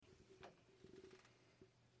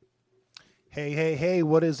Hey, hey, hey,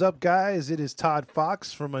 what is up, guys? It is Todd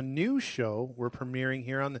Fox from a new show we're premiering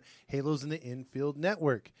here on the Halos in the Infield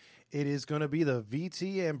Network. It is going to be the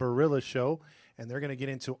VT and Barilla show, and they're going to get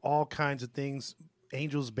into all kinds of things.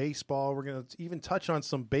 Angels baseball. We're going to even touch on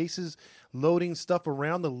some bases loading stuff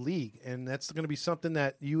around the league, and that's going to be something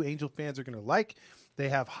that you Angel fans are going to like. They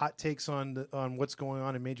have hot takes on what's going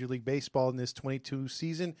on in Major League Baseball in this 22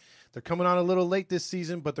 season. They're coming on a little late this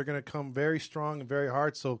season, but they're going to come very strong and very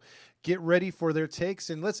hard. So get ready for their takes,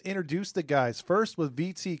 and let's introduce the guys. First, with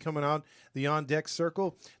VT coming on the On Deck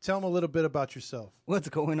Circle. Tell them a little bit about yourself. What's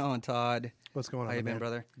going on, Todd? What's going on, How you man? been,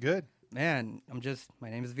 brother? Good. Man, my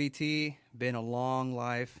name is VT. Been a long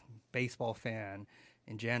life baseball fan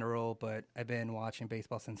in general, but I've been watching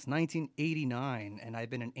baseball since 1989, and I've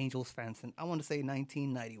been an Angels fan since, I want to say,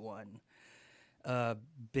 1991.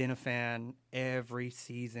 Been a fan every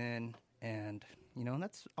season, and,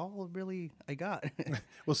 that's all really I got.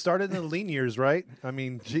 Well, started in the lean years, right? I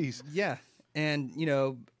mean, geez. Yeah, and,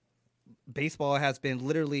 baseball has been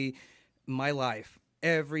literally my life.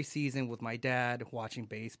 Every season with my dad watching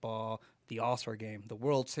baseball, the All-Star Game, the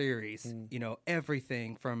World Series,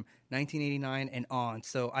 everything from 1989 and on.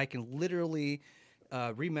 So I can literally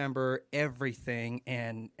remember everything,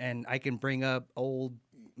 and I can bring up old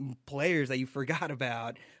players that you forgot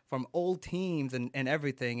about from old teams and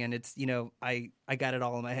everything. And it's, I got it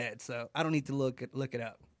all in my head, so I don't need to look it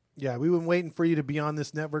up. Yeah, we've been waiting for you to be on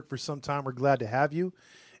this network for some time. We're glad to have you.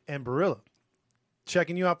 And Barilla,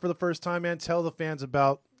 checking you out for the first time, man. Tell the fans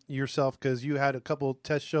about yourself, because you had a couple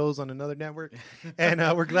test shows on another network, and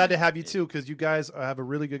we're glad to have you too, because you guys have a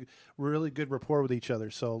really good rapport with each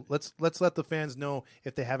other. So let's let the fans know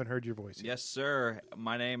if they haven't heard your voice yet. Yes, sir.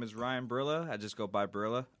 My name is Ryan Brilla. I just go by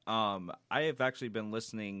Brilla. I have actually been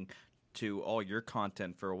listening to all your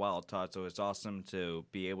content for a while, Todd, so it's awesome to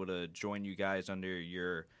be able to join you guys under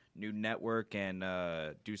your new network and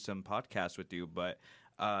do some podcasts with you. But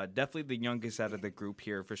definitely the youngest out of the group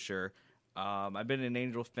here for sure. I've been an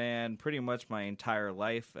Angel fan pretty much my entire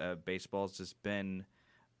life. Baseball's just been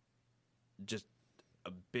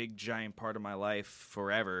a big, giant part of my life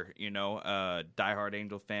forever, diehard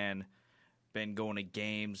Angel fan. Been going to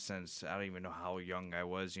games since I don't even know how young I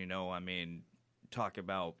was, I mean, talk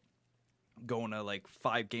about going to like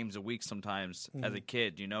 5 games a week sometimes as a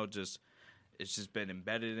kid, it's just been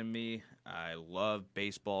embedded in me. I love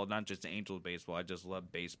baseball, not just Angels baseball. I just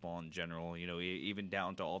love baseball in general, even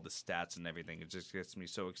down to all the stats and everything. It just gets me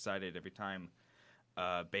so excited every time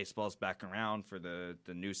baseball's back around for the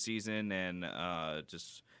new season, and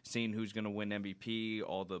just seeing who's going to win MVP,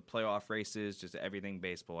 all the playoff races, just everything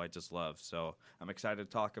baseball I just love. So I'm excited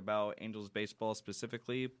to talk about Angels baseball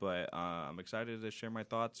specifically, but I'm excited to share my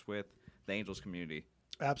thoughts with the Angels community.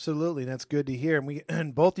 Absolutely, that's good to hear.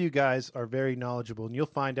 And both of you guys are very knowledgeable, and you'll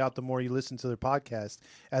find out the more you listen to their podcast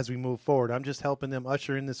as we move forward. I'm just helping them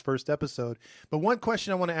usher in this first episode. But one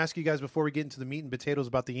question I want to ask you guys before we get into the meat and potatoes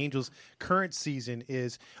about the Angels' current season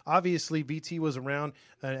is, obviously VT was around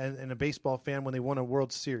and a baseball fan when they won a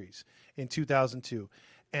World Series in 2002.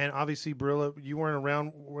 And obviously, Barilla, you weren't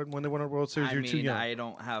around when they won a World Series. You're too young. I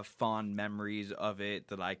don't have fond memories of it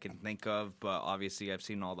that I can think of, but obviously I've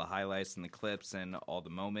seen all the highlights and the clips and all the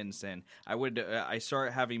moments. And I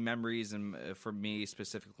start having memories, and for me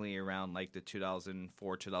specifically, around like the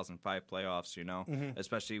 2004, 2005 playoffs.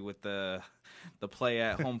 Especially with the play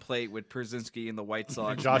at home plate with Pierzynski and the White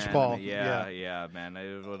Sox. Josh man. Ball. Yeah, man.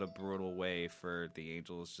 It was a brutal way for the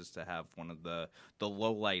Angels just to have one of the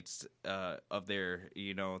lowlights of their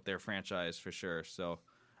their franchise for sure. So,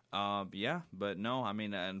 but no, I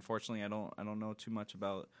mean, unfortunately, I don't know too much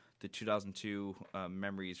about the 2002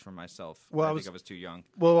 memories for myself. Well, I think I was too young.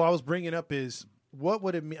 Well, what I was bringing up is, what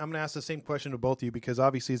would it mean? I'm going to ask the same question to both of you, because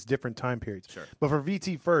obviously it's different time periods. Sure. But for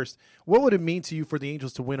VT first, what would it mean to you for the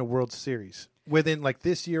Angels to win a World Series within like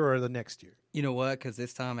this year or the next year? You know what? Because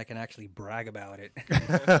this time I can actually brag about it.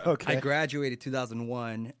 Okay. I graduated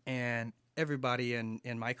 2001, and everybody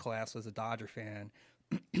in my class was a Dodger fan.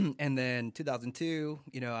 And then 2002,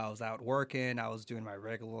 I was out working. I was doing my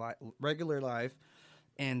regular life.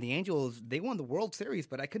 And the Angels, they won the World Series,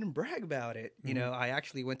 but I couldn't brag about it. I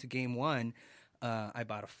actually went to Game 1. I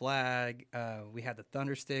bought a flag. We had the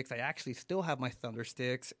Thunder Sticks. I actually still have my Thunder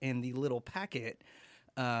Sticks in the little packet.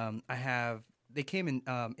 They came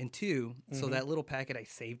in 2, so that little packet, I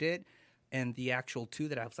saved it. And the actual 2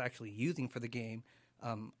 that I was actually using for the game,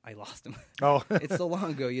 I lost them. Oh. It's so long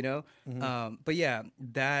ago, But yeah,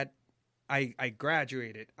 that I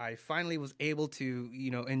graduated. I finally was able to,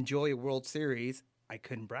 enjoy a World Series. I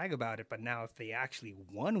couldn't brag about it, but now if they actually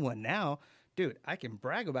won one now, dude, I can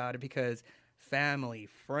brag about it, because family,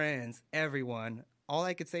 friends, everyone all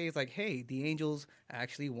I could say is like, hey, the Angels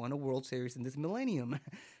actually won a World Series in this millennium,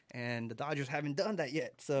 and the Dodgers haven't done that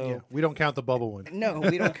yet. So Yeah, we don't count the bubble one. no,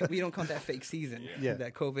 we don't count that fake season, Yeah.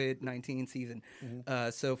 that COVID-19 season.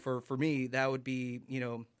 So for me, that would be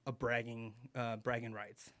a bragging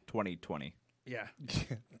rights. 2020. Yeah,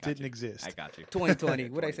 Didn't exist. I got you. 2020.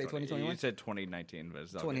 What did I say? 2021. You said 2019, but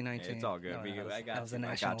it's all 2019. Good. It's all good. No, because that I got was you. the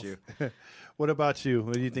I got you. What about you?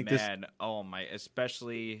 What do you think Man, oh my!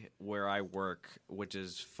 Especially where I work, which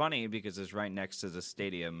is funny because it's right next to the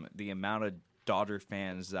stadium. The amount of Dodger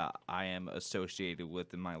fans that I am associated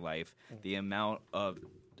with in my life, the amount of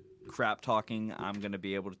crap talking I'm going to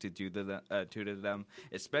be able to do to them,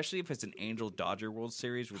 especially if it's an Angel Dodger World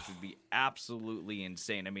Series, which would be absolutely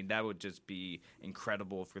insane. I mean, that would just be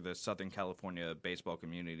incredible for the Southern California baseball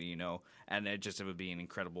community, and it would be an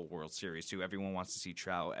incredible World Series too. Everyone wants to see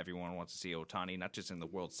Trout, everyone wants to see Ohtani, not just in the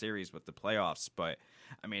World Series but the playoffs. But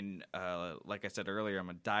I mean, like I said earlier,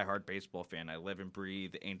 I'm a diehard baseball fan. I live and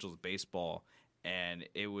breathe Angels baseball, and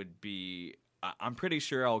it would be. I'm pretty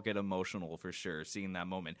sure I'll get emotional for sure seeing that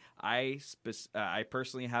moment. I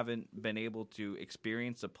personally haven't been able to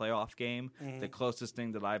experience a playoff game. The closest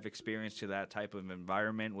thing that I've experienced to that type of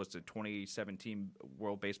environment was the 2017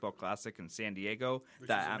 World Baseball Classic in San Diego.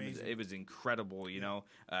 It was incredible,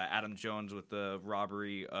 Adam Jones with the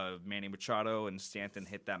robbery of Manny Machado, and Stanton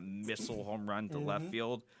hit that missile home run to left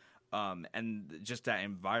field. And just that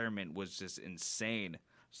environment was just insane.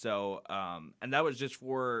 So, and that was just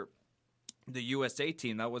for the USA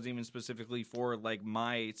team. That wasn't even specifically for like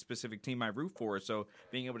my specific team I root for. So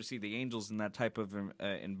being able to see the Angels in that type of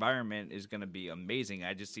environment is going to be amazing.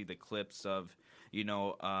 I just see the clips of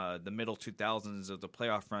the middle 2000s of the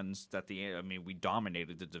playoff runs that we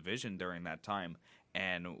dominated the division during that time,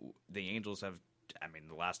 and the Angels have. I mean,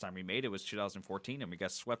 the last time we made it was 2014, and we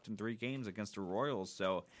got swept in 3 games against the Royals.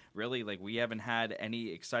 So really, like, we haven't had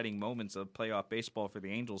any exciting moments of playoff baseball for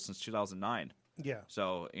the Angels since 2009. Yeah.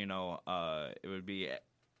 So, it would be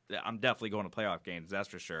I'm definitely going to playoff games, that's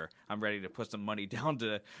for sure. I'm ready to put some money down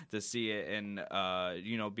to see it, and,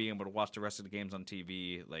 being able to watch the rest of the games on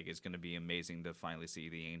TV. Like, it's going to be amazing to finally see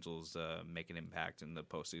the Angels make an impact in the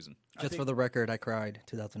postseason. Just for the record, I cried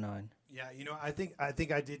 2009. Yeah, I think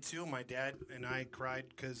I did too. My dad and I cried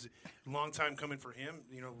because long time coming for him,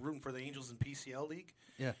 rooting for the Angels in PCL League.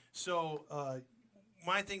 Yeah. So,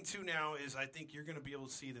 my thing too now is I think you're going to be able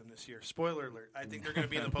to see them this year. Spoiler alert. I think they're going to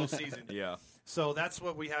be in the postseason. Yeah. So that's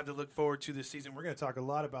what we have to look forward to this season. We're going to talk a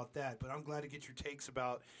lot about that, but I'm glad to get your takes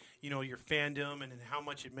about, your fandom and how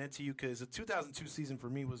much it meant to you, because the 2002 season for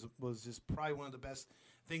me was just probably one of the best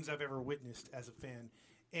things I've ever witnessed as a fan.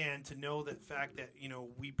 And to know the fact that,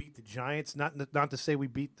 we beat the Giants, not to say we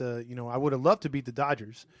beat the, I would have loved to beat the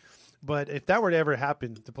Dodgers. But if that were to ever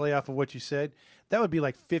happen, to play off of what you said, that would be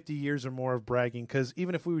like 50 years or more of bragging. Because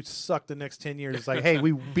even if we would suck the next 10 years, it's like, hey,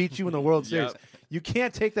 we beat you in the World Series. You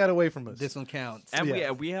can't take that away from us. This one counts.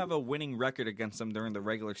 And we have a winning record against them during the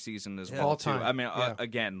regular season as well, all too. time. I mean,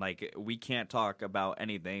 again, like, we can't talk about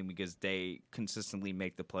anything because they consistently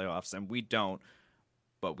make the playoffs, and we don't.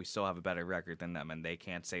 But we still have a better record than them, and they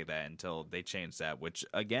can't say that until they change that, which,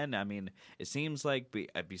 again, I mean, it seems like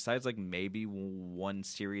besides, like, maybe one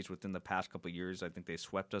series within the past couple of years, I think they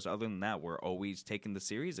swept us. Other than that, we're always taking the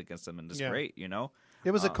series against them, and it's great,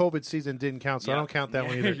 It was a COVID season, didn't count, so I don't count that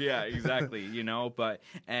one either. Yeah, exactly, But,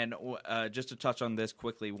 and just to touch on this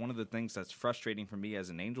quickly, one of the things that's frustrating for me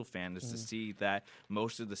as an Angel fan is to see that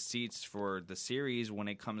most of the seats for the series, when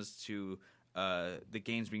it comes to the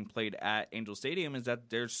games being played at Angel Stadium, is that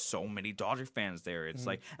there's so many Dodger fans there. It's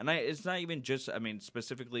like, and it's not even just,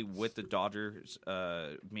 specifically with the Dodgers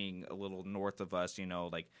being a little north of us,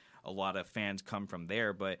 like a lot of fans come from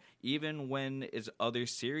there. But even when it's other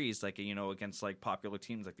series, like, against like popular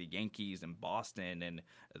teams like the Yankees and Boston and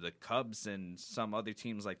the Cubs and some other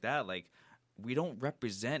teams like that, like, we don't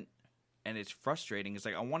represent, and it's frustrating. It's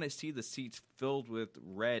like, I want to see the seats filled with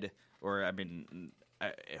red, or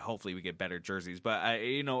hopefully we get better jerseys, but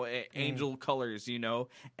Angel colors,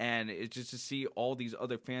 and it's just to see all these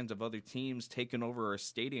other fans of other teams taking over our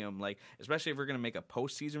stadium, like, especially if we're going to make a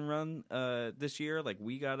postseason run this year, like,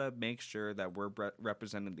 we got to make sure that we're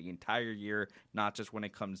representing the entire year, not just when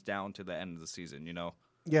it comes down to the end of the season,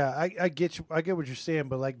 Yeah, I get you. I get what you're saying,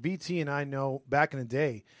 but like VT and I know back in the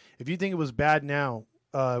day, if you think it was bad now,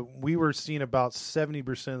 we were seeing about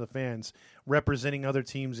 70% of the fans representing other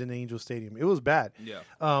teams in the Angel Stadium. It was bad. Yeah.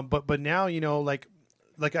 But now,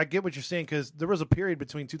 like I get what you're saying, because there was a period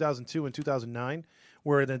between 2002 and 2009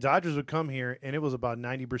 where the Dodgers would come here and it was about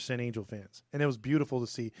 90% Angel fans, and it was beautiful to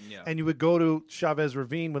see. Yeah. And you would go to Chavez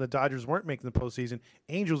Ravine when the Dodgers weren't making the postseason.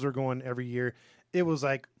 Angels were going every year. It was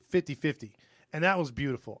like 50-50. And that was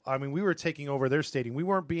beautiful. I mean, we were taking over their stadium. We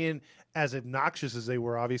weren't being as obnoxious as they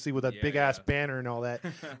were, obviously, with that big ass banner and all that.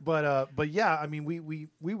 but yeah, I mean, we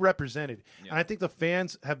represented. Yeah. And I think the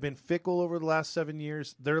fans have been fickle over the last 7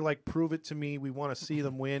 years. They're like, prove it to me. We want to see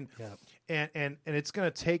them win. And it's going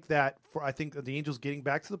to take that for, I think, the Angels getting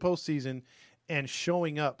back to the postseason and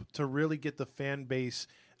showing up to really get the fan base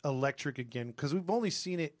electric again. Because we've only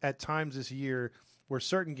seen it at times this year where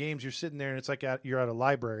certain games you're sitting there and it's like you're at a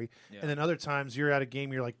library, and then other times you're at a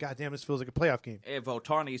game you're like, God damn, this feels like a playoff game. If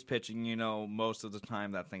Ohtani's pitching, most of the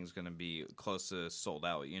time that thing's going to be close to sold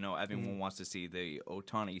out. Everyone wants to see the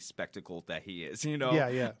Ohtani spectacle that he is.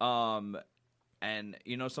 And,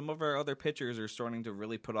 some of our other pitchers are starting to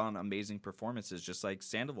really put on amazing performances, just like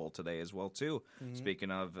Sandoval today as well, too. Speaking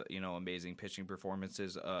of, amazing pitching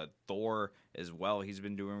performances, Thor as well. He's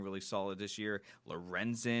been doing really solid this year.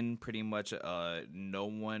 Lorenzen, pretty much no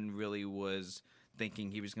one really was thinking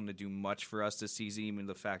he was going to do much for us this season, even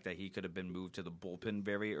the fact that he could have been moved to the bullpen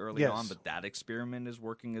very early on. But that experiment is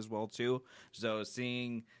working as well, too. So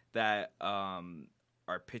seeing that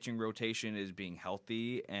our pitching rotation is being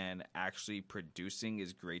healthy and actually producing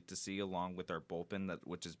is great to see, along with our bullpen,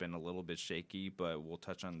 which has been a little bit shaky, but we'll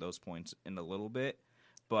touch on those points in a little bit.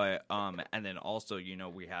 But and then also,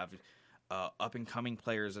 we have up-and-coming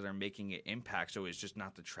players that are making an impact, so it's just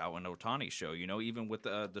not the Trout and Ohtani show. Even with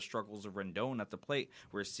the struggles of Rendon at the plate,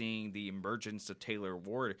 we're seeing the emergence of Taylor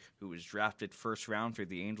Ward, who was drafted first round for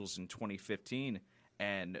the Angels in 2015.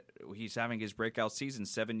 And he's having his breakout season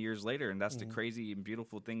 7 years later. And that's the crazy and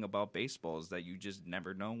beautiful thing about baseball, is that you just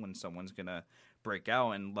never know when someone's going to break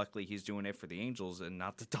out. And luckily he's doing it for the Angels and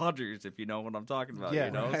not the Dodgers, if you know what I'm talking about.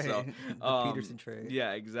 Right. So the Peterson trade.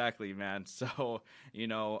 Yeah, exactly, man. So,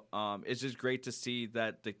 it's just great to see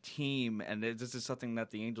that the team, and this is something that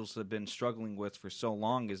the Angels have been struggling with for so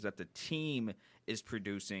long, is that the team is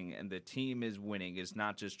producing and the team is winning. It's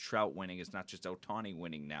not just Trout winning. It's not just Ohtani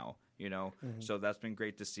winning now. So that's been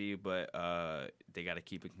great to see, but they got to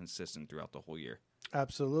keep it consistent throughout the whole year.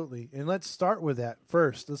 Absolutely. And let's start with that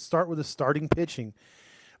first. Let's start with the starting pitching.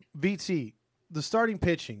 VT, the starting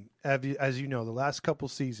pitching, as you know, the last couple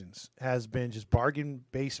seasons has been just bargain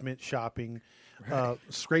basement shopping,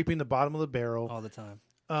 scraping the bottom of the barrel all the time.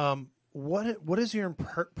 What is your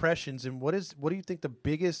impressions, and what do you think the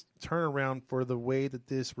biggest turnaround for the way that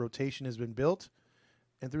this rotation has been built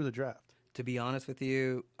and through the draft? To be honest with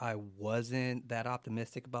you, I wasn't that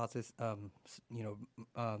optimistic about this, the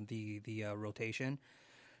rotation.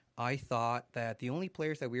 I thought that the only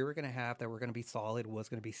players that we were going to have that were going to be solid was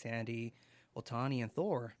going to be Sandy, Ohtani, and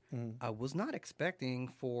Thor. I was not expecting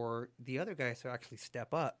for the other guys to actually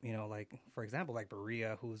step up. Like, for example, like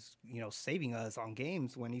Berea, who's, saving us on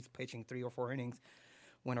games when he's pitching 3 or 4 innings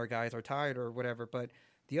when our guys are tired or whatever. But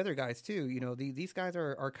the other guys too, these guys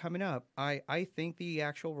are coming up. I think the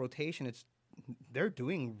actual rotation, they're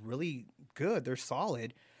doing really good. They're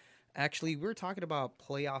solid. Actually, we were talking about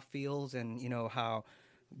playoff fields and how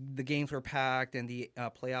the games were packed and the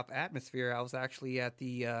playoff atmosphere. I was actually at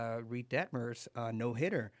the Reed Detmers no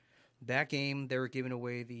hitter. That game, they were giving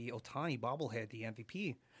away the Ohtani bobblehead, the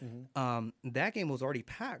MVP. That game was already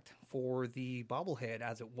packed for the bobblehead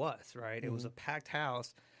as it was, right? It was a packed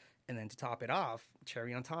house. And then to top it off,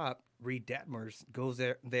 cherry on top, Reed Detmers goes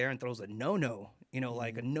there and throws a no-no,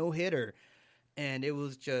 like a no-hitter. And it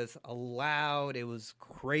was just loud. It was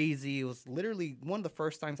crazy. It was literally one of the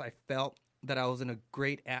first times I felt that I was in a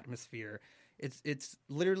great atmosphere. It's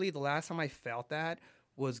literally the last time I felt that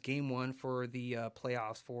was Game 1 for the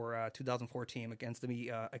playoffs for 2014 against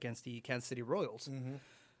the Kansas City Royals.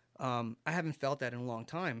 I haven't felt that in a long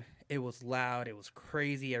time. It was loud. It was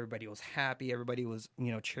crazy. Everybody was happy. Everybody was,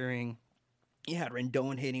 cheering. You had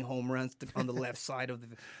Rendon hitting home runs on the left side of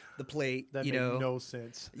the plate. That made no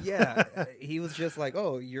sense. Yeah. He was just like,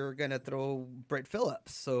 oh, you're going to throw Brett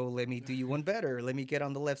Phillips, so let me do you one better. Let me get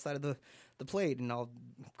on the left side of the plate, and I'll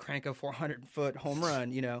crank a 400-foot home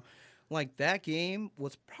run, Like, that game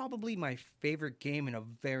was probably my favorite game in a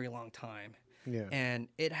very long time. Yeah. And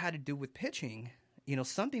it had to do with pitching.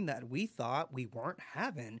 Something that we thought we weren't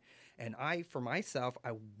having. And for myself,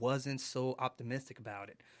 I wasn't so optimistic about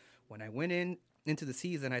it. When I went into the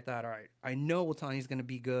season, I thought, all right, I know Ohtani's going to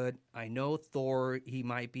be good. I know Thor, he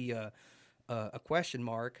might be a question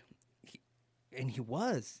mark. And he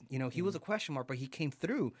was. He was a question mark, but he came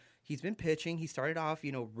through. He's been pitching. He started off,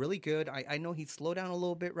 really good. I know he's slowed down a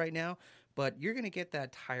little bit right now, but you're going to get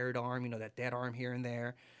that tired arm, that dead arm here and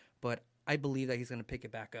there. But I believe that he's going to pick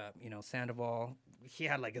it back up. Sandoval, he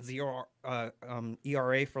had like a 0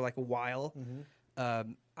 ERA for like a while.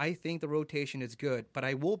 I think the rotation is good, but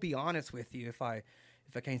I will be honest with you. If I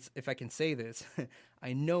if I can say this,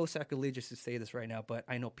 I know sacrilegious to say this right now, but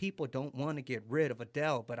I know people don't want to get rid of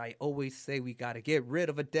Adele, but I always say we got to get rid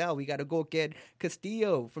of Adele. We got to go get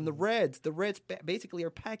Castillo from the Reds. The Reds basically are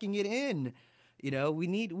packing it in. We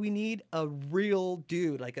need a real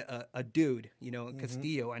dude, like a dude,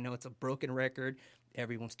 Castillo. I know it's a broken record.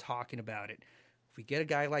 Everyone's talking about it. If we get a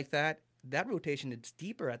guy like that rotation is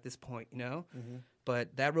deeper at this point,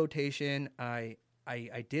 But that rotation, I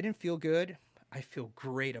didn't feel good. I feel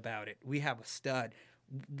great about it. We have a stud.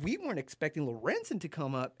 We weren't expecting Lorenzen to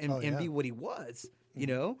come up and be what he was,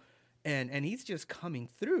 and he's just coming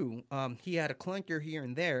through. He had a clunker here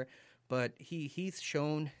and there, but he's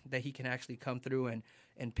shown that he can actually come through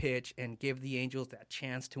and pitch and give the Angels that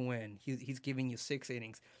chance to win. He's giving you 6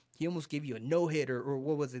 innings. He almost gave you a no-hitter, or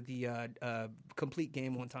what was it, the complete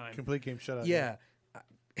game one time. Complete game shutout. Yeah.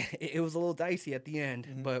 It was a little dicey at the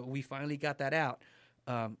end, but we finally got that out.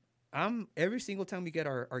 Every single time we get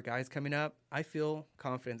our guys coming up, I feel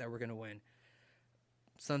confident that we're going to win.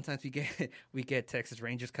 Sometimes we get Texas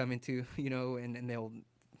Rangers coming too, and they'll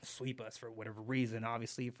sweep us for whatever reason.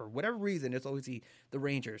 Obviously, for whatever reason, it's always the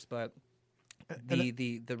Rangers. But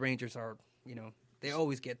the Rangers are, they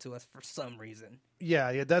always get to us for some reason.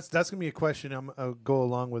 Yeah, that's gonna be a question. I'll go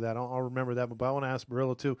along with that. I'll remember that. But I want to ask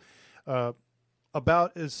Barillo too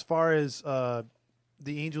about as far as the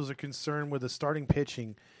Angels are concerned with the starting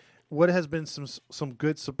pitching. What has been some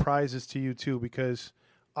good surprises to you too? Because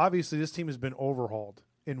obviously this team has been overhauled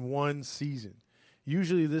in one season.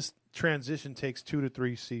 Usually this transition takes 2 to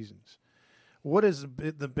 3 seasons. What has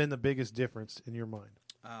been the biggest difference in your mind?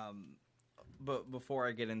 But before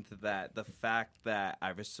I get into that, the fact that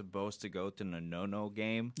I was supposed to go to the no-no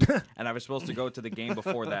game, and I was supposed to go to the game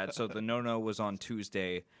before that, so the no-no was on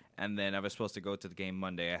Tuesday, and then I was supposed to go to the game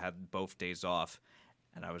Monday. I had both days off,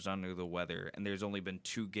 and I was under the weather, and there's only been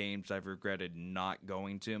 2 games I've regretted not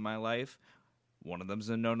going to in my life. One of them's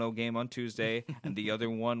a no-no game on Tuesday, and the other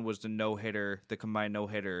one was the no-hitter, the combined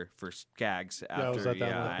no-hitter for Skaggs.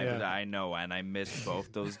 I know, and I missed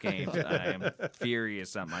both those games. And I am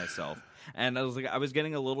furious at myself. And I was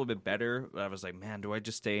getting a little bit better, but I was like, man, do I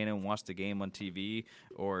just stay in and watch the game on TV,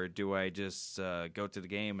 or do I just go to the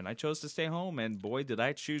game? And I chose to stay home, and boy, did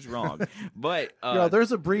I choose wrong. But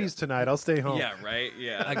there's a breeze tonight. I'll stay home. Yeah, right.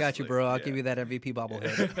 Yeah, I got you, bro. I'll give you that MVP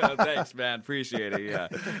bobblehead. Thanks, man. Appreciate it.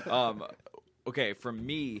 Yeah. Okay, for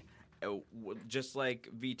me, just like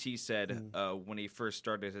VT said when he first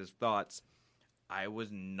started his thoughts, I was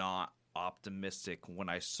not optimistic when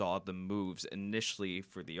I saw the moves initially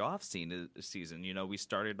for the off-season. We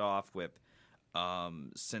started off with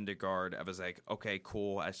Syndergaard. I was like, okay,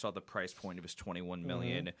 cool. I saw the price point. It was $21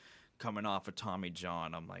 million. Coming off of Tommy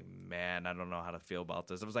John, I'm like, man, I don't know how to feel about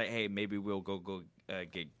this. I was like, hey, maybe we'll go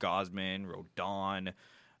get Gausman, Rodon,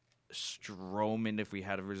 Stroman if we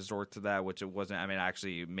had to resort to that, which it wasn't. I mean,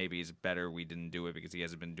 actually, maybe it's better we didn't do it because he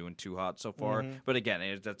hasn't been doing too hot so far. But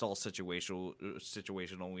again, that's all situational.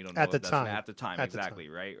 We don't know at the time. At the time, exactly.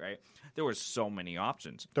 Right. There were so many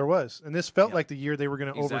options. There was, and this felt like the year they were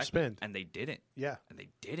going to overspend, and they didn't. Yeah, and they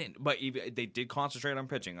didn't. But they did concentrate on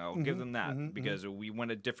pitching. I'll give them that because we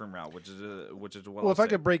went a different route, which is what. Well, if I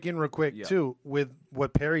could break in real quick too with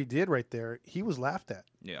what Perry did right there, he was laughed at.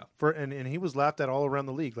 Yeah. And he was laughed at all around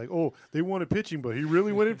the league. Like, oh, they wanted pitching, but he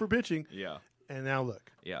really went in for pitching. Yeah. And now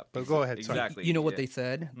look. Yeah. But go ahead. Exactly. You know what they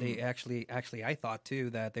said? They actually, I thought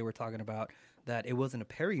too that they were talking about that it wasn't a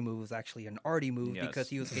Perry move, it was actually an Artie move because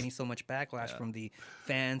he was getting so much backlash from the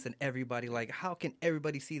fans and everybody. Like, how can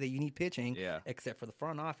everybody see that you need pitching except for the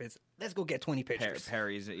front office? Let's go get 20 pitchers.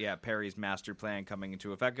 Perry's master plan coming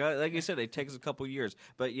into effect. Like you said, it takes a couple years.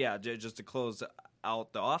 But yeah, just to close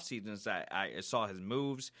out the off seasons, I saw his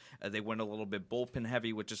moves. They went a little bit bullpen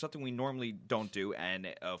heavy, which is something we normally don't do. And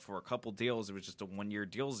for a couple deals, it was just a 1-year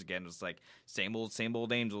deals again. It's like same old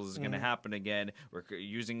Angels is going to happen again. We're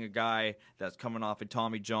using a guy that's coming off of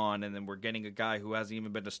Tommy John, and then we're getting a guy who hasn't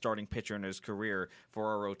even been a starting pitcher in his career for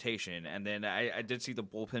our rotation. And then I did see the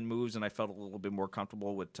bullpen moves, and I felt a little bit more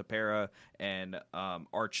comfortable with Tepera and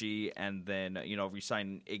Archie, and then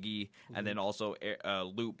re-signing Iggy, and then also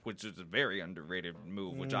Loop, which is a very underrated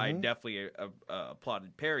move, which I definitely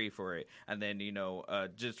applauded Perry for it. And then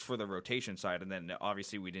just for the rotation side, and then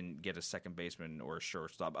obviously we didn't get a second baseman or a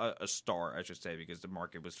shortstop, a star I should say, because the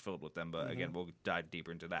market was filled with them. But again, we'll dive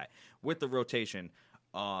deeper into that. With the rotation,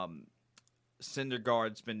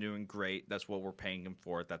 Syndergaard's been doing great. That's what we're paying him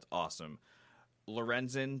for. That's awesome.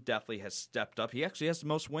 Lorenzen definitely has stepped up. He actually has the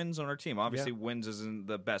most wins on our team. Obviously, wins isn't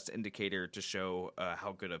the best indicator to show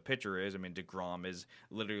how good a pitcher is. I mean, DeGrom is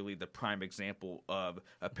literally the prime example of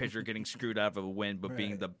a pitcher getting screwed out of a win, but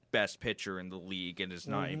being the best pitcher in the league, and it's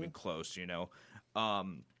not even close,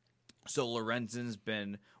 So Lorenzen's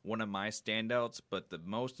been one of my standouts, but the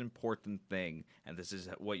most important thing, and this is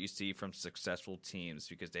what you see from successful teams,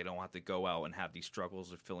 because they don't have to go out and have these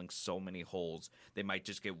struggles of filling so many holes. They might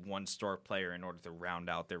just get one star player in order to round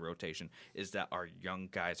out their rotation, is that our young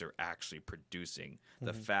guys are actually producing.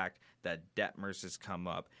 The fact that Detmers has come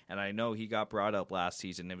up, and I know he got brought up last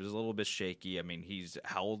season. It was a little bit shaky. I mean,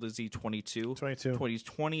 how old is he, 22? 22. He's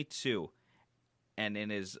 22. And in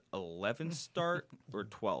his 11th start or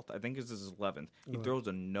 12th, I think it's his 11th, he throws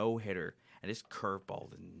a no-hitter, and his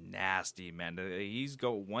curveball is nasty, man.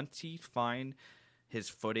 Once he find his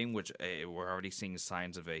footing, which we're already seeing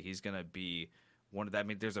signs of it, he's gonna be one of that. I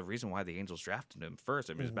mean, there's a reason why the Angels drafted him first.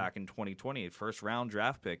 I mean, it was back in 2020, first round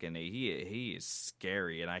draft pick, and he is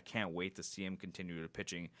scary, and I can't wait to see him continue to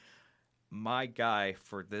pitching. My guy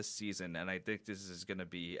for this season, and I think this is going to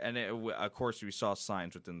be, and of course we saw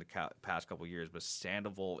signs within the past couple of years, but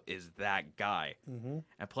Sandoval is that guy.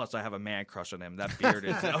 And plus I have a man crush on him. That beard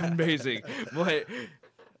is amazing. But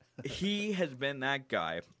he has been that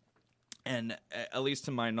guy. And at least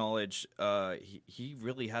to my knowledge, he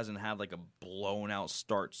really hasn't had like a blown out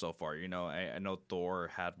start so far. You know, I know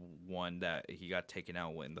Thor had one that he got taken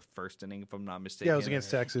out in the first inning, if I'm not mistaken. Yeah, it was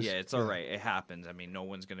against Texas. Yeah, it's all right. It happens. I mean, no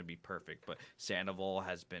one's going to be perfect, but Sandoval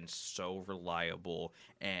has been so reliable.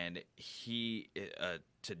 And he,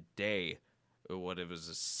 today, what it was,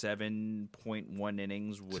 a 7.1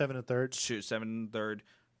 innings with 7 1/3. 7 1/3,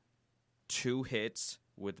 2 hits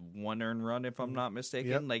with 1 earned run, if I'm not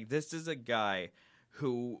mistaken. Yep. Like, this is a guy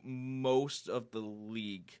who most of the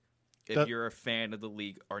league, if you're a fan of the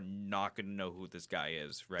league, are not going to know who this guy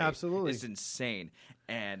is, right? Absolutely. It's insane.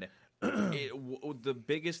 And the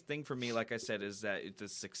biggest thing for me, like I said, is that the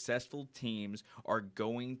successful teams are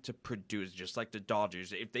going to produce, just like the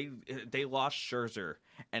Dodgers. If they lost Scherzer,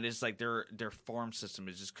 and it's like their farm system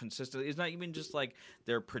is just consistent. It's not even just like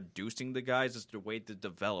they're producing the guys; it's the way to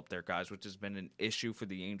develop their guys, which has been an issue for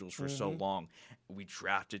the Angels for so long. We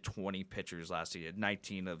drafted 20 pitchers last year.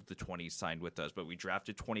 19 of the 20 signed with us, but we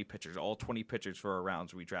drafted 20 pitchers. All 20 pitchers for our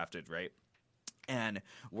rounds we drafted, right? And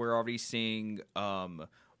we're already seeing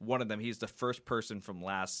one of them. He's the first person from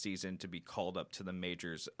last season to be called up to the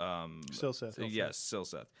majors. Silseth. Yes,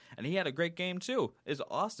 Silseth. And he had a great game too. It's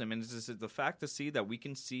awesome. And it's just the fact to see that we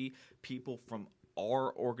can see people from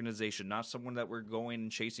our organization, not someone that we're going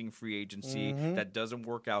and chasing free agency that doesn't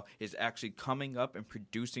work out, is actually coming up and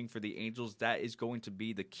producing for the Angels. That is going to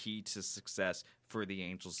be the key to success for the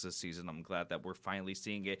Angels this season. I'm glad that we're finally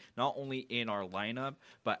seeing it, not only in our lineup,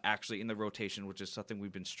 but actually in the rotation, which is something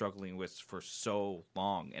we've been struggling with for so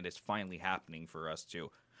long, and it's finally happening for us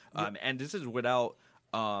too. And this is without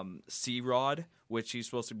C-Rod, which he's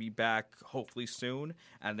supposed to be back hopefully soon,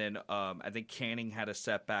 and then I think Canning had a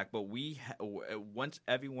setback, but once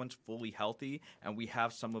everyone's fully healthy and we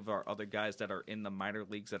have some of our other guys that are in the minor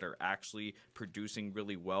leagues that are actually producing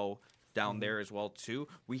really well down there as well too,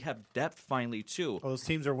 we have depth finally too. Oh, those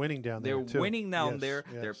teams are winning down there. They're winning down there.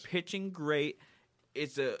 Yes. They're pitching great.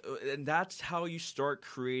 And that's how you start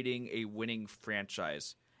creating a winning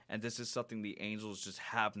franchise. And this is something the Angels just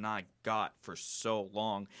have not got for so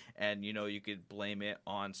long. And, you know, you could blame it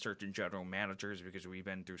on certain general managers, because we've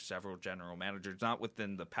been through several general managers, not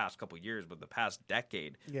within the past couple of years, but the past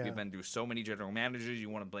decade. Yeah. We've been through so many general managers. You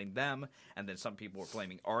want to blame them. And then some people are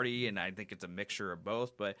blaming Artie, and I think it's a mixture of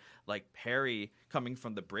both. But, like, Perry coming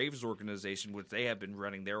from the Braves organization, which they have been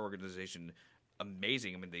running their organization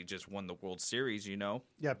amazing. I mean, they just won the World Series, you know?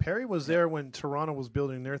 Yeah, Perry was there when Toronto was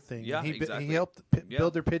building their thing. Yeah, He helped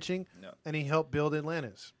build their pitching, and he helped build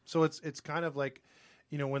Atlantis. So it's kind of like,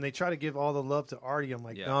 you know, when they try to give all the love to Artie, I'm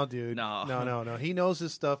like, no, dude. No. He knows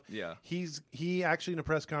his stuff. Yeah. He actually in a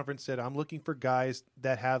press conference said, I'm looking for guys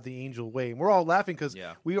that have the Angel way. And we're all laughing because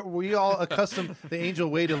we all accustomed the Angel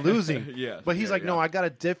way to losing. But he's like, no, I got a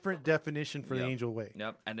different definition for the Angel way.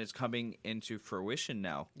 Yep, and it's coming into fruition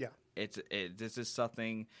now. Yeah. This is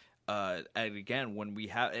something, and again, when we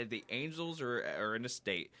have the Angels are in a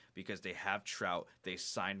state because they have Trout, they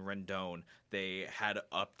signed Rendon, they had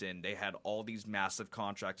Upton, they had all these massive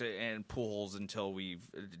contracts and Pujols until we've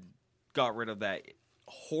got rid of that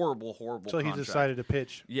horrible Until he decided to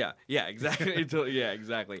pitch. Yeah, exactly.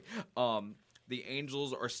 Exactly. The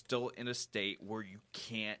Angels are still in a state where you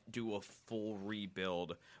can't do a full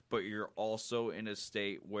rebuild, but you're also in a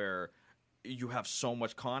state where you have so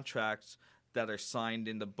much contracts that are signed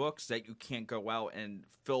in the books that you can't go out and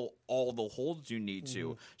fill all the holes you need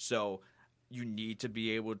to. So you need to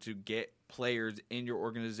be able to get players in your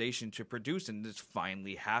organization to produce, and it's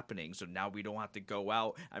finally happening. So now we don't have to go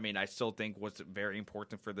out. I mean, I still think what's very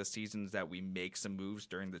important for this season is that we make some moves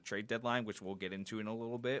during the trade deadline, which we'll get into in a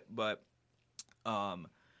little bit. But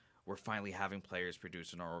we're finally having players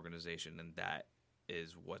produce in our organization, and that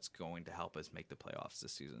is what's going to help us make the playoffs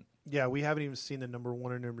this season. Yeah, we haven't even seen the number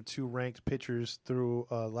 1 or number 2 ranked pitchers through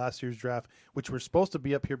last year's draft, which were supposed to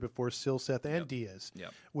be up here before Silseth and Diaz,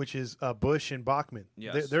 which is Bush and Bachman.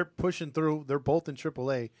 Yes. They're pushing through. They're both in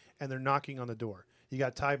AAA, and they're knocking on the door. You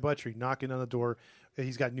got Ty Buttrey knocking on the door.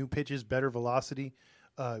 He's got new pitches, better velocity.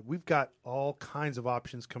 We've got all kinds of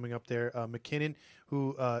options coming up there. McKinnon,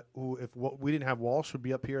 who if we didn't have Walsh, would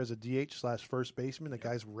be up here as a DH/first baseman. The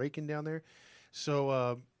guy's raking down there.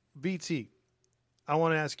 So, VT, I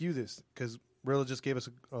want to ask you this because Rilla just gave us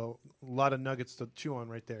a lot of nuggets to chew on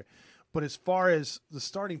right there. But as far as the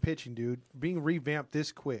starting pitching, dude, being revamped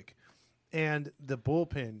this quick and the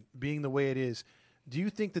bullpen being the way it is, do you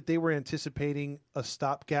think that they were anticipating a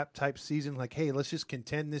stopgap type season? Like, hey, let's just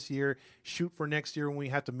contend this year, shoot for next year when we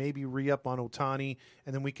have to maybe re-up on Ohtani,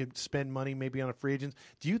 and then we could spend money maybe on a free agent.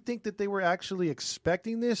 Do you think that they were actually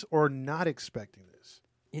expecting this or not expecting this?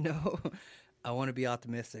 I want to be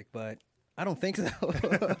optimistic, but I don't think so.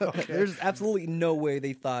 There's absolutely no way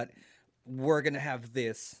they thought we're going to have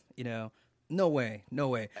this, no way.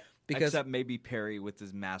 Because except maybe Perry with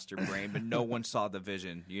his master brain, but no one saw the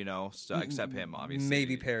vision, so except him, obviously.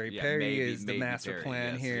 Maybe Perry. Yeah, Perry maybe, is the master Perry,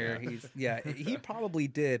 plan yes, here. yeah. He probably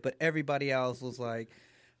did, but everybody else was like,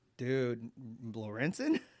 dude,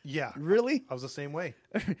 Lorenzen? Yeah. Really? I was the same way.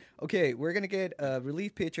 Okay, we're going to get a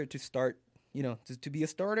relief pitcher to start, to be a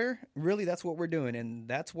starter. Really, that's what we're doing, and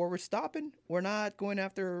that's where we're stopping. We're not going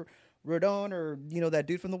after Rodon or, that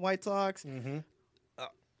dude from the White Sox. Mm-hmm.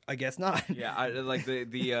 I guess not. Yeah, like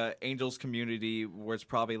the Angels community where it's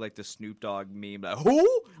probably like the Snoop Dogg meme. Like,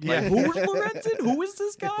 who? Yeah. Like, who's Lorenzen? Who is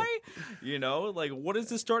this guy? Like, what is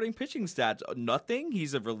his starting pitching stats? Nothing?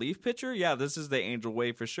 He's a relief pitcher? Yeah, this is the Angel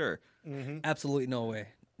way for sure. Mm-hmm. Absolutely no way.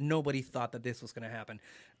 Nobody thought that this was going to happen.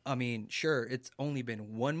 I mean, sure, it's only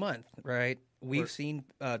been 1 month, right? We've seen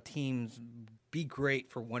teams be great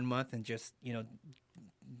for 1 month and just,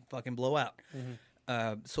 fucking blow out.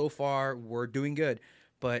 Mm-hmm. So far, we're doing good.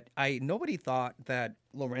 But nobody thought that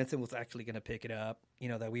Lorenzen was actually going to pick it up,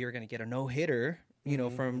 that we were going to get a no-hitter,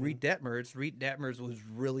 from Reed Detmers. Reed Detmers was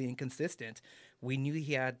really inconsistent. We knew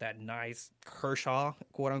he had that nice Kershaw,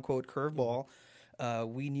 quote-unquote, curveball.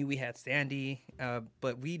 We knew we had Sandy,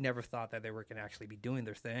 but we never thought that they were going to actually be doing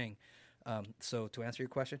their thing. So to answer your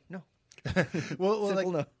question, no. well,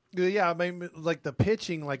 Simple no. Yeah, I mean, like the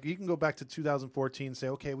pitching, like you can go back to 2014 and say,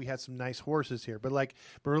 okay, we had some nice horses here, but like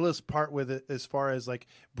Barilla's part with it as far as like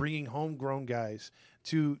bringing homegrown guys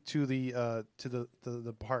to the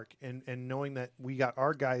park and knowing that we got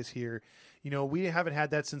our guys here. We haven't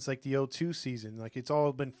had that since like the 2002 season. Like it's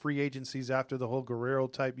all been free agencies after the whole Guerrero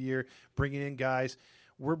type year, bringing in guys.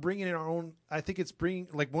 We're bringing in our own. I think it's bringing,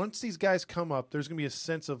 like, once these guys come up, there's going to be a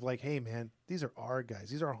sense of like, hey, man, these are our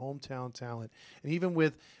guys. These are our hometown talent. And even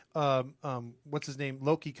with, what's his name,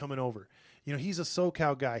 Loki coming over, he's a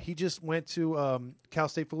SoCal guy. He just went to Cal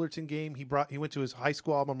State Fullerton game. He went to his high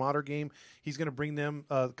school alma mater game. He's going to bring them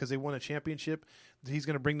because they won a championship. He's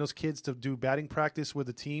going to bring those kids to do batting practice with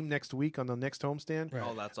the team next week on the next homestand. Right.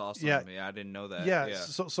 Oh, that's awesome. Yeah. I didn't know that. Yeah.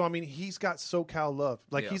 So I mean, he's got SoCal love.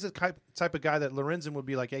 Like he's a type of guy that Lorenzen would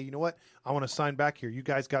be like, hey, you know what? I want to sign back here. You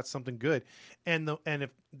guys got something good. And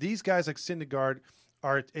if these guys like Syndergaard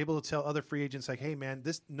are able to tell other free agents like, hey, man,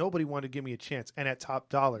 nobody wanted to give me a chance, and at top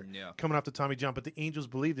dollar coming off the Tommy John, but the Angels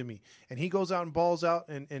believed in me, and he goes out and balls out,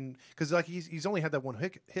 and because like he's only had that one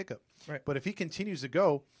hiccup, right? But if he continues to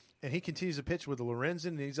go and he continues to pitch with the Lorenzen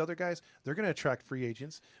and these other guys, they're going to attract free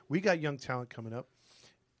agents. We got young talent coming up.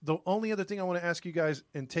 The only other thing I want to ask you guys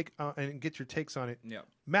and take and get your takes on it,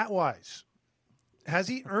 Matt Wise, has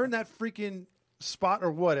he earned that freaking spot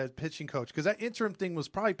or what as pitching coach? Because that interim thing was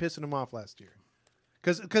probably pissing him off last year.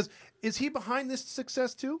 Because is he behind this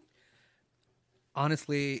success too?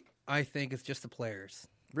 Honestly, I think it's just the players.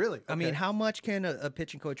 Really? Okay. I mean, how much can a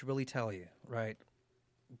pitching coach really tell you, right?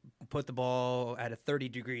 Put the ball at a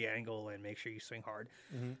 30-degree angle and make sure you swing hard.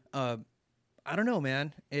 Mm-hmm. I don't know,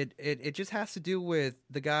 man. It just has to do with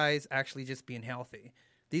the guys actually just being healthy.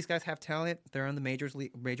 These guys have talent. They're in the major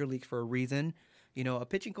leagues for a reason. A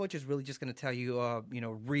pitching coach is really just going to tell you,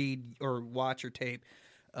 read or watch your tape.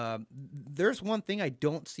 There's one thing I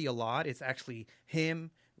don't see a lot. It's actually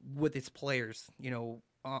him with his players,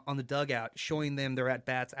 on the dugout, showing them their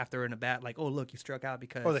at-bats after an at-bat, like, oh, look, you struck out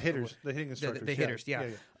because... Oh, the hitters, the hitting instructors. The hitters, yeah.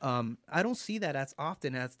 I don't see that as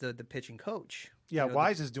often as the pitching coach. Yeah,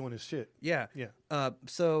 Wise is doing his shit. Yeah.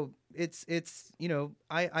 So it's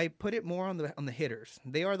I put it more on the hitters.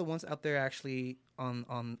 They are the ones out there actually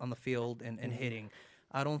on the field and hitting.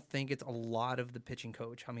 I don't think it's a lot of the pitching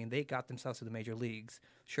coach. I mean, they got themselves to the major leagues.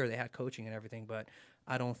 Sure, they had coaching and everything, but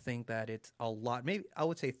I don't think that it's a lot. Maybe I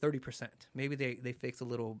would say 30%. Maybe they fix a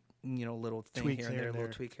little, little thing Tweaks here and there, a little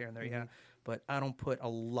tweak here and there. Yeah. But I don't put a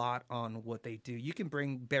lot on what they do. You can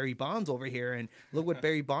bring Barry Bonds over here and look what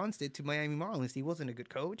Barry Bonds did to Miami Marlins. He wasn't a good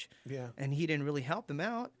coach. Yeah. And he didn't really help them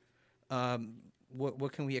out.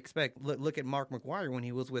 What can we expect? Look at Mark McGwire when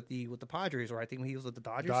he was with the Padres, or I think he was with the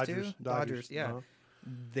Dodgers too. Dodgers, yeah. Uh-huh.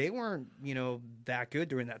 They weren't, that good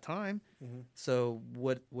during that time. Mm-hmm. So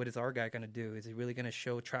what is our guy going to do? Is he really going to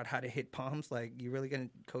show Trout how to hit bombs? Like, you really going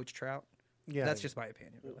to coach Trout? Yeah, that's just my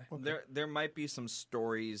opinion. Really. Okay. There might be some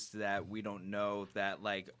stories that we don't know that,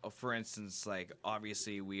 like, for instance, like,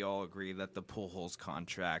 obviously we all agree that the Pujols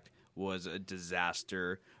contract was a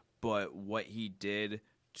disaster, but what he did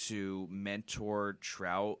to mentor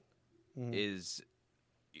Trout is,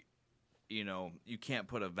 you can't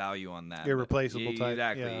put a value on that. Irreplaceable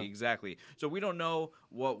type. Exactly. So we don't know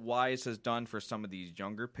what Wise has done for some of these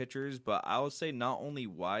younger pitchers, but I would say not only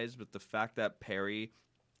Wise, but the fact that Perry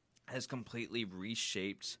has completely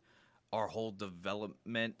reshaped our whole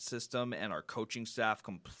development system and our coaching staff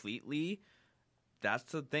completely. That's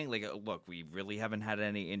the thing. Like, look, we really haven't had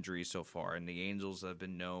any injuries so far, and the Angels have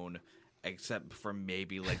been known, except for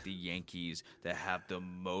maybe like the Yankees, that have the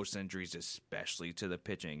most injuries, especially to the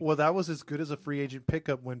pitching. Well, that was as good as a free agent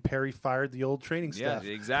pickup when Perry fired the old training staff.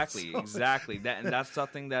 Yeah, exactly. That's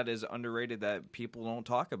something that is underrated that people don't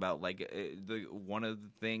talk about. Like, one of the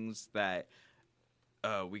things that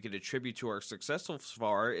we could attribute to our success so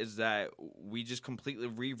far is that we just completely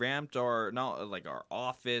revamped our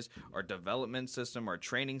office, our development system, our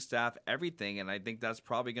training staff, everything. And I think that's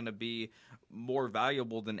probably going to be more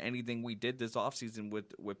valuable than anything we did this offseason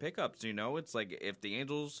with pickups. It's like, if the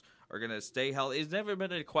Angels are going to stay healthy, it's never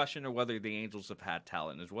been a question of whether the Angels have had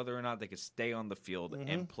talent. It's whether or not they could stay on the field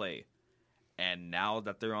and play. And now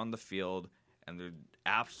that they're on the field and they're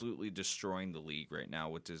absolutely destroying the league right now,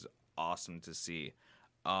 which is awesome to see.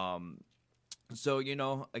 So,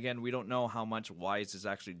 again, we don't know how much Wise is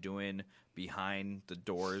actually doing behind the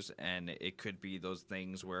doors, and it could be those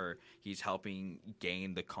things where he's helping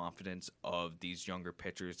gain the confidence of these younger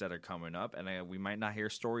pitchers that are coming up. And we might not hear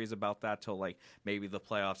stories about that till, like, maybe the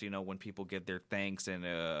playoffs, when people give their thanks and,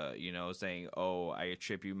 saying, oh, I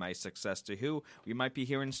attribute my success to who. We might be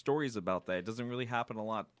hearing stories about that. It doesn't really happen a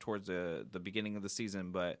lot towards the beginning of the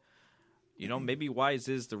season, but maybe Wise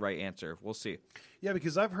is the right answer. We'll see. Yeah,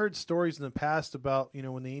 because I've heard stories in the past about,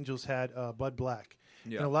 when the Angels had Bud Black.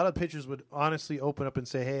 Yeah. And a lot of pitchers would honestly open up and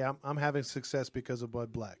say, hey, I'm having success because of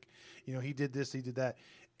Bud Black. He did this, he did that.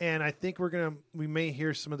 And I think we may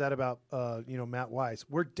hear some of that about, Matt Wise.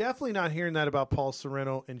 We're definitely not hearing that about Paul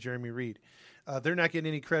Sorrento and Jeremy Reed. They're not getting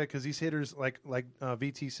any credit because these hitters, like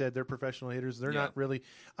VT said, they're professional hitters. They're not really.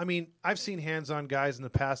 I mean, I've seen hands-on guys in the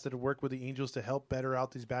past that have worked with the Angels to help better out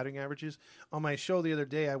these batting averages. On my show the other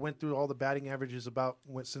day, I went through all the batting averages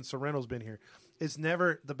since Sorrento's been here.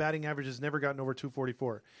 The batting average has never gotten over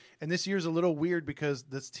 244. And this year's a little weird because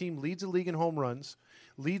this team leads the league in home runs,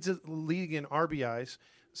 leads the league in RBIs,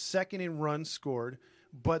 second in runs scored,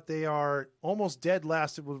 but they are almost dead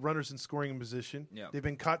last with runners in scoring position. Yeah. They've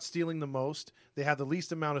been caught stealing the most. They have the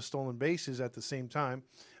least amount of stolen bases at the same time.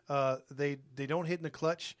 They don't hit in the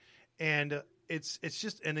clutch, and it's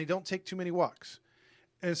just, and they don't take too many walks.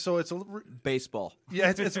 And so it's baseball.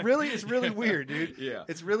 Yeah, it's really weird, dude. Yeah,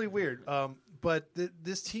 it's really weird. But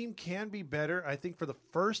this team can be better. I think for the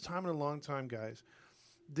first time in a long time, guys,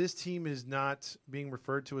 this team is not being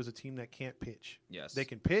referred to as a team that can't pitch. Yes. They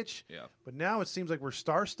can pitch, but now it seems like we're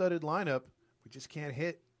star-studded lineup. We just can't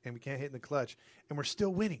hit, and we can't hit in the clutch, and we're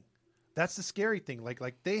still winning. That's the scary thing. Like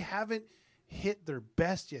they haven't hit their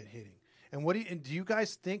best yet hitting. And do you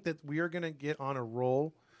guys think that we are going to get on a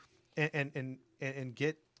roll and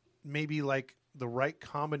get maybe like the right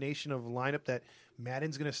combination of lineup that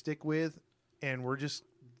Madden's going to stick with, and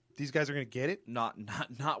these guys are going to get it? Not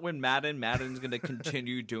when Madden's going to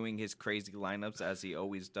continue doing his crazy lineups as he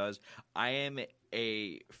always does. I am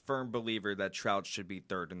a firm believer that Trout should be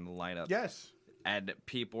third in the lineup. Yes. And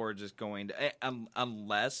people are just going to,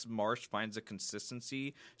 unless Marsh finds a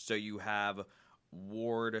consistency. So you have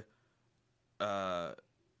Ward,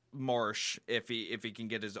 Marsh, if he can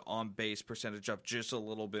get his on base percentage up just a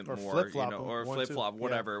little bit or more, flip-flop or flip flop,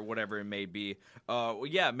 whatever it may be.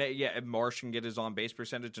 Marsh can get his on base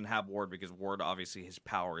percentage and have Ward, because Ward, obviously his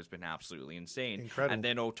power has been absolutely insane. Incredible. And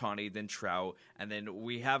then Ohtani, then Trout, and then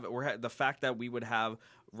we're the fact that we would have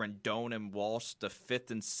Rendon and Walsh the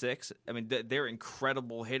 5th and 6th. I mean, they're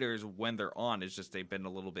incredible hitters when they're on. It's just they've been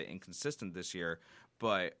a little bit inconsistent this year,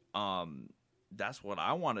 but that's what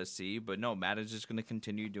I want to see. But no, Matt is just going to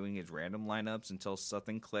continue doing his random lineups until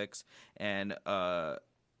something clicks. And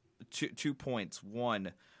 2 points.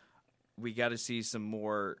 One, we got to see some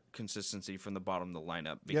more consistency from the bottom of the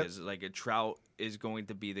lineup because like a Trout is going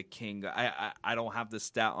to be the king. I don't have the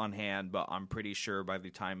stat on hand, but I'm pretty sure by the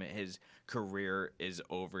time his career is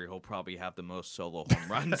over, he'll probably have the most solo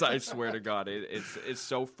home runs. I swear to God, it's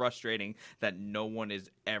so frustrating that no one is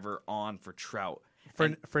ever on for Trout.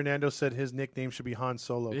 Fernando said his nickname should be Han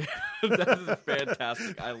Solo. That is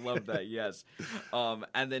fantastic. I love that. Yes.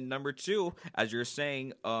 And then number 2, as you're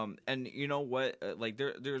saying, and you know what? Like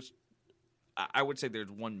there's, I would say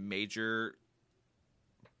there's one major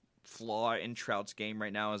flaw in Trout's game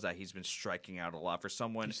right now is that he's been striking out a lot. For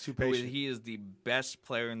someone He's too who is, patient. he is the best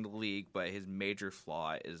player in the league, but his major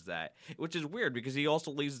flaw is that, which is weird because he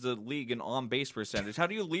also leads the league in on-base percentage. How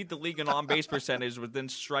do you lead the league in on-base percentage but then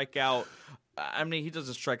strike out? I mean, he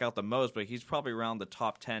doesn't strike out the most, but he's probably around the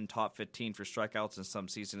top 10, top 15 for strikeouts in some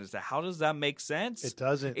seasons. How does that make sense? It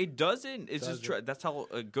doesn't. It doesn't. It's just that's how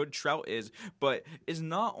a good Trout is. But it's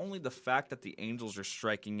not only the fact that the Angels are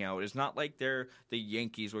striking out. It's not like they're the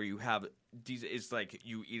Yankees where you have these. It's like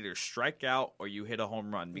you either strike out or you hit a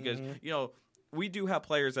home run because you know. We do have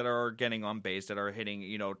players that are getting on base that are hitting,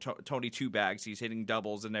 you know, Tony Two Bags. He's hitting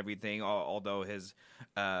doubles and everything. Although his,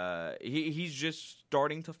 he's just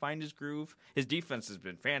starting to find his groove. His defense has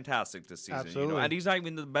been fantastic this season. Absolutely. You know? And he's not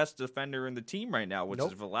even the best defender in the team right now, which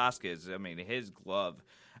Nope. is Velasquez. I mean, his glove.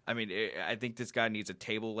 I mean, I think this guy needs a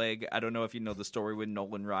table leg. I don't know if you know the story with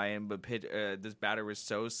Nolan Ryan, but this batter was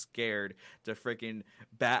so scared to freaking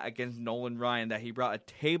bat against Nolan Ryan that he brought a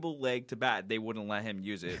table leg to bat. They wouldn't let him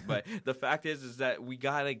use it. But the fact is that we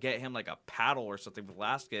got to get him like a paddle or something.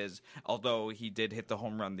 Velasquez, although he did hit the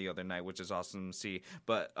home run the other night, which is awesome to see.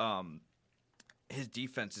 But his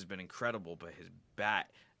defense has been incredible, but his bat,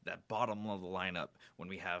 that bottom of the lineup when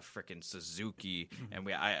we have freaking Suzuki and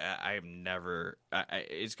I am never.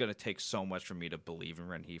 It's going to take so much for me to believe in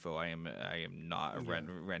Rengifo. I am not a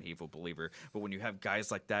Rengifo believer. But when you have guys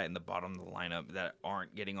like that in the bottom of the lineup that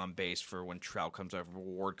aren't getting on base for when Trout comes up,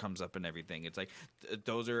 Ward comes up, and everything, it's like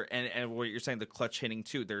those are and what you're saying, the clutch hitting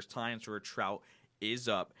too. There's times where Trout is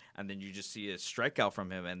up, and then you just see a strikeout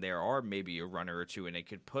from him, and there are maybe a runner or two, and it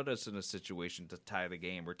could put us in a situation to tie the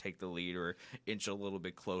game or take the lead or inch a little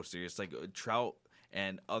bit closer. It's like Trout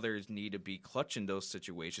and others need to be clutch in those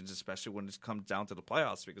situations, especially when it comes down to the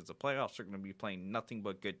playoffs, because the playoffs are going to be playing nothing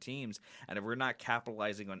but good teams, and if we're not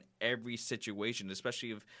capitalizing on every situation,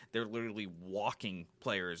 especially if they're literally walking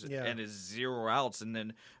players and it's 0 outs, and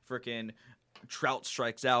then freaking Trout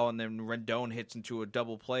strikes out, and then Rendon hits into a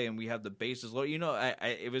double play, and we have the bases low. You know,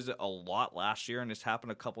 it was a lot last year, and it's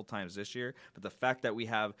happened a couple times this year. But the fact that we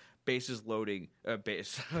have bases loading,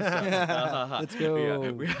 Let's go.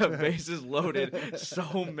 Yeah, we have bases loaded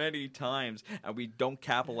so many times, and we don't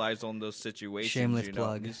capitalize on those situations. Shameless you know?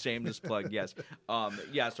 plug. Shameless plug. Yes.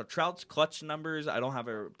 So Trout's clutch numbers, I don't have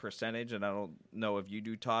a percentage, and I don't know if you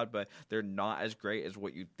do, Todd, but they're not as great as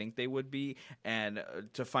what you think they would be. And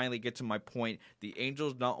to finally get to my point, the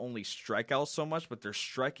Angels not only strike out so much, but they're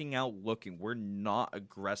striking out looking. We're not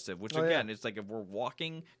aggressive, which again, it's like if we're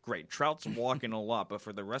walking, great. Trout's walking a lot, but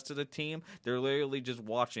for the rest of the team, they're literally just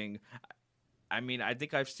watching. I mean, I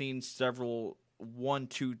think I've seen several 1,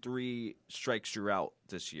 2, 3 strikes throughout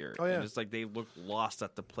this year. Oh, yeah. And it's like they look lost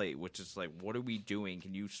at the plate, which is like, what are we doing?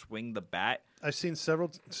 Can you swing the bat? I've seen several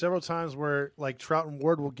times where like Trout and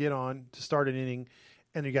Ward will get on to start an inning,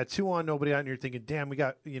 and you got 2 on, nobody out, and you're thinking, damn, we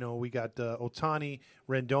got Ohtani,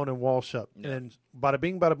 Rendon, and Walsh up, and then bada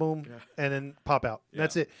bing, bada boom, and then pop out.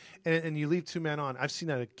 That's it, and you leave 2 men on. I've seen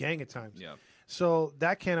that a gang of times. Yeah. So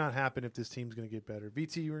that cannot happen if this team's going to get better.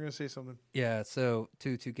 VT, you were going to say something? Yeah, so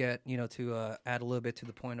to get, to add a little bit to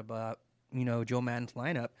the point about, Joe Madden's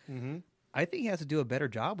lineup, I think he has to do a better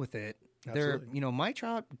job with it. Absolutely. Mike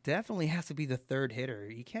Trout definitely has to be the third hitter.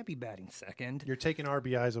 He can't be batting second. You're taking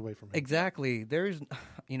RBIs away from him. Exactly. There's,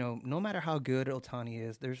 no matter how good Ohtani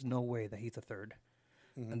is, there's no way that he's a third.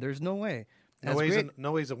 And there's no way. No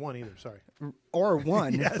ways of 1 either, sorry. Or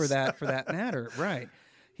 1 Yes. for that matter, right.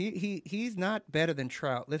 He's not better than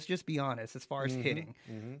Trout. Let's just be honest. As far as hitting,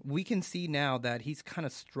 we can see now that he's kind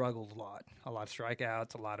of struggled a lot of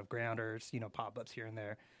strikeouts, a lot of grounders, pop ups here and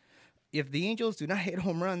there. If the Angels do not hit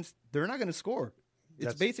home runs, they're not going to score.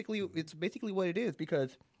 It's basically what it is,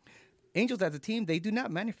 because Angels as a team, they do not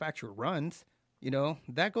manufacture runs.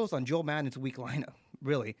 That goes on Joe Madden's weak lineup,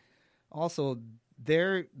 really. Also,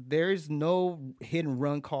 there's no hit and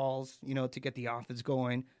run calls, to get the offense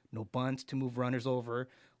going. No bunts to move runners over.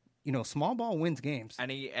 Small ball wins games.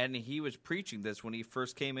 And he was preaching this when he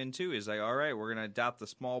first came in too. He's like, all right, we're going to adopt the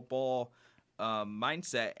small ball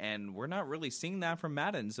mindset, and we're not really seeing that from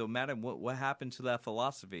Madden. So Madden, what happened to that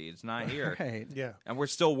philosophy? It's not here. Right. Yeah. And we're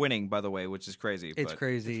still winning, by the way, which is crazy. It's but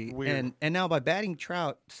crazy. It's weird. And now by batting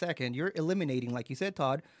Trout second, you're eliminating, like you said,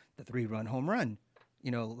 Todd, the 3-run home run.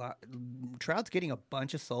 Trout's getting a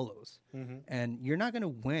bunch of solos, and you're not going to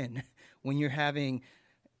win when you're having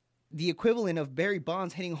the equivalent of Barry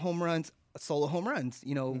Bonds hitting home runs, solo home runs.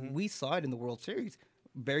 We saw it in the World Series.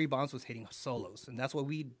 Barry Bonds was hitting solos, and that's why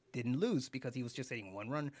we didn't lose, because he was just hitting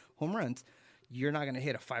 1-run home runs. You're not going to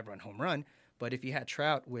hit a 5-run home run, but if you had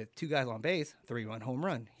Trout with 2 guys on base, 3-run home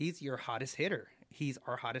run. He's your hottest hitter. He's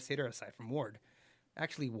our hottest hitter aside from Ward.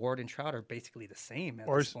 Actually, Ward and Trout are basically the same at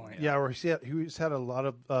this point. Yeah, or he's had a lot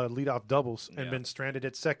of leadoff doubles and Yeah. been stranded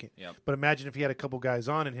at second. Yep. But imagine if he had a couple guys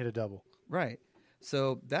on and hit a double. Right.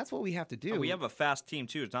 So that's what we have to do. And we have a fast team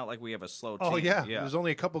too. It's not like we have a slow team. Oh yeah. There's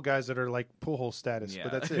only a couple guys that are like pull hole status, Yeah.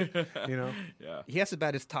 but that's it. Yeah. He has to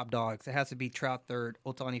bat his top dogs. It has to be Trout third,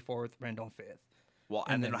 Ohtani fourth, Rendon fifth. Well,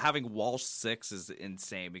 and then having Walsh 6 is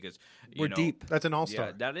insane because We're deep. That's an all-star.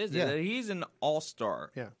 Yeah, that is. Yeah. He's an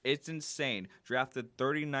all-star. Yeah. It's insane. Drafted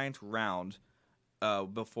 39th round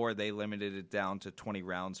before they limited it down to 20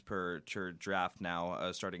 rounds per draft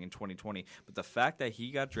now, starting in 2020. But the fact that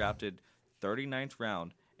he got drafted 39th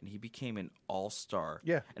round and he became an all-star.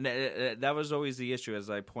 Yeah. And that was always the issue, as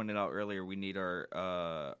I pointed out earlier. We need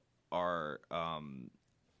our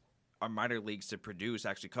minor leagues to produce,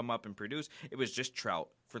 actually come up and produce. It was just Trout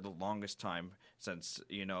for the longest time since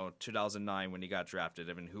 2009 when he got drafted.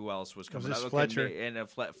 I mean, who else was coming just out? Fletcher. And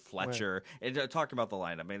Fletcher. And talk about the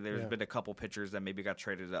line. I mean, there's Yeah. been a couple pitchers that maybe got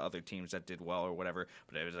traded to other teams that did well or whatever,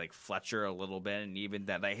 but it was like Fletcher a little bit, and even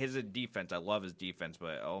that. Like his defense, I love his defense,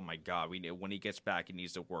 but oh my god, when he gets back, he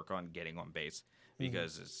needs to work on getting on base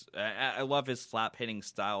because I love his slap hitting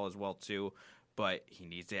style as well too. But he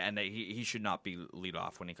needs to, and he should not be lead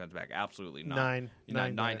off when he comes back. Absolutely not. Nine.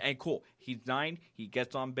 And cool. He's 9. He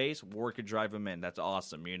gets on base. Ward could drive him in. That's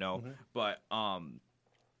awesome, But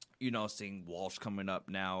seeing Walsh coming up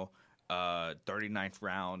now, 39th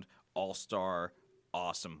round, all-star,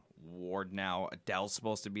 awesome. Ward now. Adele's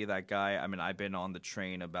supposed to be that guy. I mean, I've been on the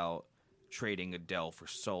train about trading Adele for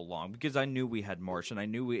so long because I knew we had Marsh, and I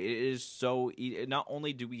knew it is so. Not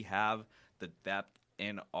only do we have the depth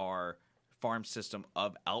in our farm system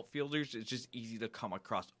of outfielders, it's just easy to come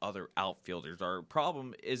across other outfielders. Our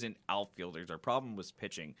problem isn't outfielders. Our problem was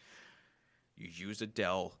pitching. You use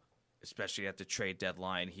Adele, especially at the trade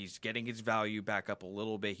deadline. He's getting his value back up a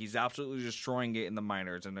little bit. He's absolutely destroying it in the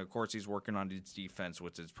minors. And, of course, he's working on his defense,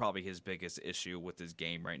 which is probably his biggest issue with his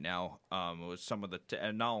game right now. With some of the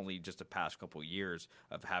and not only just the past couple of years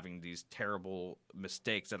of having these terrible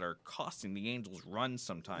mistakes that are costing the Angels runs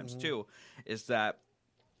sometimes, too, is that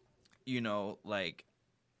he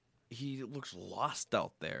looks lost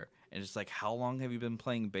out there. And it's like, how long have you been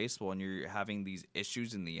playing baseball and you're having these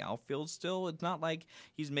issues in the outfield still? It's not like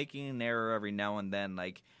he's making an error every now and then.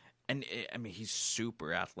 He's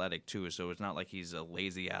super athletic too, so it's not like he's a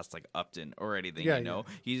lazy ass like Upton or anything, Yeah.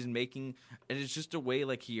 He's making, and it's just a way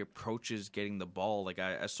like he approaches getting the ball. Like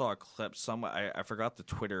I saw a clip, I forgot the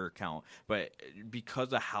Twitter account, but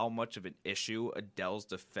because of how much of an issue Adele's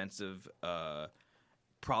defensive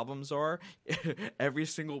problems are, every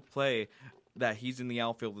single play that he's in the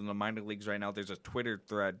outfield in the minor leagues right now, there's a Twitter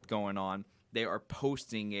thread going on. They are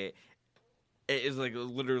posting it. It is like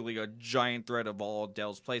literally a giant thread of all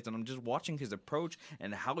Adele's plays, and I'm just watching his approach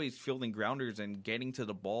and how he's fielding grounders and getting to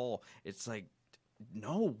the ball. It's like,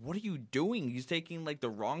 no, what are you doing? He's taking like the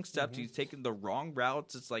wrong steps. He's taking the wrong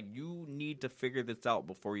routes. It's like, you need to figure this out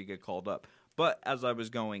before you get called up. But as I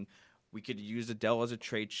was going, we could use Adele as a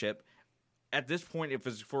trade chip. At this point, if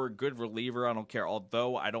it's for a good reliever, I don't care.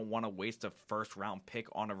 Although I don't want to waste a first-round pick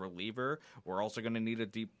on a reliever, we're also going to need a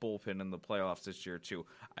deep bullpen in the playoffs this year, too.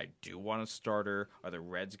 I do want a starter. Are the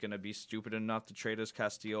Reds going to be stupid enough to trade us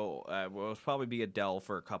Castillo? It'll probably be Adele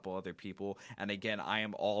for a couple other people. And again, I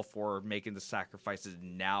am all for making the sacrifices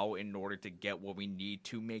now in order to get what we need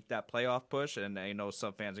to make that playoff push. And I know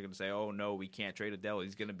some fans are going to say, oh, no, we can't trade Adele.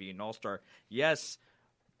 He's going to be an all-star. Yes,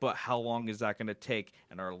 but how long is that going to take?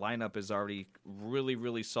 And our lineup is already really,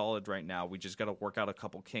 really solid right now. We just got to work out a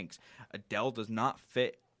couple kinks. Adele does not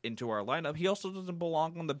fit into our lineup. He also doesn't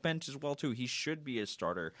belong on the bench as well, too. He should be a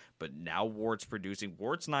starter, but now Ward's producing.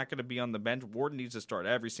 Ward's not going to be on the bench. Ward needs to start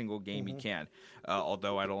every single game he can.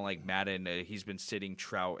 Although I don't like Madden. He's been sitting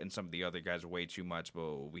Trout and some of the other guys way too much,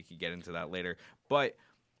 but we could get into that later. But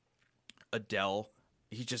Adele,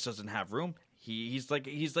 he just doesn't have room. He's like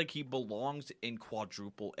he belongs in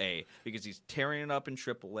quadruple A because he's tearing it up in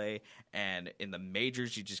triple A, and in the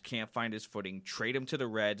majors you just can't find his footing. Trade him to the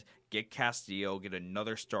Reds, get Castillo, get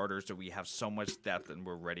another starter, so we have so much depth and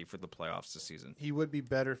we're ready for the playoffs this season. He would be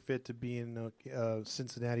better fit to be in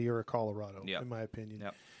Cincinnati or Colorado, in my opinion.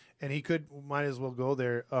 Yep. And he might as well go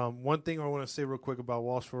there. One thing I want to say real quick about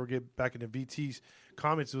Walsh before we get back into VT's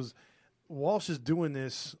comments was Walsh is doing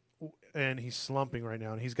this and he's slumping right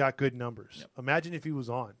now, and he's got good numbers. Yep. Imagine if he was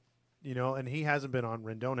on, and he hasn't been on.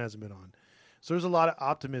 Rendon hasn't been on. So there's a lot of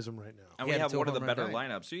optimism right now. And we have one of the better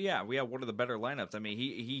lineups. So, yeah, we have one of the better lineups. I mean,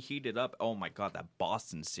 he heated up. Oh, my God, that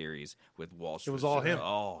Boston series with Walsh. It was all him.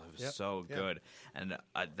 Oh, it was so good. And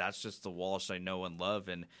that's just the Walsh I know and love.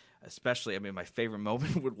 And especially, I mean, my favorite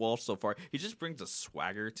moment with Walsh so far, he just brings a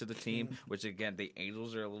swagger to the team, which, again, the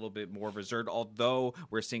Angels are a little bit more reserved, although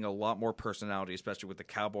we're seeing a lot more personality, especially with the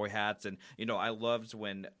cowboy hats. And, I loved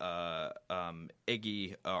when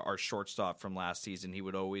Iggy, our shortstop from last season, he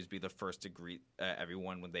would always be the first to greet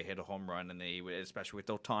everyone when they hit a home run. And they would, especially with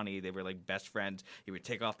Ohtani, they were like best friends. He would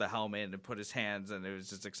take off the helmet and put his hands, and it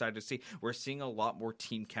was just exciting to see. We're seeing a lot more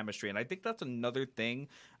team chemistry. And I think that's another thing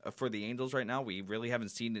for the Angels right now we really haven't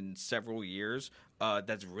seen in several years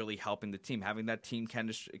that's really helping the team. Having that team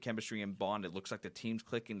chemistry and bond, it looks like the team's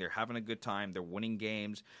clicking. They're having a good time. They're winning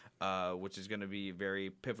games, which is going to be very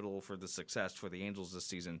pivotal for the success for the Angels this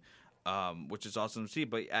season, which is awesome to see.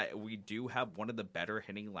 But we do have one of the better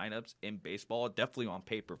hitting lineups in baseball, definitely on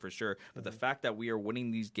paper for sure. But the fact that we are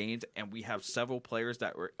winning these games and we have several players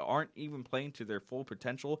that aren't even playing to their full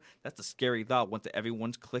potential, that's a scary thought. Once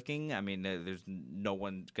everyone's clicking, I mean, there's no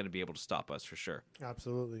one going to be able to stop us for sure.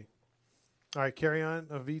 Absolutely. All right, carry on,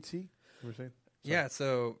 VT. You were saying? Yeah,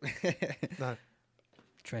 so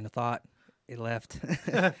train of thought. It left.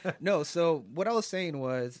 No, so what I was saying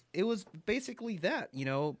was it was basically that,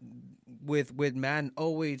 with Madden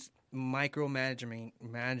always managing,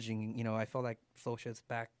 I felt like Scioscia's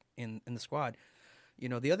back in the squad.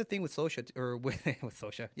 The other thing with Scioscia, or with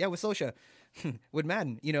Scioscia. Yeah, with Scioscia. With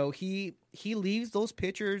Madden, he leaves those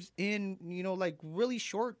pitchers in, like really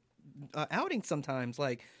short outings sometimes,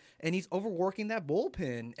 like, and he's overworking that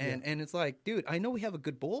bullpen, and it's like, dude, I know we have a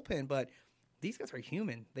good bullpen, but these guys are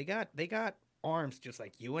human. They got arms just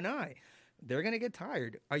like you and I. They're going to get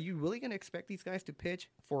tired. Are you really going to expect these guys to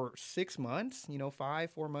pitch for 6 months,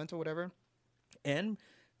 4 months or whatever, and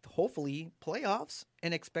hopefully playoffs,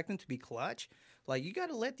 and expect them to be clutch? Like, you got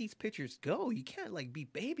to let these pitchers go. You can't, like, be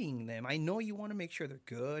babying them. I know you want to make sure they're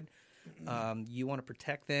good. You want to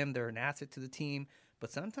protect them. They're an asset to the team.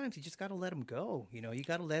 But sometimes you just got to let them go. You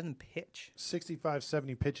got to let them pitch. 65,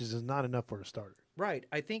 70 pitches is not enough for a starter. Right.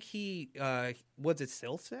 I think he was it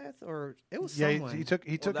Silseth or it was someone. Someone.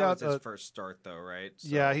 He took that out was his first start though, right? So,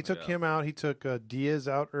 yeah, he took him out. He took Diaz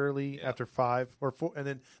out early after 5 or 4, and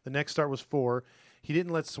then the next start was 4. He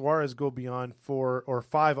didn't let Suarez go beyond 4 or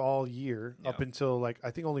 5 all year up until I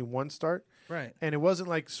think only one start. Right. And it wasn't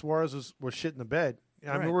like Suarez was shit in the bed.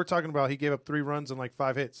 I mean, we're talking about he gave up 3 runs and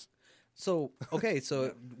 5 hits. So, okay,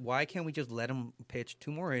 so why can't we just let him pitch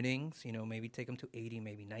 2 more innings, maybe take him to 80,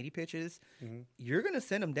 maybe 90 pitches? Mm-hmm. You're going to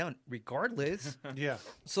send him down regardless. Yeah.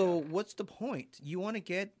 So what's the point? You want to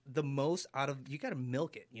get the most out of – you got to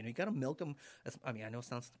milk it. You got to milk them. I mean, I know it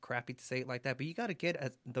sounds crappy to say it like that, but you got to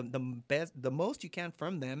get the most you can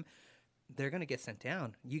from them. They're going to get sent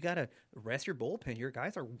down. You got to rest your bullpen. Your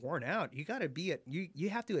guys are worn out. You got to be – you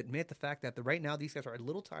have to admit the fact that right now these guys are a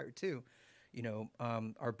little tired too.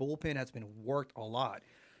 Our bullpen has been worked a lot.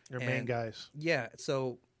 Your main guys. Yeah,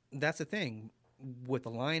 so that's the thing. With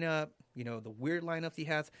the lineup, the weird lineups he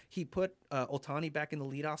has, he put Ohtani back in the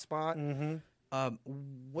leadoff spot. Mm-hmm.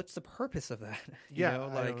 What's the purpose of that? I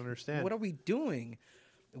don't understand. What are we doing?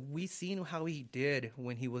 We seen how he did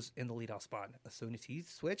when he was in the leadoff spot. As soon as he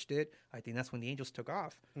switched it, I think that's when the Angels took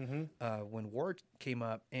off. Mm-hmm. When Ward came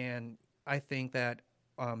up, and I think that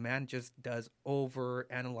man just does over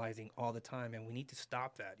analyzing all the time, and we need to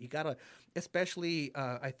stop that. You gotta, especially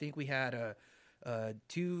I think we had a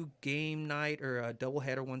 2-game night or a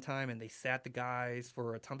doubleheader one time, and they sat the guys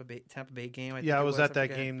for a Tampa Bay game. I was at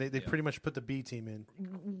that game. They pretty much put the B team in.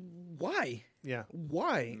 Why? Yeah.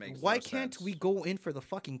 Why? Why can't we go in for the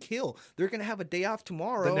fucking kill? They're gonna have a day off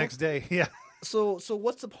tomorrow. The next day, yeah. So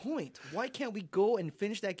what's the point? Why can't we go and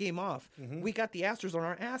finish that game off? Mm-hmm. We got the Astros on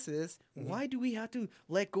our asses. Mm-hmm. Why do we have to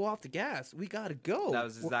let go off the gas? We got to go. That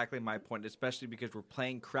was exactly my point, especially because we're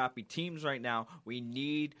playing crappy teams right now. We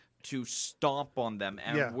need to stomp on them,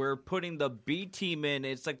 and we're putting the B team in.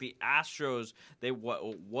 It's like the Astros. They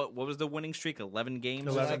what was the winning streak? 11 games.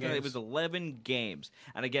 11 games. It was 11 games,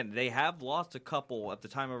 and again, they have lost a couple at the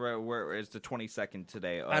time of where it's the 22nd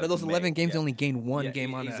today. Out of those 11 games, they only gained one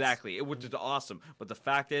game on exactly, which is awesome. But the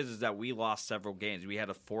fact is that we lost several games. We had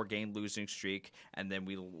a 4-game losing streak, and then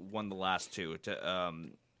we won the last 2.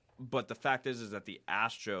 But the fact is that the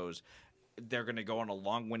Astros, they're going to go on a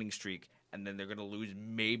long winning streak, and then they're going to lose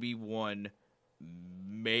maybe 1,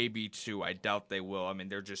 maybe 2. I doubt they will. I mean,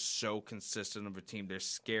 they're just so consistent of a team. They're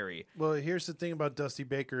scary. Well, here's the thing about Dusty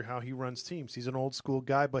Baker, how he runs teams. He's an old school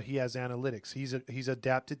guy, but he has analytics. He's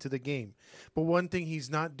adapted to the game. But one thing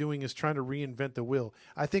he's not doing is trying to reinvent the wheel.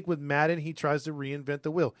 I think with Madden, he tries to reinvent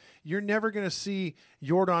the wheel. You're never going to see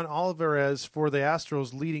Yordan Alvarez for the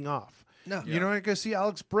Astros leading off. No. You're not going to see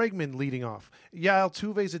Alex Bregman leading off. Yeah,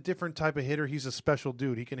 Altuve's a different type of hitter. He's a special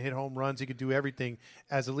dude. He can hit home runs. He can do everything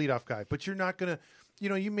as a leadoff guy. But you're not going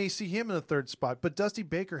to, you may see him in the third spot. But Dusty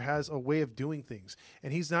Baker has a way of doing things,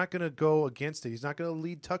 and he's not going to go against it. He's not going to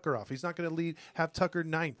lead Tucker off. He's not going to have Tucker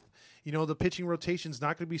ninth. The pitching rotation's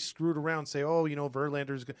not going to be screwed around. Say,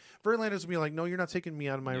 Verlander's going to be like, no, you're not taking me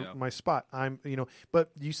out of my spot.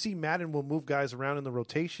 But you see Madden will move guys around in the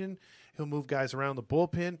rotation. He'll move guys around the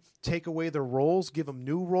bullpen, take away their roles, give them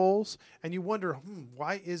new roles, and you wonder,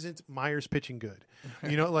 why isn't Myers pitching good?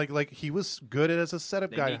 Like he was good as a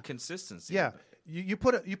setup guy. They need consistency. Yeah, you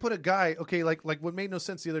put a guy, okay, like what made no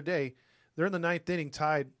sense the other day. They're in the 9th inning,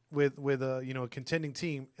 tied with a contending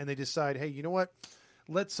team, and they decide, hey, you know what?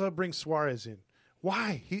 Let's bring Suarez in.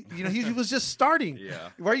 Why? He was just starting. Yeah.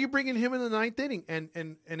 Why are you bringing him in the 9th inning?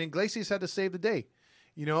 And Iglesias had to save the day.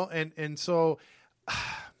 And so.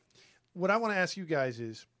 What I want to ask you guys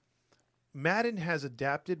is, Madden has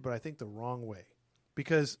adapted, but I think the wrong way.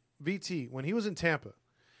 Because, VT, when he was in Tampa,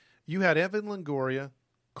 you had Evan Longoria,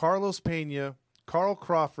 Carlos Pena, Carl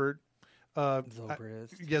Crawford,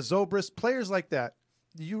 Zobrist, players like that.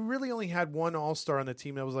 You really only had one all-star on the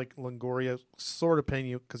team that was like Longoria, sort of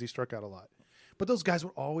Pena, because he struck out a lot. But those guys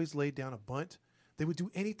would always lay down a bunt. They would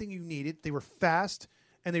do anything you needed. They were fast,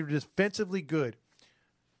 and they were defensively good.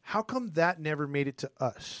 How come that never made it to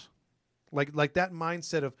us? Like that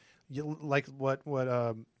mindset of like what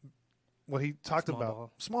he talked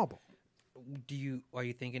about, small ball. Are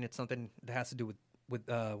you thinking it's something that has to do with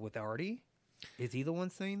Artie? Is he the one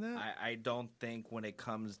saying that? I don't think when it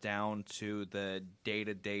comes down to the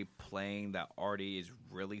day-to-day playing that Artie is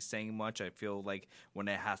really saying much. I feel like when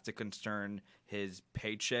it has to concern his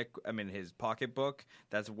paycheck, his pocketbook,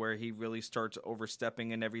 that's where he really starts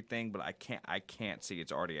overstepping and everything. But I can't see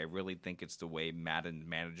it's Artie. I really think it's the way Madden's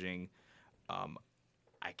managing.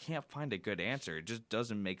 I can't find a good answer. It just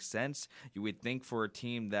doesn't make sense. You would think for a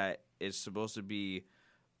team that is supposed to be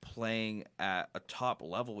playing at a top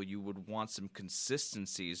level, you would want some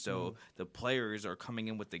consistency. So the players are coming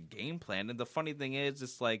in with the game plan. And the funny thing is,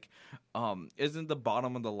 it's like, isn't the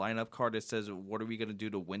bottom of the lineup card that says, what are we going to do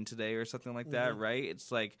to win today or something like that, right?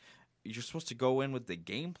 It's like, you're supposed to go in with the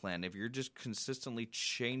game plan. If you're just consistently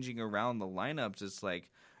changing around the lineups, it's like,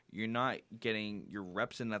 you're not getting your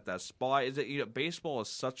reps in at that spot. Baseball is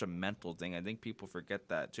such a mental thing. I think people forget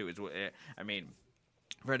that too.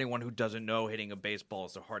 For anyone who doesn't know, hitting a baseball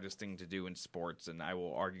is the hardest thing to do in sports, and I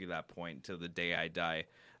will argue that point till the day I die.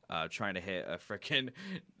 Trying to hit a freaking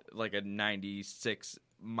like a 96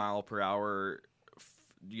 mile per hour,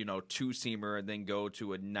 two-seamer, and then go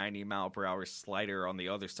to a 90 mile per hour slider on the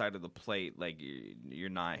other side of the plate. Like, you're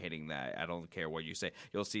not hitting that. I don't care what you say.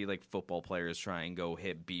 You'll see like football players try and go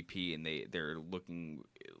hit BP, and they're looking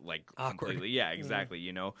like awkward. Completely, yeah,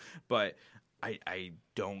 exactly. But I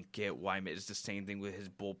don't get why. It's the same thing with his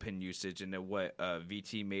bullpen usage, and what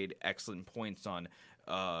VT made excellent points on.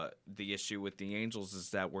 The issue with the Angels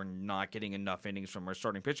is that we're not getting enough innings from our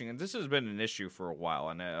starting pitching, and this has been an issue for a while,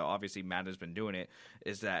 and obviously Matt has been doing it,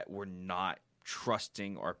 is that we're not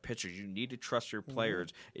trusting our pitchers. You need to trust your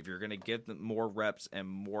players. If you're going to give them more reps and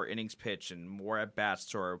more innings pitched and more at-bats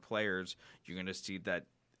to our players, you're going to see that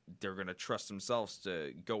they're going to trust themselves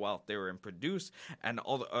to go out there and produce. And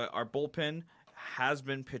all our bullpen has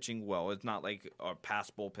been pitching well. It's not like our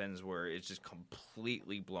past bullpens where it's just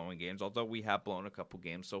completely blowing games, although we have blown a couple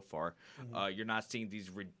games so far. You're not seeing these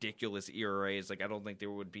ridiculous ERAs. Like, I don't think there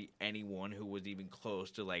would be anyone who was even close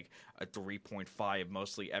to like a 3.5.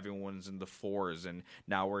 Mostly everyone's in the 4s, and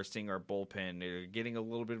now we're seeing our bullpen getting a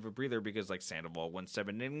little bit of a breather because like Sandoval went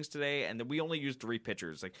 7 innings today, and then we only used 3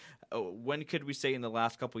 pitchers. Like, when could we say in the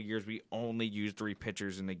last couple of years we only used 3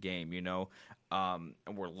 pitchers in the game, and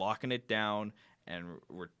we're locking it down. And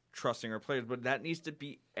we're trusting our players, but that needs to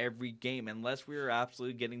be every game unless we are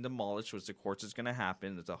absolutely getting demolished, which of course is going to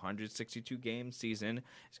happen. It's a 162 game season.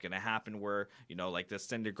 It's going to happen where, like the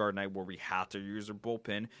Syndergaard night where we have to use our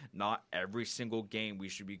bullpen. Not every single game we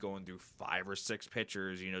should be going through 5 or 6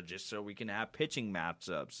 pitchers, just so we can have pitching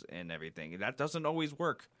matchups and everything. That doesn't always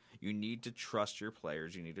work. You need to trust your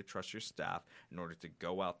players. You need to trust your staff in order to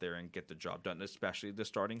go out there and get the job done, especially the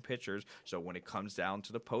starting pitchers. So when it comes down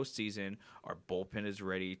to the postseason, our bullpen is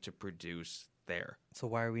ready to produce there. So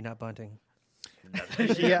why are we not bunting? That's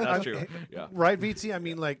true. Yeah. Right, VT? I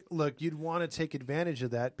mean, look, you'd want to take advantage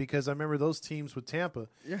of that because I remember those teams with Tampa.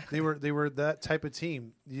 Yeah. They were that type of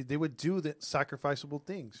team. They would do the sacrificable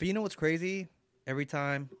things. But you know what's crazy? Every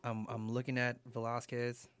time I'm looking at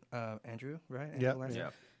Velasquez, Andrew, right? Yeah.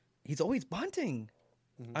 He's always bunting.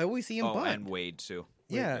 Mm-hmm. I always see him bunt. And Wade, too.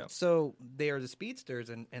 Yeah, so they are the speedsters,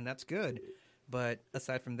 and that's good. But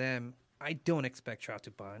aside from them, I don't expect Trout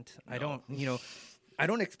to bunt. No. I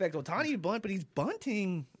don't expect Ohtani to bunt, but he's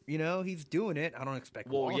bunting. He's doing it. I don't expect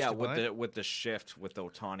Walsh to bunt. with the shift with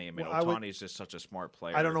Ohtani. I mean, Ohtani's just such a smart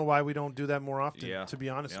player. I don't know why we don't do that more often, to be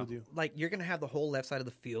honest with you. Like, you're going to have the whole left side of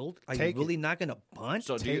the field. Are you really not going to bunt?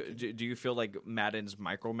 So do you feel like Madden's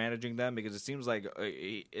micromanaging them? Because it seems like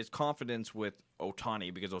it's confidence with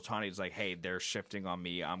Ohtani, because Ohtani's like, hey, they're shifting on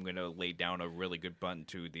me. I'm going to lay down a really good bunt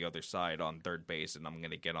to the other side on third base, and I'm going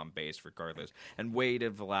to get on base regardless. And Wade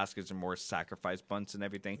and Velasquez are more sacrifice bunts and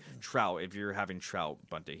everything. Trout, if you're having Trout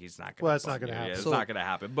bunting, he's not going to. Well, that's not going to happen. It's not going to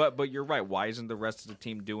happen. But you're right. Why isn't the rest of the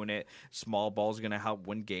team doing it? Small ball's going to help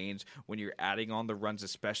win games when you're adding on the runs,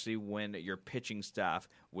 especially when your pitching staff,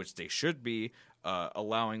 which they should be,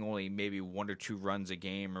 allowing only maybe 1 or 2 runs a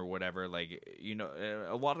game or whatever. Like,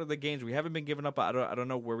 a lot of the games we haven't been giving up. I don't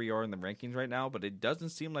know where we are in the rankings right now, but it doesn't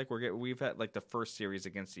seem like we've had like the first series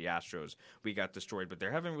against the Astros, we got destroyed, but there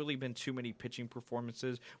haven't really been too many pitching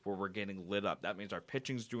performances where we're getting lit up. That means our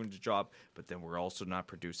pitching's doing the job, but then we're also not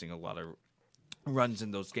producing a lot of runs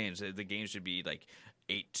in those games. The game should be like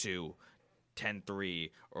 8-2.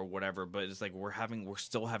 10-3 or whatever, but it's like we're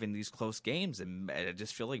still having these close games, and I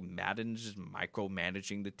just feel like Madden's just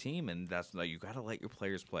micromanaging the team, and that's you got to let your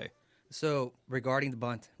players play. So regarding the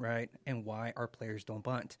bunt, right, and why our players don't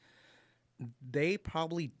bunt, they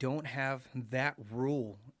probably don't have that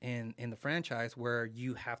rule in the franchise where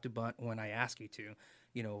you have to bunt when I ask you to.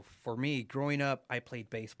 For me, growing up, I played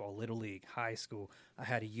baseball, little league, high school. I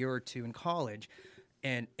had a year or 2 in college,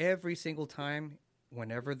 and every single time,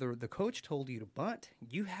 whenever the coach told you to bunt,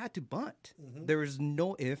 you had to bunt. Mm-hmm. There was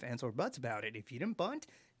no ifs, ands, or buts about it. If you didn't bunt,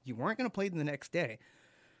 you weren't going to play the next day.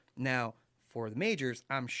 Now, for the majors,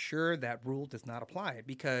 I'm sure that rule does not apply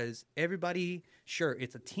because everybody, sure,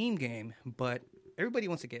 it's a team game, but everybody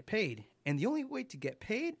wants to get paid. And the only way to get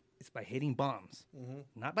paid is by hitting bombs,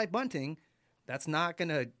 not by bunting. That's not going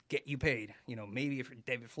to get you paid. Maybe if you're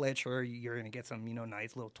David Fletcher, you're going to get some,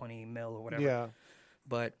 nice little 20 mil or whatever. Yeah.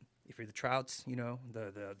 But if you're the Trouts, the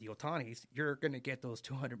Ohtanis, you're going to get those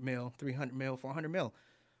 200 mil, 300 mil, 400 mil.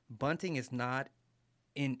 Bunting is not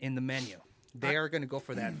in the menu. They are going to go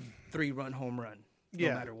for that 3-run home run no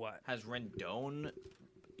matter what. Has Rendon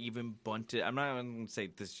even bunted? I'm not even going to say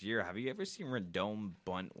this year. Have you ever seen Rendon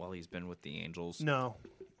bunt while he's been with the Angels? No.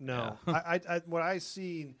 Yeah. I what I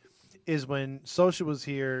seen is when Socha was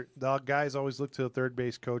here, the guys always looked to the third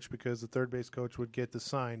base coach because the third base coach would get the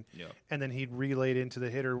sign, and then he'd relay it into the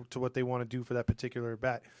hitter to what they want to do for that particular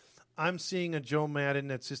bat. I'm seeing a Joe Madden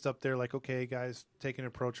that's just up there like, okay, guys, take an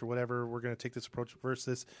approach or whatever. We're going to take this approach versus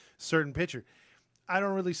this certain pitcher. I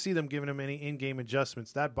don't really see them giving him any in-game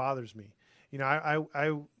adjustments. That bothers me.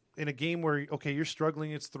 I in a game where, okay, you're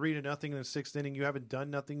struggling, it's 3-0 in the 6th inning, you haven't done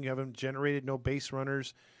nothing, you haven't generated no base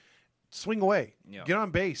runners, swing away, get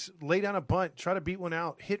on base, lay down a bunt, try to beat one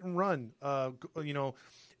out, hit and run.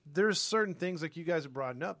 There's certain things like you guys have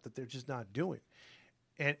brought up that they're just not doing.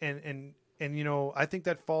 And I think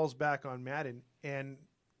that falls back on Madden. And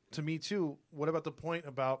to me too, what about the point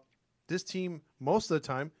about this team most of the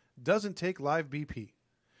time doesn't take live BP?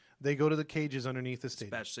 They go to the cages underneath the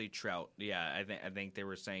stadium. Especially Trout. Yeah, I think they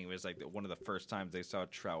were saying it was like one of the first times they saw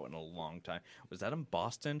Trout in a long time. Was that in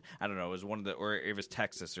Boston? I don't know. It was or it was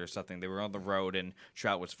Texas or something. They were on the road and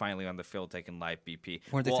Trout was finally on the field taking live BP.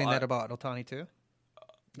 Weren't they saying that about Ohtani too?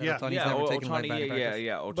 Ohtani's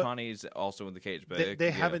also in the cage, but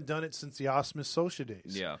they haven't done it since the Osmus Socha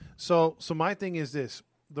days. Yeah. So my thing is this: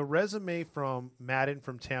 the resume from Madden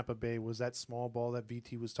from Tampa Bay was that small ball that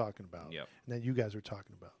VT was talking about, and that you guys were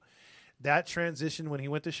talking about. That transition when he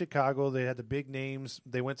went to Chicago, they had the big names.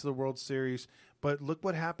 They went to the World Series. But look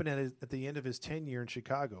what happened at the end of his tenure in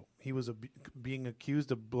Chicago. He was being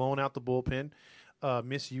accused of blowing out the bullpen,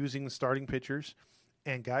 misusing the starting pitchers.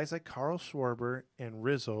 and guys like Carl Schwarber and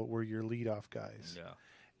Rizzo were your leadoff guys.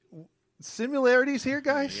 Yeah. Similarities here,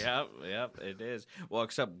 guys? Yep, it is. Well,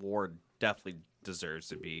 except Ward definitely deserves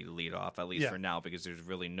to be leadoff, at least Yeah. for now, because there's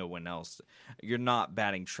really no one else. You're not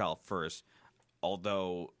batting Trout first,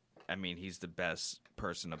 although, I mean, he's the best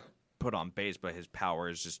person to put on base, but his power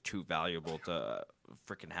is just too valuable to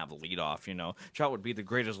freaking have a leadoff, you know? Trout would be the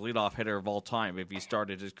greatest leadoff hitter of all time if he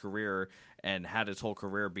started his career and had his whole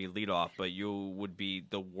career be leadoff, but you would be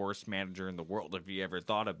the worst manager in the world if you ever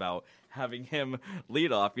thought about having him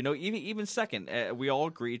leadoff. You know, even second. We all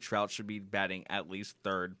agree Trout should be batting at least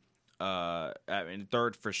third. I mean,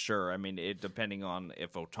 third for sure. I mean, depending on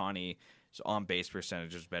if Ohtani's on base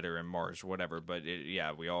percentage is better in March, whatever. But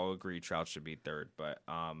yeah, we all agree Trout should be third. But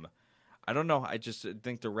I don't know. I just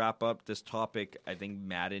think to wrap up this topic, I think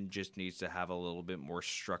Madden just needs to have a little bit more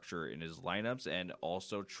structure in his lineups and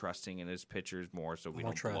also trusting in his pitchers more so we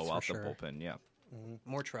More don't trust, blow for out sure. the bullpen. Yeah.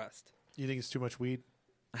 More trust. You think it's too much weed?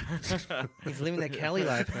 He's living that Cali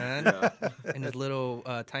life, man. In his little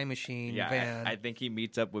time machine Yeah, van. I think he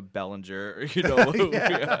meets up with Bellinger. You know,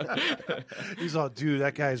 He's all, dude,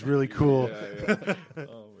 that guy's really cool. Oh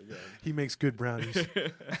my god. He makes good brownies.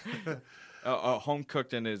 Home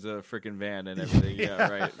cooked in his freaking van and everything. Yeah,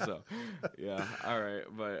 right. So, yeah, all right.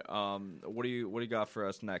 But what do you got for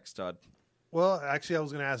us next, Todd? Well, actually, I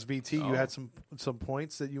was going to ask VT. You Oh. had some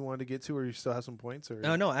points that you wanted to get to, or you still have some points? Or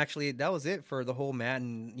No, actually, that was it for the whole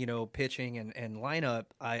Madden, pitching and lineup.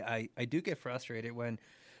 I do get frustrated when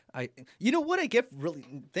you know what I get really.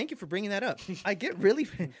 Thank you for bringing that up. I get really.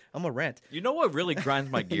 I'm a rant. You know what really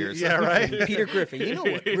grinds my gears? Yeah, right. Peter Griffin. You know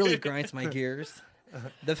what really grinds my gears?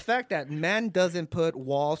 The fact that man doesn't put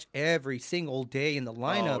Walsh every single day in the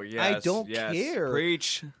lineup. Oh, yes, I don't yes. care.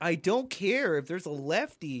 Preach. I don't care if there's a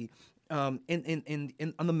lefty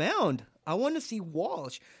in on the mound. I want to see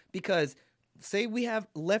Walsh because say we have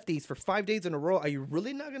lefties for 5 days in a row. Are you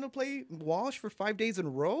really not going to play Walsh for 5 days in a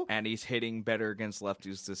row? And he's hitting better against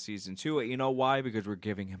lefties this season too. You know why? Because we're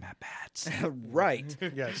giving him at bats. Right.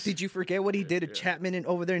 Yes. Did you forget what he did to Chapman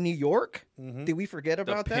over there in New York? Did we forget The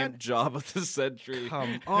about pimp that? job of the century.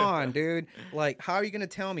 Come on, dude. Like, how are you going to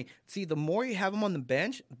tell me? See, the more you have him on the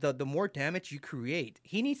bench, the more damage you create.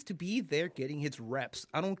 He needs to be there getting his reps.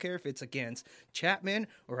 I don't care if it's against Chapman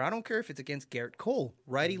or I don't care if it's against Garrett Cole.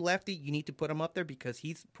 Righty, lefty, you need to put him up there because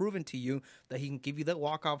he's proven to you that he can give you that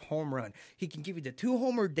walk-off home run. He can give you the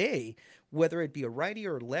 2-homer day, whether it be a righty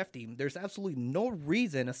or a lefty. There's absolutely no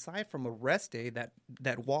reason, aside from a rest day, that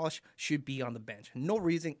Walsh should be on the bench. No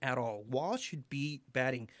reason at all. Walsh should be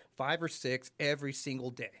batting 5 or 6 every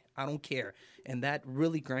single day. I don't care. And that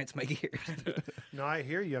really grinds my gears. No, I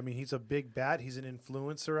hear you. I mean, he's a big bat. He's an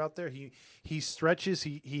influencer out there. He stretches.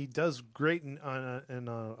 He does great in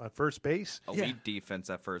first base. Elite defense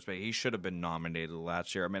at first base. He should have been nominated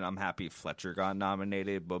last year. I mean, I'm happy Fletcher got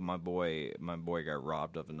nominated, but my boy got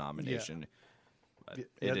robbed of a nomination. But Yeah.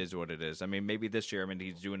 it is what it is. I mean, maybe this year, I mean,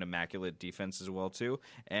 he's doing immaculate defense as well, too.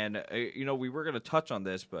 And, we were going to touch on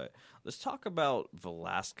this, but let's talk about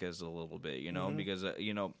Velasquez a little bit, because,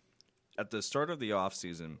 at the start of the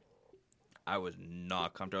offseason, I was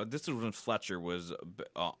not comfortable. This is when Fletcher was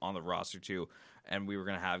on the roster, too, and we were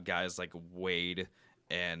going to have guys like Wade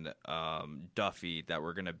and Duffy that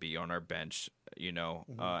were going to be on our bench,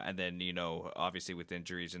 and then, obviously with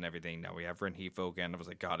injuries and everything, now we have Rengifo again. I was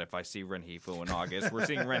like, God, if I see Rengifo in August, we're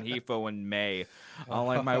seeing Rengifo in May. I'm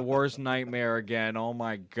like, my worst nightmare again. Oh,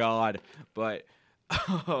 my God. But,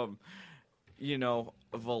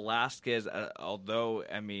 Velasquez, although,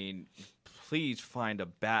 I mean, please find a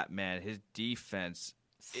bat, man. His defense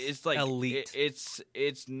is like Elite.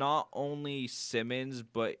 It's not only Simmons,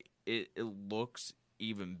 but it looks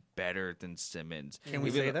even better than Simmons. Can we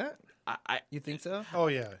Even say though- that? You think so? Oh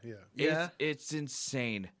yeah. Yeah. It's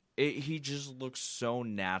insane. He just looks so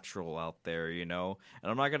natural out there, And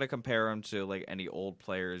I'm not gonna compare him to like any old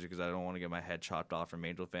players because I don't want to get my head chopped off from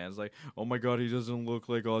Angel fans. Like, oh my God, he doesn't look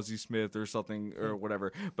like Ozzie Smith or something or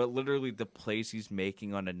whatever. But literally, the plays he's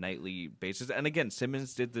making on a nightly basis, and again,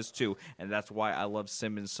 Simmons did this too, and that's why I love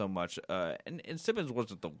Simmons so much. And Simmons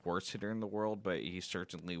wasn't the worst hitter in the world, but he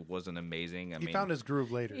certainly wasn't amazing. I He mean, found his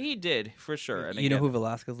groove later. he did for sure. And You know again, who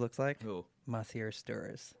Velasquez looks like? who? Masier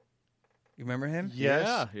Sturz. You remember him?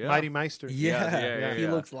 Yes. Yeah. Mighty Meister. Yeah, yeah, he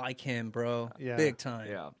yeah. looks like him, bro. Yeah. Big time.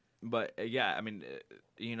 Yeah. But yeah, I mean,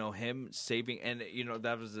 him saving, and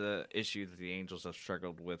that was the issue that the Angels have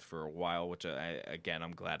struggled with for a while. Which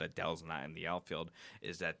I'm glad Adele's not in the outfield.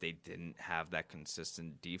 Is that they didn't have that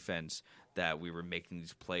consistent defense that we were making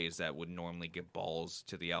these plays that would normally get balls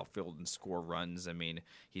to the outfield and score runs. I mean,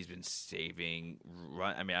 he's been saving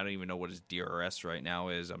run. I mean, I don't even know what his DRS right now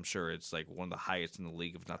is. I'm sure it's like one of the highest in the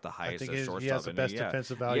league, if not the highest. I think at shortstop. he has the best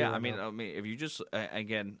defensive value. Yeah, I mean, if you just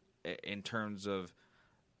again in terms of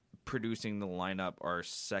producing the lineup, our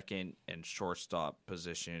second and shortstop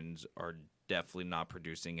positions are definitely not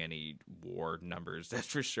producing any WAR numbers. That's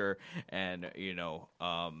for sure. And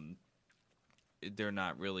they're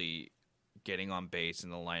not really getting on base in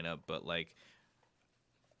the lineup. But like,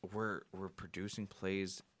 we're producing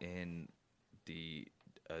plays in the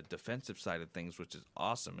defensive side of things, which is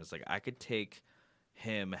awesome. It's like I could take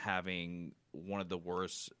him having one of the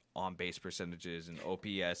worst on base percentages in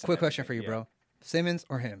OPS. Quick question for you, bro: Simmons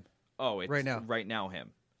or him? Oh, it's right now him.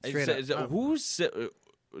 Straight up. Who's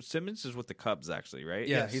Simmons is with the Cubs, actually, right?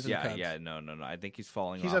 Yeah, he's with the Cubs. Yeah, no. I think he's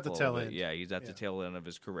falling He's off at the a tail little bit. end. Yeah, he's at the tail end of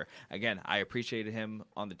his career. Again, I appreciated him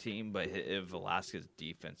on the team, but Velasquez's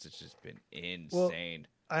defense has just been insane.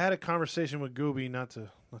 I had a conversation with Gooby, not to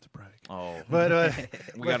brag. Oh, But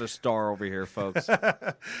we got a star over here, folks.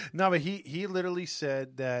 No, but he literally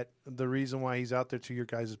said that the reason why he's out there, to your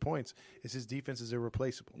guys' points, is his defense is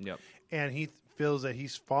irreplaceable. Yep. And he feels that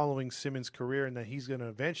he's following Simmons' career and that he's going to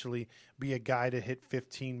eventually be a guy to hit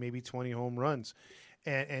 15, maybe 20 home runs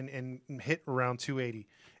and hit around 280.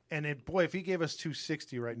 And if he gave us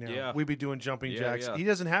 260 right now, we'd be doing jumping jacks. Yeah. He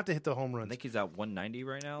doesn't have to hit the home I runs. think he's at 190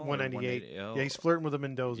 right now. 198. Oh. Yeah, he's flirting with a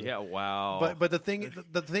Mendoza. Yeah, wow. But the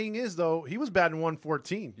thing is though, he was batting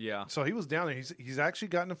 114. Yeah. So he was down there. He's actually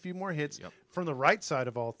gotten a few more hits from the right side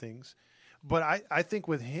of all things. But I think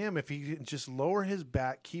with him, if he can just lower his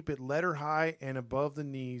bat, keep it letter high and above the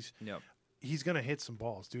knees, he's gonna hit some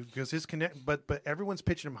balls, dude. Because his connect, but everyone's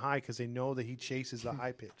pitching him high because they know that he chases the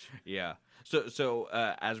high pitch. Yeah. So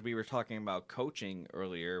as we were talking about coaching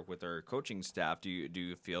earlier with our coaching staff, do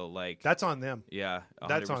you feel like That's on them. Yeah, 100%,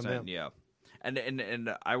 That's on them. Yeah,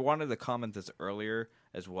 and I wanted to comment this earlier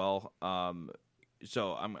as well.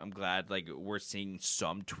 So I'm glad like we're seeing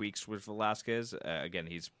some tweaks with Velasquez. Again,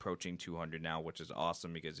 he's approaching 200 now, which is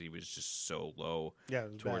awesome because he was just so low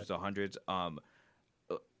towards the hundreds.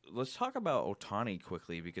 Let's talk about Ohtani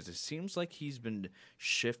quickly because it seems like he's been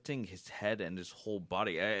shifting his head and his whole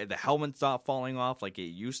body. The helmet's not falling off like it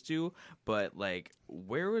used to, but like,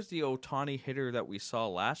 where was the Ohtani hitter that we saw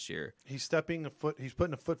last year? He's stepping a foot. He's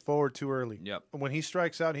putting a foot forward too early. Yep. When he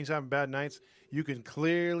strikes out and he's having bad nights, you can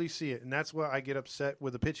clearly see it, and that's why I get upset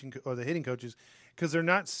with the pitching or the hitting coaches because they're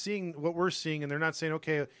not seeing what we're seeing, and they're not saying,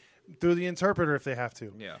 okay, through the interpreter if they have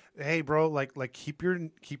to. Yeah. Hey, bro, like keep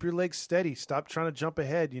your legs steady. Stop trying to jump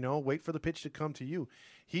ahead. Wait for the pitch to come to you.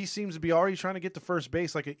 He seems to be already trying to get to first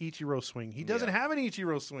base like an Ichiro swing. He doesn't have an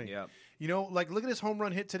Ichiro swing. Yeah. Like look at his home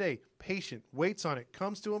run hit today. Patient, waits on it,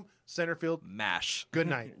 comes to him, center field, Mash. good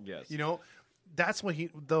night. Yes. That's what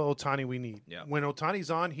the Ohtani we need. Yeah. When Ohtani's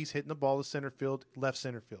on, he's hitting the ball to center field, left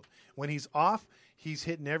center field. When he's off, he's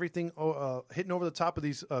hitting everything, hitting over the top of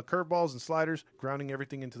these curveballs and sliders, grounding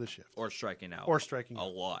everything into the shift. Or striking out. A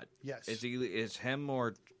lot. Yes. Is him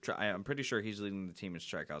or I'm pretty sure he's leading the team in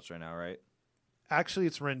strikeouts right now, right? Actually,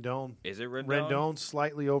 it's Rendon. Is it Rendon? Rendon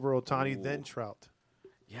slightly over Ohtani, Ooh. then Trout.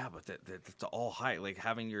 Yeah, but that's all high. Like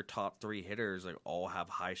having your top three hitters like all have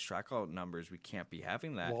high strikeout numbers. We can't be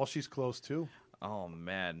having that. Walshy's close too. Oh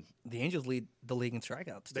man, The Angels lead the league in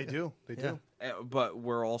strikeouts. They do. They do. But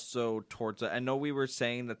we're also towards. I know we were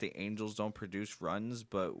saying that the Angels don't produce runs,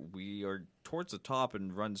 but we are towards the top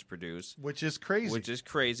in runs produced, Which is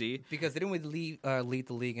crazy. Because didn't we lead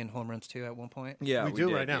the league in home runs too at one point? Yeah, We do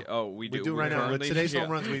did. right now. Oh, we do. We do right now. With currently- today's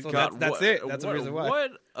home runs, we've So got. that's it. That's the reason why.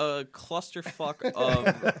 What a clusterfuck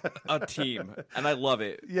of a team, and I love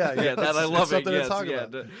it. Yeah, that I it's love it. something to Yes, talk yeah,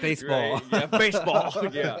 about. Baseball. right, yeah, baseball.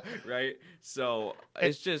 Yeah, right. So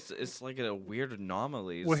it's like a weird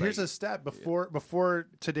anomaly. It's Well, here's like- a stat before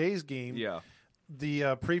today's game. yeah.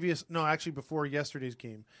 The before yesterday's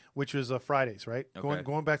game, which was Fridays, right? Okay.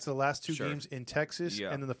 Going back to the last two Sure. games in Texas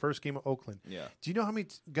Yeah. and then the first game of Oakland. Yeah. Do you know how many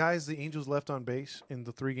guys the Angels left on base in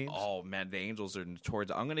the 3 games? Oh man, the Angels are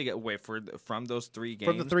towards. I'm gonna get from those 3 games.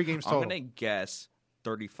 From the 3 games I'm total. gonna guess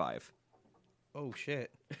 35. Oh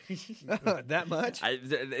shit, that much?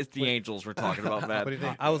 It's the Angels we're talking about, man. What do you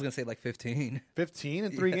think? I was gonna say like 15. 15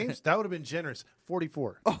 in 3 games? That would have been generous.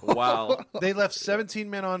 44. Wow. They left 17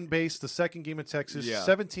 men on base the second game of Texas, Yeah.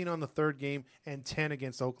 17 on the third game, and 10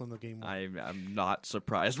 against Oakland the game one. I'm not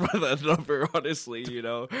surprised by that number, honestly.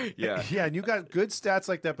 Yeah. Yeah, and you got good stats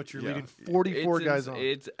like that, but you're Yeah. leading 44 It's guys on.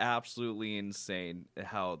 It's absolutely insane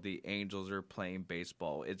how the Angels are playing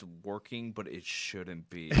baseball. It's working, but it shouldn't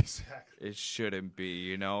be. Exactly. It shouldn't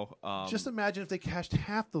be. Just imagine if they cashed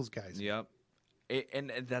half those guys. Yep.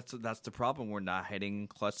 And that's the problem. We're not hitting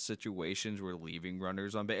clutch situations. We're leaving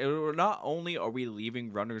runners on base. Not only are we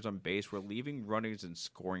leaving runners on base, we're leaving runners in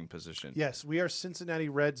scoring position. Yes, we are Cincinnati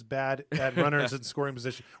Reds bad at runners in scoring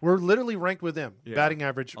position. We're literally ranked with them, Yeah. batting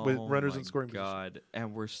average with Oh runners my in scoring position. God,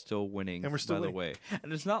 and we're still winning. And we're still by winning. the way,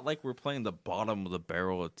 and it's not like we're playing the bottom of the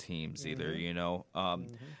barrel of teams either.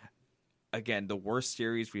 Again, the worst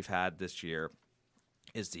series we've had this year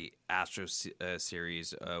is the Astros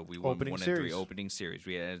series. We won Opening 1 and series. 3 opening series.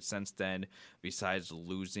 We had since then, besides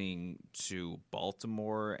losing to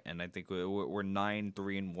Baltimore, and I think we're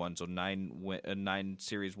 9-3-1, so 9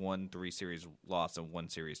 series won, 3 series lost, and 1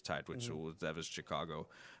 series tied, which was Chicago.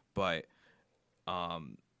 But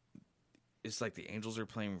it's like the Angels are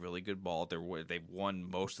playing really good ball. They've won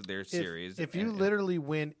most of their series. If you and- literally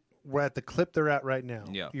win, we're at the clip they're at right now.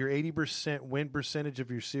 Yeah. Your 80% win percentage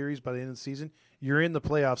of your series by the end of the season, you're in the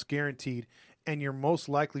playoffs guaranteed, and you're most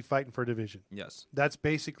likely fighting for a division. yes. That's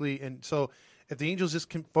basically, and so if the Angels just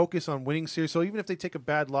can focus on winning series, so even if they take a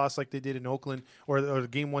bad loss like they did in Oakland or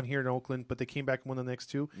game one here in Oakland, but they came back and won the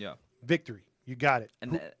next 2, Yeah. victory. You got it.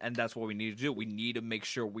 And that's what we need to do. We need to make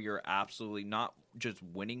sure we are absolutely not just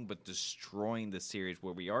winning, but destroying the series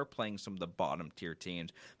where we are playing some of the bottom tier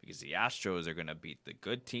teams, because the Astros are going to beat the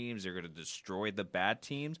good teams. They're going to destroy the bad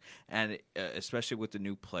teams. And especially with the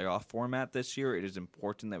new playoff format this year, it is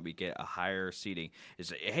important that we get a higher seeding.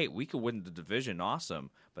 Hey, we could win the division.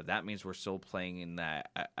 Awesome. But that means we're still playing in that.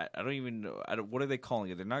 I don't even know. What are they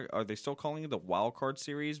calling it? Are they still calling it the wild card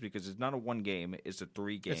series? Because it's not a 1 game. It's a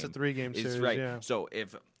 3 game. It's a 3-game series, right. yeah. So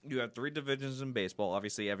if you have 3 divisions in baseball,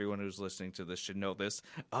 obviously everyone who's listening to this should know this,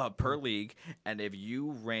 per league. And if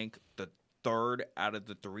you rank the 3rd out of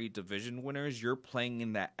the 3 division winners, you're playing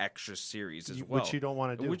in that extra series as well. Which you don't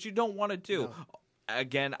want to do. Which you don't want to do. No.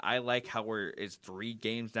 Again, I like how it's 3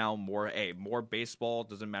 games now. More baseball.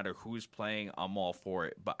 Doesn't matter who's playing. I'm all for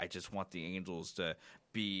it. But I just want the Angels to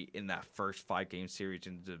be in that first 5-game series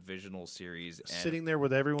in the divisional series. And Sitting there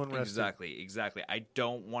with everyone rested. Exactly. I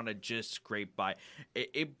don't want to just scrape by.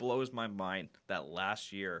 It blows my mind that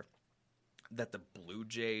last year that the Blue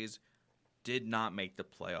Jays did not make the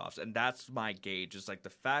playoffs. And that's my gauge. It's like the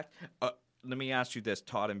fact. Let me ask you this,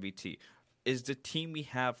 Todd and VT. Is the team we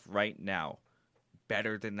have right now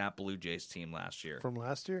better than that Blue Jays team last year? From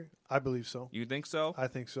last year? I believe so. You think so? I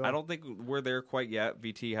think so. I don't think we're there quite yet.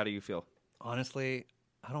 VT, how do you feel? Honestly,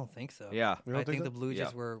 I don't think so. Yeah. You don't I think so? the Blue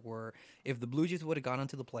Jays were if the Blue Jays would have gone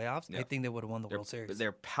into the playoffs, Yeah. I think they would have won the World Series.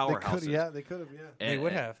 They're They powerhouses. could, yeah, they could have, yeah. They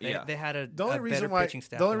would have. Yeah. They had a The only better reason why pitching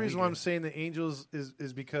staff. the only than we reason why did. I'm saying the Angels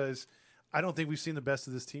is because I don't think we've seen the best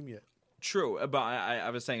of this team yet. True, but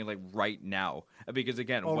I was saying like right now, because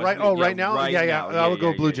again, Oh, when right- we- oh, right now? Yeah, now. I would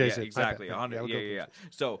go Blue Jays Yeah, then. exactly. Okay. 100 Yeah, I would go Blue yeah.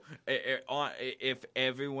 So if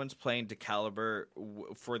everyone's playing to caliber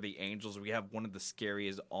for the Angels, we have one of the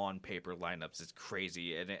scariest on paper lineups. It's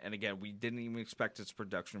crazy, and again, we didn't even expect this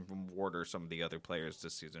production from Ward or some of the other players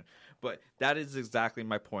this season. But that is exactly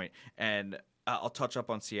my point, and I'll touch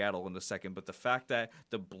up on Seattle in a second, but the fact that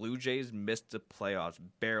the Blue Jays missed the playoffs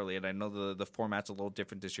barely, and I know the format's a little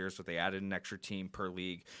different this year, so they added an extra team per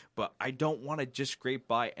league, but I don't want to just scrape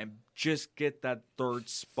by and just get that 3rd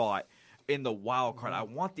spot in the wild card. I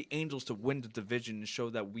want the Angels to win the division and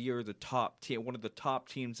show that we are the top team, one of the top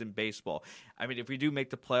teams in baseball. I mean, if we do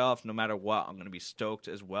make the playoffs, no matter what, I'm going to be stoked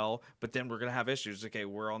as well, but then we're going to have issues. Okay,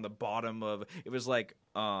 we're on the bottom of – it was like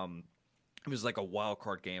a wild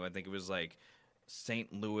card game. I think it was like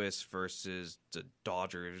St. Louis versus the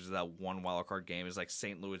Dodgers. That one wild card game. It was like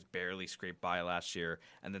St. Louis barely scraped by last year,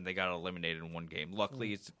 and then they got eliminated in 1 game.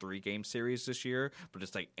 Luckily, it's a 3-game series this year, but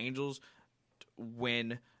it's like Angels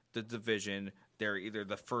win the division. They're either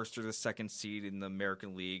the 1st or the 2nd seed in the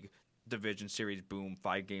American League. Division series, boom,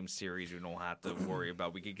 5-game series. We don't have to worry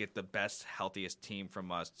about. We could get the best, healthiest team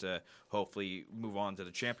from us to hopefully move on to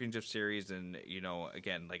the championship series. And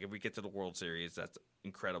again, like if we get to the World Series, that's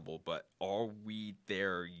incredible. But are we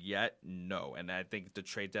there yet? No. And I think the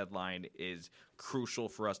trade deadline is crucial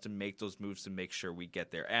for us to make those moves to make sure we get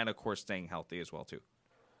there, and of course, staying healthy as well too.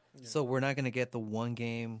 So we're not going to get the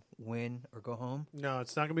 1-game win or go home? No,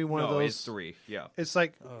 it's not going to be one of No, those. it's 3. Yeah. It's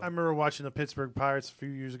like I remember watching the Pittsburgh Pirates a few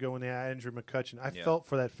years ago when they had Andrew McCutcheon. I felt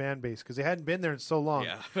for that fan base because they hadn't been there in so long.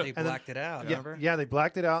 Yeah. They blacked it out, remember? Yeah, they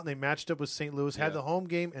blacked it out and they matched up with St. Louis, had Yeah. the home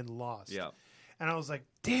game and lost. Yeah. And I was like,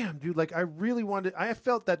 damn, dude, like I really wanted. I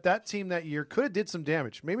felt that team that year could have did some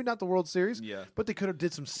damage. Maybe not the World Series, Yeah. but they could have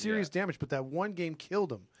did some serious damage. But that one game killed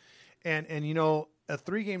them. And you know, a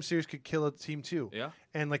 3-game series could kill a team too. Yeah.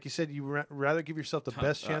 And like you said, you rather give yourself the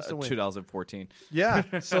best chance to win. 2014. Yeah.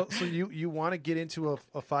 So you want to get into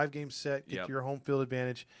a 5-game set, get Yep. your home field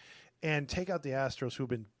advantage, and take out the Astros, who have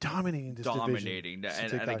been dominating this Dominating. division.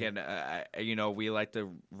 since And they got again, here. you know, we like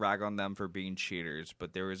to rag on them for being cheaters,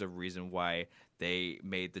 but there is a reason why they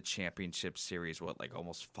made the championship series, like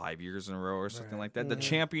almost 5 years in a row or something like that. The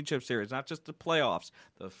championship series, not just the playoffs,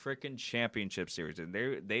 the freaking championship series. And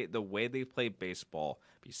the way they play baseball,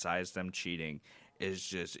 besides them cheating, is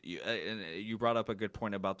just and you brought up a good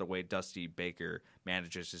point about the way Dusty Baker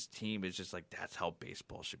manages his team. Is just like that's how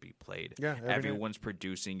baseball should be played. Yeah, every everyone's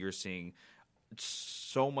producing. You're seeing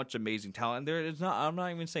so much amazing talent. And there is not. I'm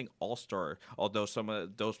not even saying all-star, although some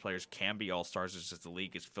of those players can be all-stars. It's just the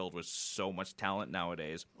league is filled with so much talent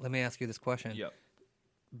nowadays. Let me ask you this question. Yep.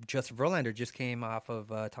 Justin Verlander just came off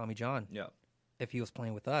of Tommy John. Yeah. If he was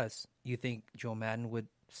playing with us, you think Joe Madden would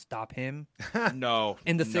stop him? No.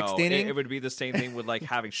 In the sixth inning? It would be the same thing with like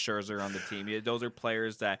having Scherzer on the team. Yeah, those are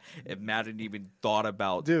players that if Madden even thought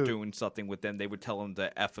about doing something with them, they would tell him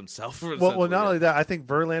to F himself. Well, not only that, I think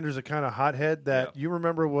Verlander's a kind of hothead that you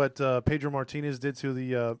remember what Pedro Martinez did to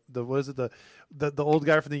the what is it, the old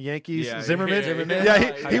guy from the Yankees, Zimmerman?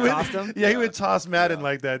 He would tossed him? he would toss Madden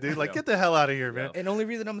like that, dude. Like, get the hell out of here, man. And the only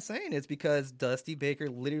reason I'm saying is because Dusty Baker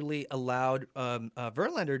literally allowed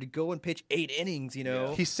Verlander to go and pitch 8 innings, you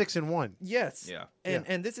know. He's 6-1. Yes. Yeah.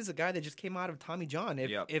 And this is a guy that just came out of Tommy John.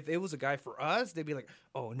 If it was a guy for us, they'd be like,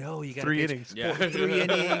 oh no, you got 3 pitch innings. Yeah. 3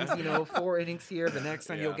 innings, 4 innings here. The next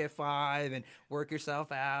time you'll get 5 and work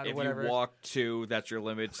yourself out or if whatever. you walk 2, that's your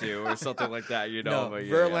limit 2 or something like that, you know. No, but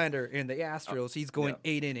Verlander in the Astros, he's going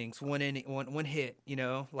 8 innings, 1 inning, one hit,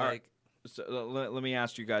 like. Right. So let me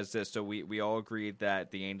ask you guys this. So we all agreed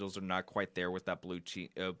that the Angels are not quite there with that Blue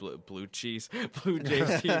Jays team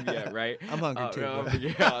yet, right? I'm hungry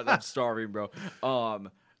too. Yeah, I'm starving, bro.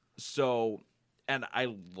 So, and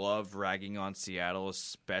I love ragging on Seattle,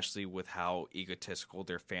 especially with how egotistical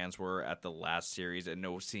their fans were at the last series, and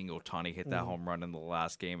seeing Ohtani hit that home run in the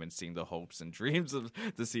last game, and seeing the hopes and dreams of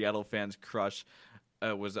the Seattle fans crush.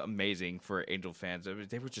 Was amazing for Angel fans. I mean,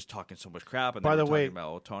 they were just talking so much crap. And By the way, talking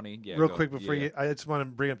about Ohtani. Yeah, real quick before I just want to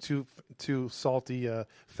bring up two salty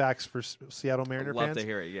facts for Seattle Mariner love fans. to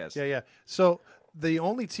hear it. Yes. Yeah. So the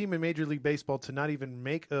only team in Major League Baseball to not even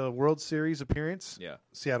make a World Series appearance,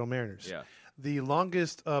 Seattle Mariners. Yeah. The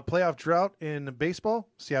longest playoff drought in baseball,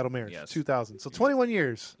 Seattle Mariners, Yes. 2000. So 21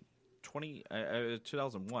 years.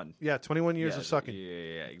 2001. Yeah, 21 years of sucking.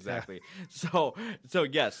 Yeah, exactly. So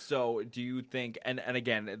yes. So do you think? And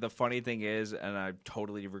again, the funny thing is, and I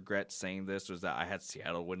totally regret saying this, was that I had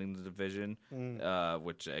Seattle winning the division,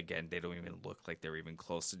 which again they don't even look like they're even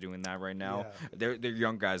close to doing that right now. Yeah. Their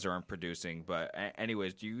young guys aren't producing. But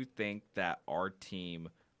anyways, do you think that our team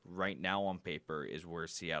right now on paper is where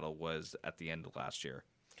Seattle was at the end of last year?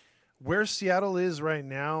 Where Seattle is right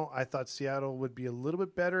now, I thought Seattle would be a little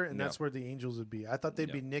bit better, and that's where the Angels would be. I thought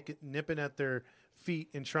they'd be nipping at their feet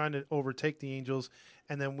and trying to overtake the Angels,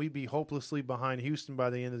 and then we'd be hopelessly behind Houston by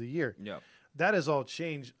the end of the year. Yeah. That has all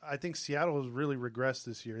changed. I think Seattle has really regressed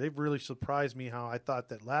this year. They've really surprised me how I thought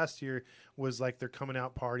that last year was like their coming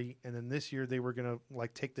out party, and then this year they were going to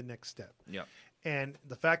like take the next step. Yeah. And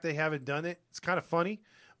the fact they haven't done it, it's kind of funny,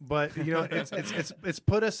 but you know, it's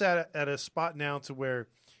put us at a spot now to where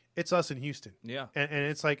it's us in Houston. Yeah. And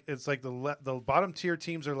it's like the bottom tier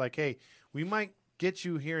teams are like, hey, we might get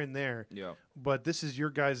you here and there. Yeah. But this is your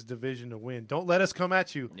guys' division to win. Don't let us come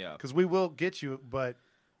at you. Yeah. Because we will get you, but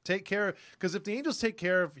take care of. Because if the Angels take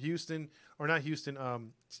care of Houston, or not Houston,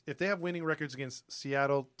 if they have winning records against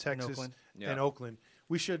Seattle, Texas, and Oakland,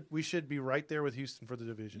 we should be right there with Houston for the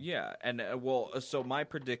division. Yeah, and so my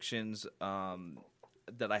predictions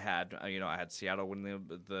that I had, I had Seattle winning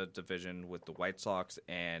the division with the White Sox,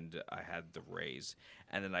 and I had the Rays,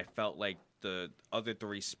 and then I felt like the other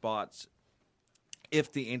 3 spots,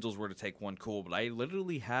 if the Angels were to take one, cool. But I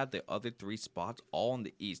literally had the other 3 spots all in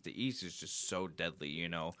the East. The East is just so deadly,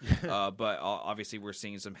 but obviously we're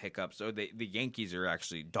seeing some hiccups. So the Yankees are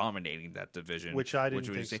actually dominating that division, which I didn't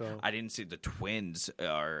think so. I didn't see the Twins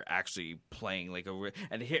are actually playing like a.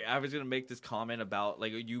 And here I was gonna make this comment about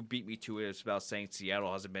like you beat me to it. It's about saying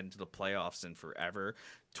Seattle hasn't been to the playoffs in forever.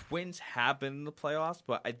 Twins have been in the playoffs,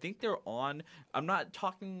 but I think they're on. I'm not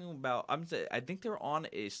talking about. I think they're on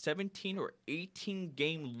a 17 or 18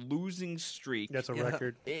 game losing streak. That's a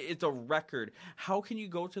record. It's a record. How can you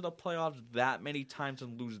go to the playoffs that many times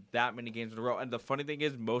and lose that many games in a row? And the funny thing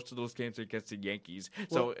is, most of those games are against the Yankees.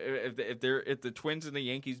 So if the Twins and the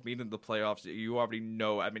Yankees meet in the playoffs, you already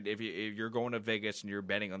know. I mean, if you're going to Vegas and you're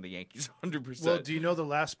betting on the Yankees, 100%. Well, do you know the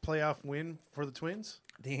last playoff win for the Twins?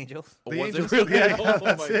 The Angels. Oh, The was Angels. it really? Yeah, Oh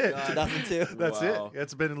that's my it. God. 2002. That's Wow. it.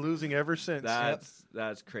 It's been losing ever since.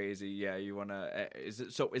 That's crazy. Yeah, you wanna?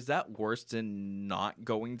 Is that worse than not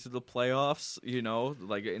going to the playoffs? You know,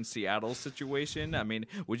 like in Seattle's situation. I mean,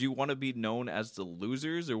 would you want to be known as the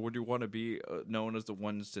losers, or would you want to be known as the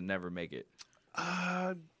ones to never make it?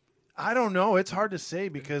 I don't know. It's hard to say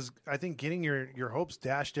because I think getting your hopes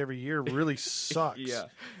dashed every year really sucks. Yeah.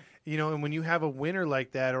 You know, and when you have a winner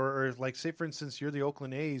like that, or like, say, for instance, you're the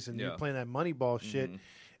Oakland A's and you're Yeah. playing that Moneyball shit,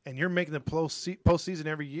 and you're making the postseason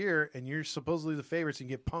every year, and you're supposedly the favorites and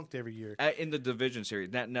get punked every year. In the division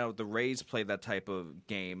series. Now, the Rays played that type of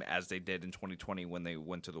game as they did in 2020 when they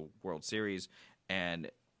went to the World Series,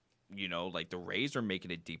 and you know, like the Rays are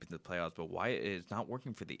making it deep in the playoffs, but why it's not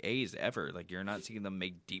working for the A's ever? Like you're not seeing them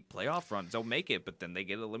make deep playoff runs. They'll make it, but then they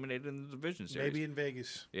get eliminated in the division series. Maybe in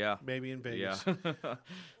Vegas. Yeah. Maybe in Vegas. Yeah.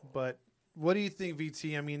 But what do you think,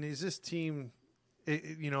 VT? I mean, is this team,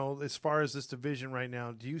 you know, as far as this division right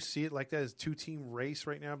now, do you see it like that as two-team race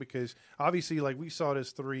right now? Because obviously, like, we saw it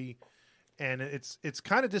as three, and it's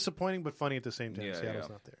kind of disappointing but funny at the same time. Yeah, Seattle's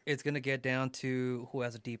yeah. not there. It's going to get down to who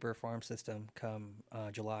has a deeper farm system come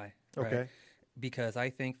July. Right? Okay. Because I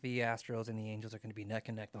think the Astros and the Angels are going to be neck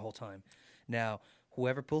and neck the whole time. Now,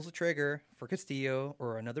 whoever pulls the trigger for Castillo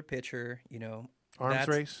or another pitcher, you know, Arms that's-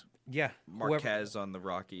 race? Yeah, Marquez on the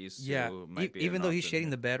Rockies. Yeah, who might be even an though he's option. shading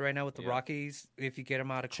the bed right now with the Yeah. Rockies, if you get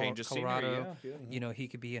him out of Change of scenery, Colorado, yeah. you know, he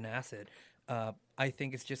could be an asset. I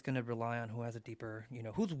think it's just going to rely on who has a deeper, you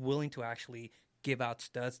know, who's willing to actually give out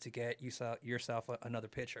studs to get yourself another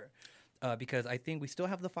pitcher. Because I think we still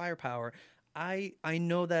have the firepower. I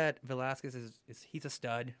know that Velasquez is he's a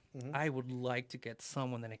stud. I would like to get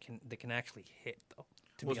someone that can actually hit though.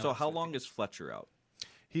 Well, so how long is Fletcher out?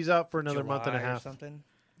 He's out for another month and a July or half. something?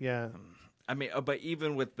 Yeah. I mean, but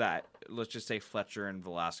even with that, let's just say Fletcher and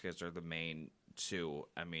Velasquez are the main two.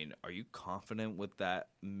 I mean, are you confident with that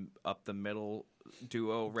up the middle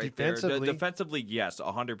duo right Defensively. there? Defensively, yes,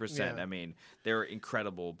 100%. Yeah. I mean, they're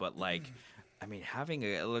incredible, but like, I mean, having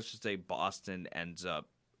let's just say Boston ends up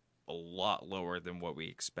a lot lower than what we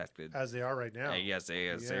expected. As they are right now. Yes, they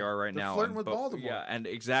Yeah. are right They're now. flirting with Baltimore. Yeah, and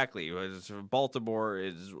exactly. Baltimore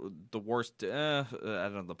is the worst. I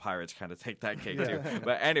don't know. The Pirates kind of take that cake too.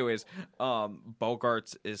 But anyways,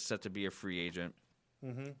 Bogarts is set to be a free agent.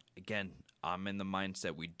 Again, I'm in the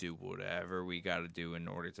mindset we do whatever we got to do in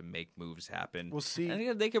order to make moves happen. We'll see.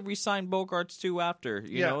 And they could re-sign Bogarts too after.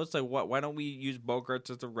 You Yeah. know, it's like why don't we use Bogarts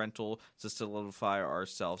as a rental to solidify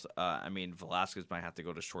ourselves? I mean, Velasquez might have to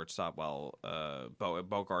go to shortstop while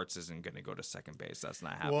Bogarts isn't going to go to second base. That's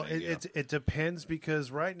not happening. Well, it depends because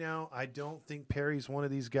right now I don't think Perry's one of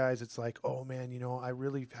these guys. It's like, oh man, you know, I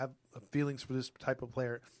really have feelings for this type of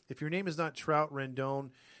player. If your name is not Trout, Rendon,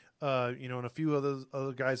 you know, and a few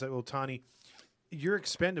other guys like Ohtani, you're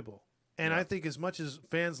expendable. And I think as much as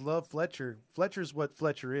fans love Fletcher, Fletcher's what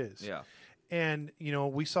Fletcher is. Yeah. And, you know,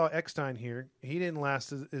 we saw Eckstein here. He didn't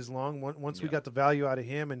last as long. Once we got the value out of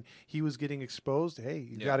him and he was getting exposed, hey,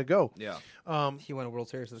 you got to go. Yeah. He won a World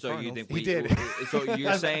Series with the So you Cardinals. think He did. So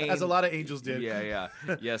you're saying as a lot of Angels did. Yeah.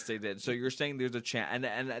 Yes, they did. So you're saying there's a chance,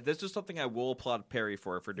 and this is something I will applaud Perry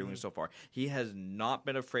for doing so far. He has not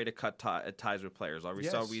been afraid to cut ties with players.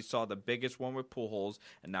 We saw the biggest one with Pujols,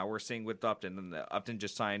 and now we're seeing with Upton. And Upton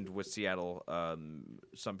just signed with Seattle.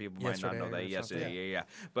 Some people might not know that. Yesterday. Yeah.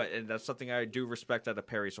 But that's something I do respect out of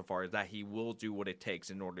Perry so far, is that he will do what it takes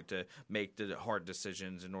in order to make the hard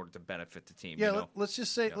decisions in order to benefit the team. Yeah, you know? let's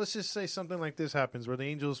just say something like this happens where the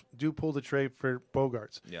Angels do pull the trade for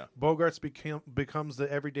Bogarts. Yeah. Bogarts becomes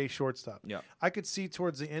the everyday shortstop. Yeah. I could see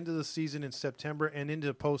towards the end of the season in September and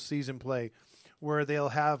into postseason play where they'll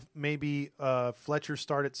have maybe Fletcher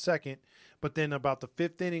start at second, but then about the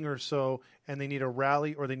fifth inning or so, and they need a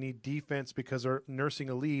rally or they need defense because they're nursing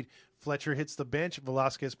a lead, Fletcher hits the bench,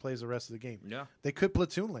 Velasquez plays the rest of the game. Yeah. They could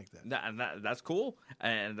platoon like that. That's cool,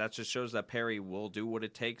 and that just shows that Perry will do what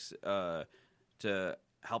it takes to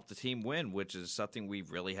help the team win, which is something we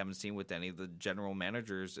really haven't seen with any of the general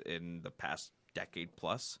managers in the past decade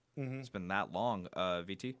plus. It's been that long.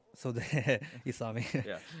 VT? So you saw me.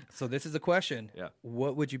 Yeah. So this is a question. Yeah.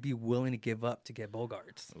 What would you be willing to give up to get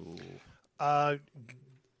Bogarts? Ooh.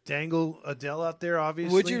 dangle Adele out there,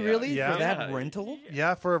 obviously. Would you really Yeah. for that Yeah. rental?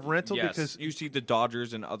 Yeah, for a rental Yes, because you see the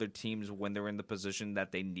Dodgers and other teams when they're in the position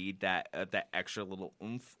that they need that extra little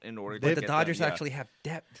oomph in order to But the get Dodgers them, yeah. actually have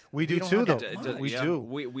depth. We do don't too, have though. that D- much. We yeah, do.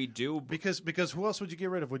 We do. because who else would you get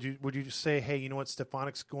rid of? Would you just say, hey, you know what,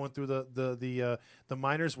 Stefanik's going through the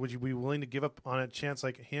minors? Would you be willing to give up on a chance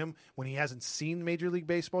like him when he hasn't seen Major League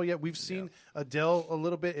Baseball yet? We've seen Adele a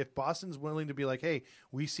little bit. If Boston's willing to be like, hey,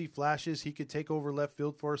 we see flashes, he could take over left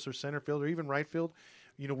field for us or center field or even right field.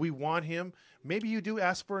 You know, we want him. Maybe you do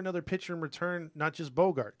ask for another pitcher in return, not just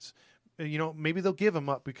Bogarts. You know, maybe they'll give him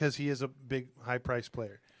up because he is a big, high-priced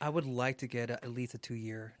player. I would like to get at least a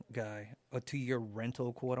 2-year guy, a 2-year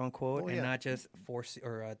rental, quote unquote, Oh, and yeah. not just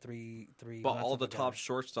three. But lots all of the a guy. top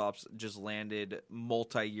shortstops just landed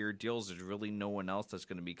multi-year deals. There's really no one else that's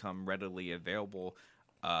going to become readily available.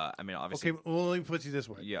 I mean, obviously, Okay, well, let me put it this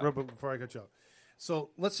way. Yeah. Real quick before I cut you off.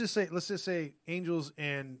 So let's just say Angels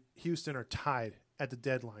and Houston are tied at the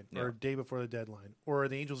deadline or a day before the deadline, or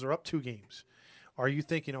the Angels are up 2 games. Are you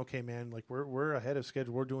thinking, okay, man, like we're ahead of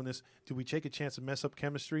schedule, we're doing this? Do we take a chance to mess up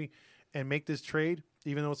chemistry and make this trade,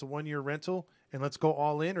 even though it's a 1-year rental, and let's go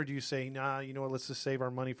all in? Or do you say, nah, you know what, let's just save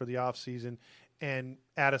our money for the offseason and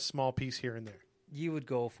add a small piece here and there? You would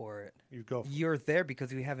go for it. You go. You're there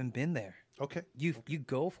because we haven't been there. Okay. You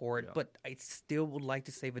go for it, Yeah. but I still would like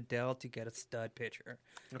to save Adele to get a stud pitcher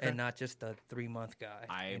Okay. and not just a 3-month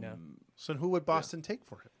guy. You know? So who would Boston take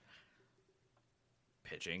for him?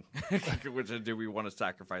 pitching. Which do we want to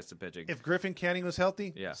sacrifice the pitching? If Griffin Canning was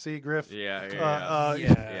healthy, Yeah. see Griff. yeah,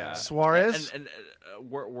 Yeah. Suarez. And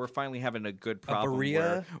we're finally having a good problem Berea?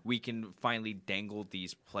 where we can finally dangle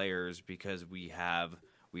these players because we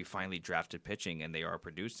finally drafted pitching and they are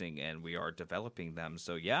producing and we are developing them.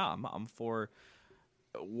 So yeah, I'm for.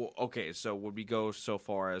 Okay, so would we go so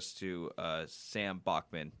far as to Sam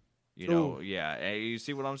Bachman? You know, Ooh. yeah. You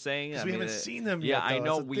see what I'm saying? 'Cause I we mean, haven't seen them Yeah, yet, I though.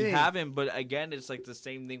 know That's the we thing. haven't, but again, it's like the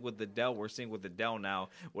same thing with Adele. We're seeing with Adele now.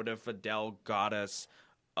 What if Adele got us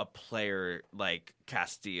a player like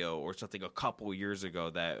Castillo or something a couple years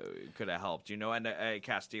ago that could have helped? You know, and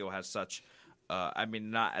Castillo has such. I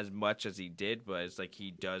mean, not as much as he did, but it's like he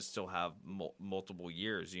does still have multiple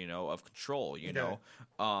years, you know, of control. You know,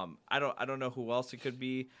 I don't know who else it could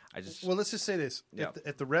be. I just Well, let's just say this: Yeah.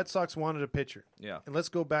 if the Red Sox wanted a pitcher, yeah, and let's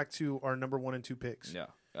go back to our number 1 and 2 picks,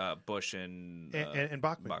 yeah. Bush and and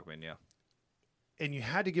Bachman. Bachman, yeah, and you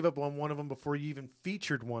had to give up on one of them before you even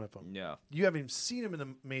featured one of them. yeah. You haven't even seen him in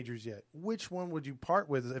the majors yet. Which one would you part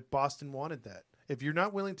with if Boston wanted that? If you're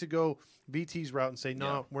not willing to go VT's route and say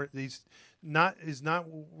no, we're going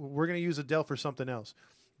to use Adele for something else,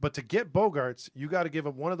 but to get Bogarts, you got to give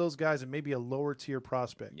up one of those guys and maybe a lower tier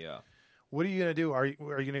prospect. Yeah. What are you going to do? Are you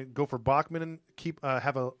going to go for Bachman and keep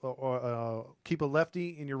keep a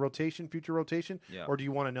lefty in your rotation, future rotation, Yeah. or do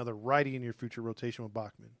you want another righty in your future rotation with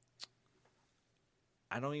Bachman?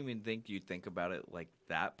 I don't even think you think about it like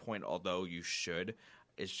that point, although you should.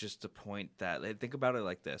 It's just the point that think about it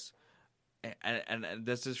like this. And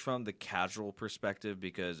this is from the casual perspective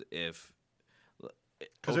because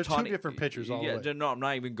Because they're two different pitchers all the way. No, I'm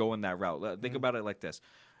not even going that route. Think about it like this.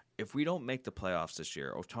 If we don't make the playoffs this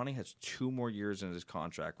year, Ohtani has 2 more years in his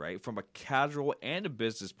contract, right? From a casual and a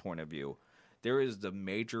business point of view, there is the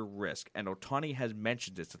major risk. And Ohtani has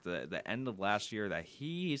mentioned this at the end of last year that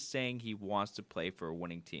he is saying he wants to play for a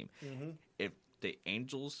winning team. Mm-hmm. If the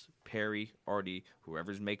Angels, Perry, Artie,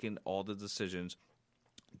 whoever's making all the decisions,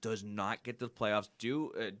 does not get to the playoffs,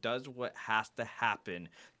 does what has to happen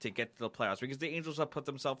to get to the playoffs, because the Angels have put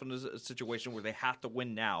themselves in a situation where they have to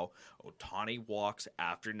win now. Ohtani walks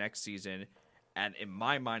after next season, and in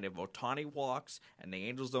my mind, if Ohtani walks and the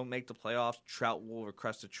Angels don't make the playoffs, Trout will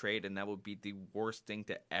request a trade, and that would be the worst thing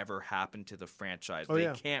to ever happen to the franchise. Oh, they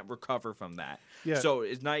yeah. can't recover from that. Yeah. So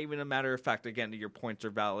it's not even a matter of fact. Again, your points are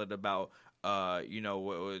valid about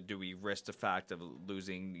do we risk the fact of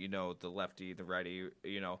losing, the lefty, the righty,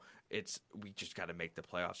 we just got to make the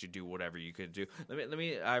playoffs. You do whatever you could do.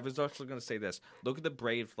 I was actually going to say this. Look at the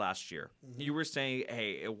Braves last year. Mm-hmm. You were saying,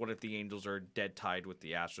 hey, what if the Angels are dead tied with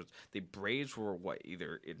the Astros? The Braves were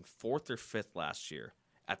either in 4th or 5th last year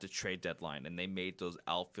at the trade deadline, and they made those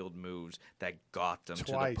outfield moves that got them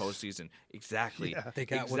Twice. to the postseason. Exactly. Yeah. They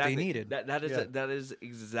got what they needed. That is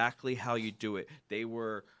exactly how you do it. They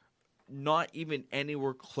were not even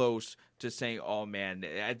anywhere close to saying, oh man,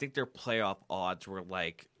 I think their playoff odds were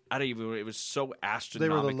like, it was so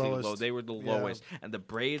astronomically low. They were the lowest. And the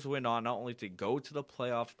Braves went on not only to go to the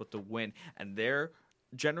playoffs, but to win. And their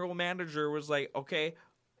general manager was like, okay,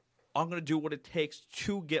 I'm going to do what it takes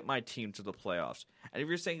to get my team to the playoffs. And if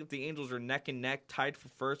you're saying if the Angels are neck and neck, tied for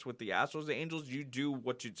first with the Astros, the Angels, you do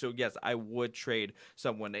what you. So yes, I would trade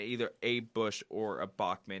someone, either a Bush or a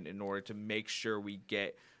Bachman, in order to make sure we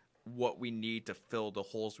get what we need to fill the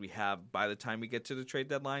holes we have by the time we get to the trade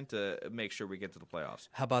deadline to make sure we get to the playoffs.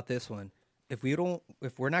 How about this one? If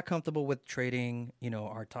we're not comfortable with trading,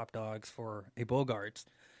 our top dogs for a Bogarts,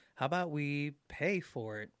 how about we pay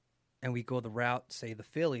for it and we go the route, say the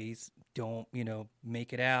Phillies don't,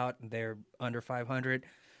 make it out, they're under 500.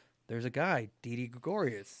 There's a guy, Didi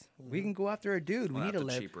Gregorius. We can go after a dude. Well, we need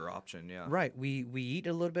that's a cheaper option, yeah. Right. We eat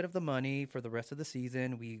a little bit of the money for the rest of the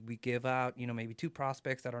season. We give out, maybe 2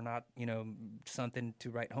 prospects that are not, something to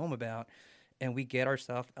write home about, and we get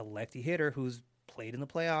ourselves a lefty hitter who's played in the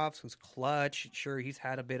playoffs, who's clutch. Sure, he's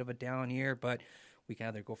had a bit of a down year, but we can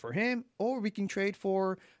either go for him or we can trade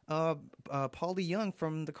for Paulie Young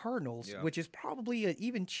from the Cardinals, which is probably an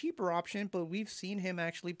even cheaper option, but we've seen him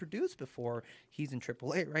actually produce before. He's in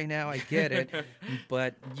AAA right now. I get it.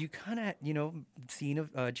 But you kind of, seen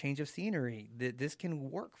a change of scenery. This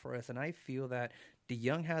can work for us, and I feel that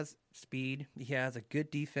DeYoung has speed. He has a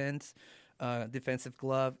good defense, defensive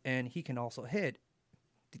glove, and he can also hit.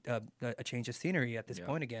 A change of scenery at this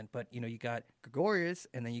point again. But, you got Gregorius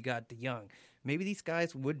and then you got DeYoung. Maybe these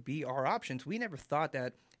guys would be our options. We never thought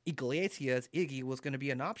that Iggy was going to be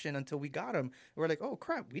an option until we got him. We're like, oh,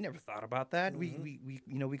 crap, we never thought about that.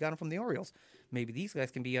 Mm-hmm. We got him from the Orioles. Maybe these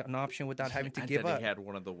guys can be an option without having to give up. He had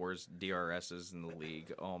one of the worst DRSs in the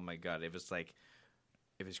league. Oh, my God. It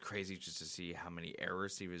was crazy just to see how many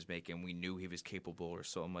errors he was making. We knew he was capable of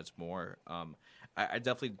so much more. I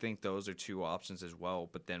definitely think those are 2 options as well.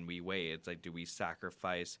 But then we weigh. It's like, do we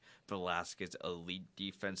sacrifice Velasquez's elite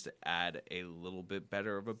defense to add a little bit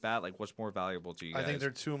better of a bat? Like, what's more valuable to you guys? I think they're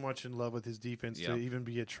too much in love with his defense to even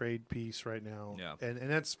be a trade piece right now. Yeah.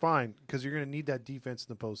 And that's fine because you're going to need that defense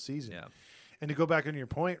in the postseason. Yeah. And to go back on your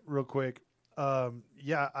point real quick,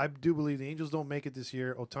 I do believe the Angels don't make it this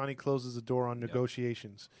year. Ohtani closes the door on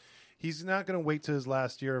negotiations. He's not going to wait till his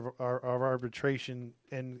last year of arbitration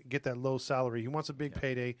and get that low salary. He wants a big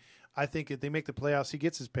payday. I think if they make the playoffs, he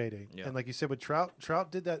gets his payday. Yeah. And like you said with Trout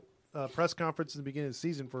did that press conference in the beginning of the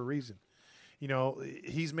season for a reason.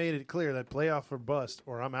 He's made it clear that playoff or bust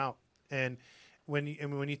or I'm out. And when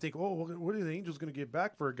you think, oh, what are the Angels going to get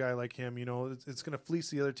back for a guy like him? It's going to fleece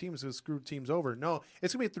the other teams, it's going to screw teams over. No,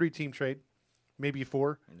 it's going to be a 3-team trade. Maybe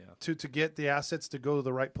 4 to get the assets to go to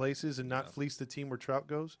the right places and not fleece the team where Trout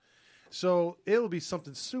goes. So it will be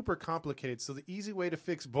something super complicated. So the easy way to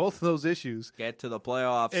fix both of those issues. Get to the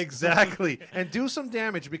playoffs. Exactly. And do some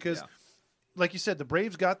damage because, like you said, the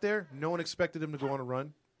Braves got there. No one expected them to go on a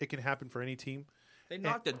run. It can happen for any team. They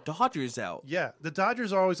knocked the Dodgers out. Yeah, the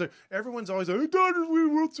Dodgers are always like, everyone's always like, hey, Dodgers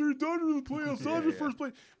win World Series, Dodgers in the playoffs, Dodgers first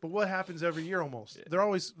place. But what happens every year almost? Yeah. They're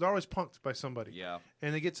always punked by somebody. Yeah.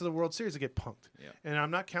 And they get to the World Series, they get punked. Yeah. And I'm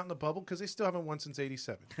not counting the bubble because they still haven't won since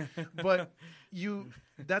 '87. But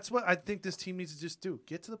that's what I think this team needs to just do.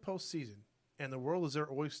 Get to the postseason, and the world is their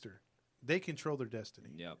oyster. They control their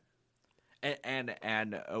destiny. Yep.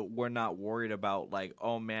 And we're not worried about like,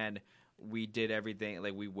 oh man, we did everything,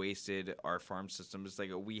 like we wasted our farm system. It's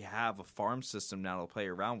like we have a farm system now to play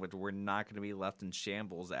around with. We're not going to be left in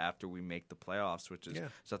shambles after we make the playoffs, which is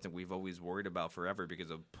something we've always worried about forever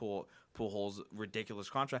because of Pujols'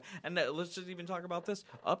 ridiculous contract. And let's just even talk about this.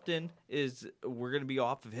 Upton we're going to be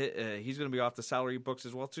off of he's going to be off the salary books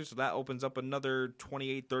as well too. So that opens up another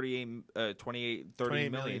 28, 30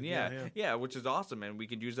 million. Yeah, which is awesome, and we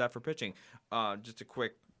can use that for pitching. Just a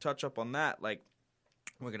quick touch up on that, like.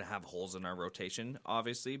 We're going to have holes in our rotation,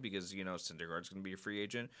 obviously, because, Syndergaard's going to be a free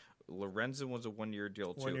agent. Lorenzen was a 1-year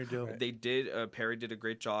deal, too. 1-year deal. They did, Perry did a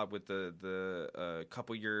great job with the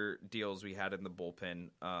couple-year deals we had in the bullpen.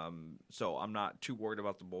 So I'm not too worried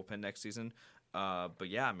about the bullpen next season. But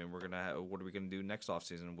yeah, I mean, what are we going to do next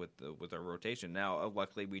offseason with our rotation? Now,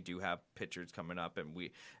 luckily, we do have pitchers coming up, and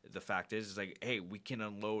the fact is like, hey, we can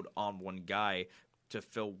unload on one guy to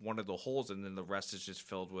fill one of the holes, and then the rest is just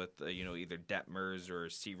filled with either Detmers or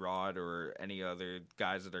C-Rod or any other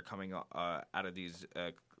guys that are coming out of these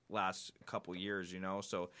last couple years,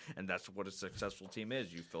 So, and that's what a successful team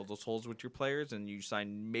is. You fill those holes with your players, and you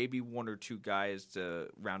sign maybe 1 or 2 guys to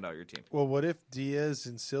round out your team. Well, what if Diaz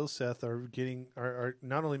and Silseth are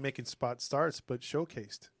not only making spot starts but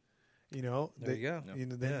showcased? There you go.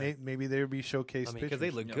 Maybe they would be showcased because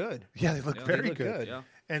they look good. Yeah, they look very good. Yeah.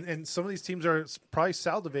 And some of these teams are probably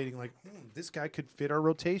salivating like, this guy could fit our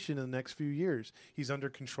rotation in the next few years. He's under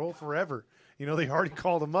control forever. They already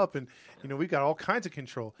called him up, and, we got all kinds of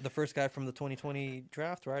control. The first guy from the 2020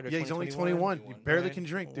 draft, right? Or he's only 21. He barely can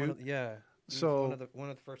drink, dude. So one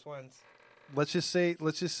of the first ones. let's just say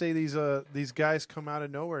these guys come out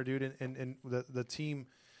of nowhere, dude, and the team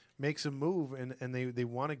makes a move and they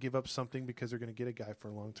want to give up something because they're going to get a guy for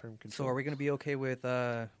long-term control. So are we going to be okay with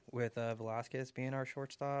Velasquez being our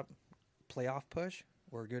shortstop playoff push?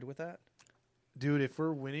 We're good with that? Dude, if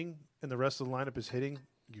we're winning and the rest of the lineup is hitting,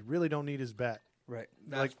 you really don't need his bat. Right.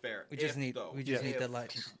 That's fair. We just need the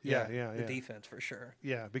Yeah. defense for sure.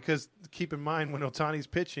 Yeah, because keep in mind when Ohtani's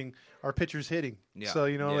pitching, our pitcher's hitting. Yeah. So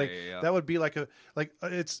Yeah. that would be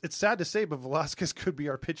it's sad to say, but Velasquez could be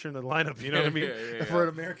our pitcher in the lineup. You know what I mean? Yeah. For an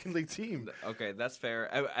American League team. Okay, that's fair.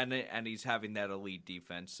 And he's having that elite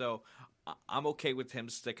defense. So I'm okay with him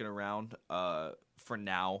sticking around for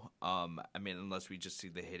now. I mean, unless we just see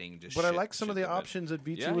the hitting just But I shit- like some of the shit the bed. options that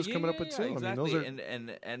VT was coming up with too. Exactly. I mean,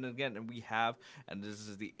 those are and again, we have, and this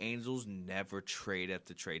is the Angels never trade at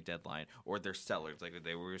the trade deadline, or they're sellers. Like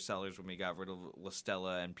they were sellers when we got rid of La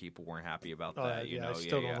Stella, and people weren't happy about that. I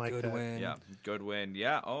still don't like that. Goodwin. Yeah, Goodwin.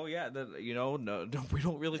 Yeah. Oh, yeah. No, we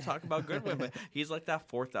don't really talk about Goodwin, but he's like that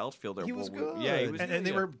fourth outfielder. He was good. Yeah, he was and good,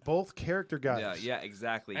 they yeah. were both character guys. Yeah,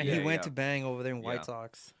 exactly. And yeah, he went yeah. to bang over there in White Yeah.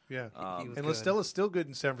 Sox. Yeah. He was And good. Stella's still good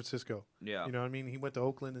in San Francisco. Yeah. You know what I mean? He went to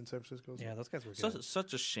Oakland and San Francisco. Yeah, those guys were good.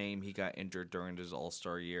 Such a shame he got injured during his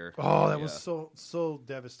All-Star year. Oh, that Yeah. was so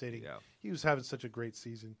devastating. Yeah. He was having such a great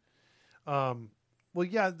season. Well,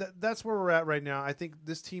 yeah, that's where we're at right now. I think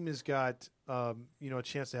this team has got a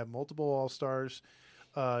chance to have multiple All-Stars.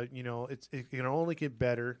 It can only get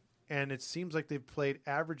better, and it seems like they've played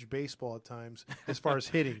average baseball at times as far as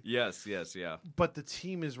hitting. Yes, yeah. But the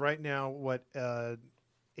team is right now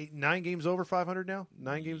 9 games over 500 now.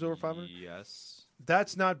 9 games over 500. Yes.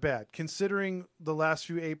 That's not bad, considering the last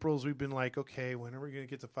few Aprils we've been like, okay, when are we going to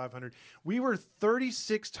get to 500? We were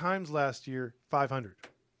 36 times last year 500.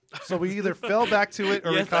 So we either fell back to it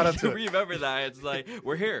or we Yes, caught I up to it. remember that. It's like,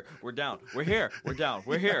 we're here, we're down, we're here, we're down,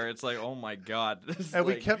 we're here. It's like, oh my God. It's And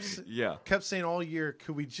we like- kept saying all year,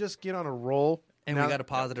 could we just get on a roll? And Now- we got a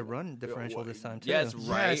positive run differential this time, too. Yes,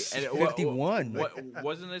 right. Yes, And 51.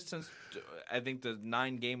 Wasn't it since, I think the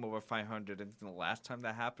 9 game over 500, I think the last time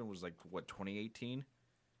that happened was like, 2018?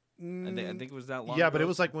 I think it was that long Yeah, ago. but it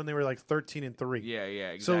was like when they were like 13-3. Yeah,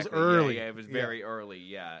 exactly. So it was Yeah, early. Yeah, it was very early,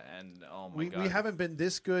 yeah. And oh my God. We haven't been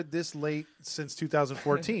this good this late since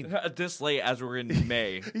 2014. This late as we're in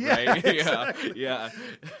May, Yeah, right? exactly. Yeah.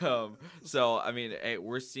 So, I mean,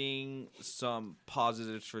 we're seeing some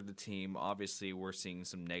positives for the team. Obviously, we're seeing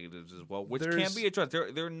some negatives as well, which can be addressed.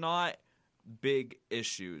 They're not big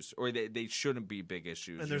issues, or they shouldn't be big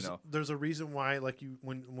issues. And there's a reason why, like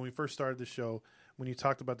when we first started the show, when you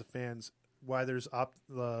talked about the fans, why there's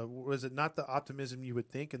was it not the optimism you would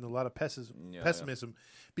think and a lot of pessimism,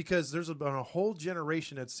 because there's been a whole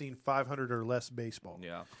generation that's seen 500 or less baseball.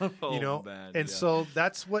 Yeah. So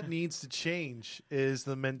that's what needs to change is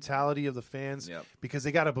the mentality of the fans, because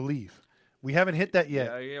they got to believe. We haven't hit that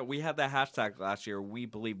yet. Yeah. We had that hashtag last year. We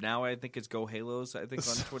believe. Now I think it's Go Halos. I think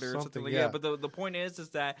on Twitter or something like that. But the point is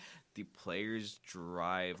that the players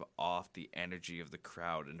drive off the energy of the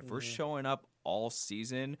crowd, and if we're showing up all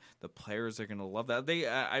season, the players are gonna love that.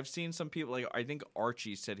 I've seen some people, like I think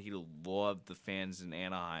Archie said he loved the fans in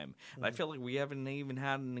Anaheim. And I feel like we haven't even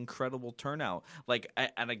had an incredible turnout. Like,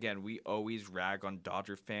 and again, we always rag on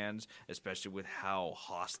Dodger fans, especially with how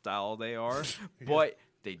hostile they are, but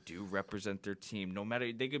they do represent their team. No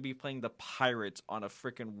matter, they could be playing the Pirates on a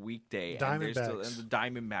freaking weekday, and the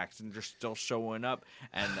Diamondbacks, and they're still showing up.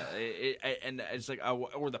 And it's like,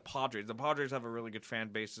 or the Padres. The Padres have a really good fan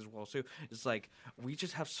base as well too. It's like we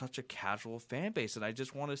just have such a casual fan base, and I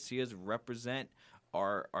just want to see us represent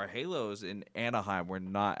our Halos in Anaheim. We're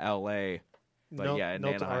not LA. But in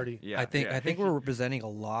Anaheim. I think we're representing a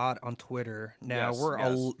lot on Twitter now. Yes, we're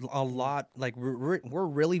a lot, like we're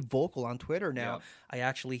really vocal on Twitter now. Yeah. I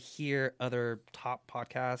actually hear other top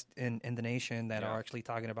podcasts in the nation that are actually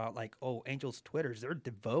talking about, like, oh, Angels Twitters, they're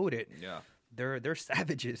devoted. Yeah. They're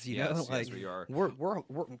savages, you know. Like, yes, we are.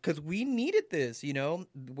 We're because we needed this, you know.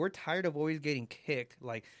 We're tired of always getting kicked.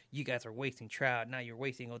 Like, you guys are wasting Trout, now you're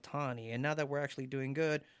wasting Ohtani, and now that we're actually doing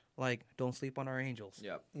good, like, don't sleep on our Angels.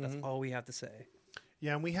 Yep. That's all we have to say.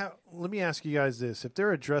 Yeah, and let me ask you guys this. If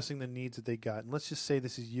they're addressing the needs that they got, and let's just say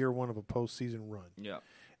this is year 1 of a postseason run. Yeah.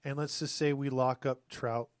 And let's just say we lock up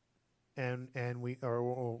Trout and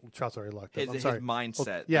Trout's already locked up. His sorry.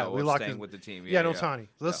 mindset, yeah, though, we of locked staying in with the team. Ohtani.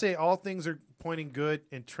 Let's say all things are pointing good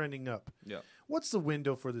and trending up. Yeah. What's the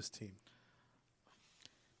window for this team?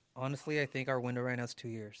 Honestly, I think our window right now is 2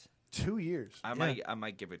 years. 2 years. I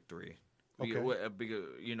might give it 3. Okay.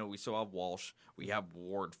 We still have Walsh. We have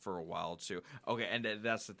Ward for a while too. Okay, and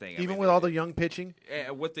that's the thing. Even with all the young pitching,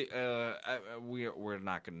 with the we're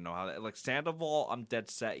not going to know how that. Like Sandoval, I'm dead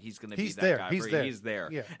set he's going to be that there. guy. He's there.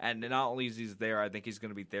 Yeah. And not only is he there, I think he's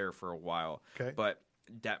going to be there for a while. Okay. But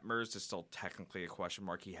Detmers is still technically a question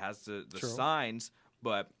mark. He has the True. signs,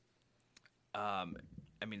 but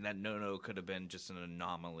I mean, that no could have been just an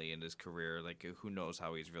anomaly in his career. Like, who knows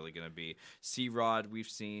how he's really going to be. C-Rod, we've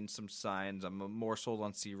seen some signs. I'm more sold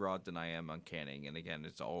on C-Rod than I am on Canning. And again,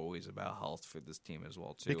 it's always about health for this team as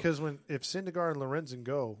well, too. Because if Syndergaard and Lorenzen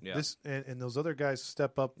go, this and those other guys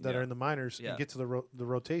step up that are in the minors and get to the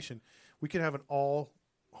rotation, we could have an all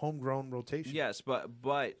homegrown rotation. Yes, but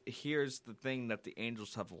here's the thing that the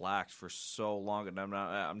Angels have lacked for so long, and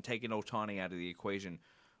I'm taking Ohtani out of the equation.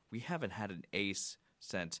 We haven't had an ace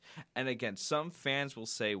since. And again, some fans will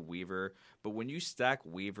say Weaver, but when you stack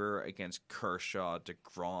Weaver against Kershaw,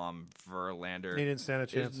 DeGrom, Verlander, he didn't stand a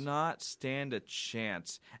chance. Did not stand a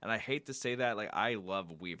chance. And I hate to say that. Like, I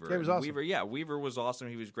love Weaver. Yeah, he was awesome. Weaver was awesome.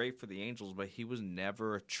 He was great for the Angels, but he was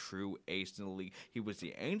never a true ace in the league. He was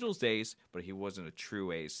the Angels' ace, but he wasn't a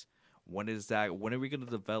true ace. When is that? When are we going to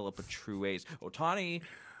develop a true ace? Ohtani,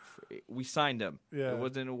 we signed him. Yeah. It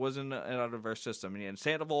wasn't out of our system. And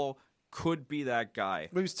Sandoval could be that guy.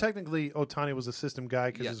 But he was technically Ohtani was a system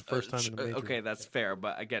guy because his first time in the major. Okay, that's fair.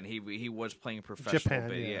 But again, he was playing professional.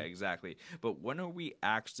 Japan, yeah, exactly. But when are we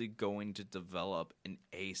actually going to develop an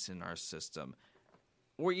ace in our system?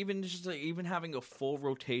 Or even just even having a full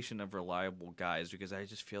rotation of reliable guys, because I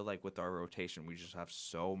just feel like with our rotation, we just have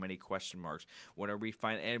so many question marks. When are we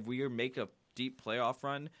and if we make a deep playoff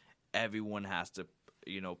run, everyone has to,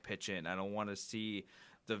 pitch in. I don't want to see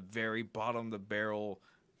the very bottom of the barrel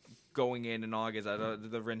going in August,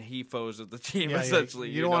 the Renjifos of the team, essentially.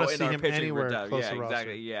 You don't want to see in our him pitching anywhere close to exactly.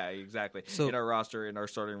 roster. Yeah, exactly. So, in our roster, in our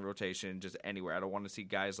starting rotation, just anywhere. I don't want to see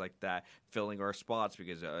guys like that filling our spots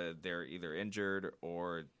because they're either injured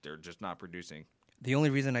or they're just not producing. The only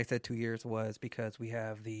reason I said 2 years was because we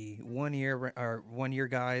have the 1 year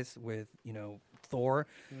guys with Thor,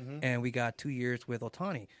 and we got 2 years with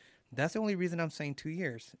Ohtani. That's the only reason I'm saying 2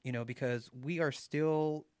 years, because we are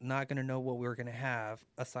still not going to know what we're going to have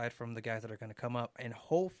aside from the guys that are going to come up and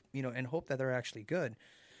hope that they're actually good.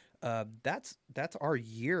 That's our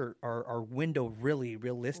year, our window, really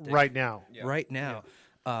realistic right now. Yeah. Right now,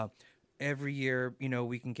 every year,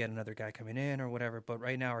 we can get another guy coming in or whatever. But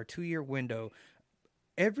right now, our 2 year window.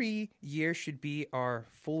 Every year should be our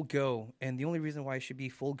full go, and the only reason why it should be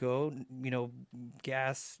full go,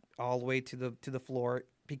 gas all the way to the floor,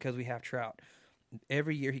 because we have Trout.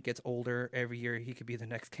 Every year he gets older. Every year he could be the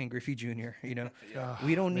next Ken Griffey Jr.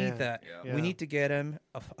 We don't need that. Yeah. We need to get him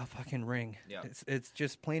a fucking ring. Yeah. It's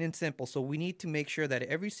just plain and simple. So we need to make sure that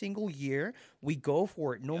every single year we go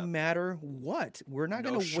for it, no matter what. We're not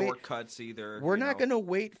going to wait. Shortcuts either. We're not going to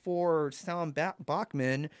wait for Sal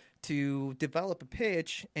Bachman to develop a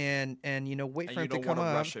pitch and wait for him to come up. You don't want to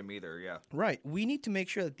rush him either, yeah. Right. We need to make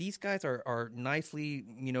sure that these guys are nicely,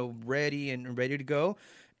 ready to go.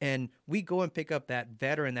 And we go and pick up that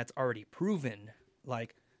veteran that's already proven,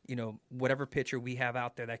 like, whatever pitcher we have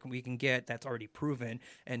out there that we can get that's already proven,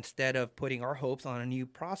 instead of putting our hopes on a new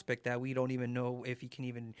prospect that we don't even know if he can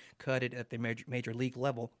even cut it at the major league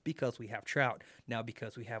level, because we have Trout. Now,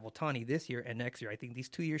 because we have Ohtani this year and next year, I think these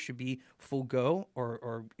 2 years should be full go,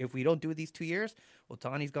 or if we don't do these 2 years,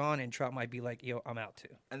 Ohtani's gone and Trout might be like, I'm out too.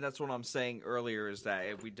 And that's what I'm saying earlier, is that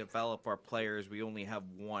if we develop our players, we only have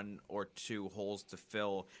 1 or 2 holes to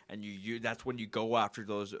fill, and that's when you go after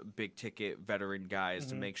those big ticket veteran guys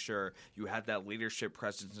to make sure you have that leadership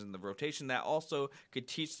presence in the rotation that also could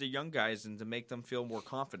teach the young guys and to make them feel more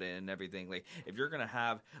confident in everything. Like, if you're going to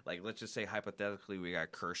have, like, let's just say hypothetically we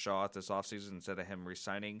got Kershaw this offseason instead of him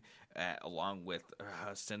resigning, along with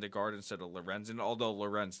Syndergaard instead of Lorenzen, although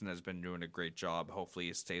Lorenzen has been doing a great job. Hopefully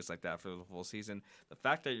it stays like that for the full season. The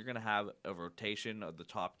fact that you're going to have a rotation of the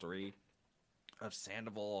top 3 of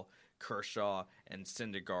Sandoval, Kershaw, and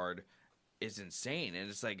Syndergaard is insane. And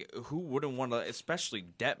it's like, who wouldn't want to, especially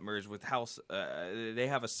Detmers, with how they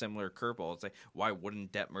have a similar curveball. It's like, why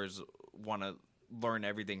wouldn't Detmers want to learn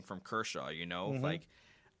everything from Kershaw, Like,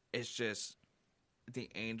 it's just the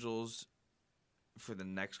Angels for the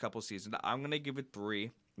next couple seasons. I'm going to give it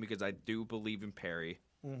 3 because I do believe in Perry.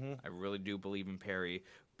 I really do believe in Perry.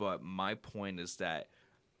 But my point is that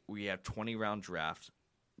we have 20-round draft,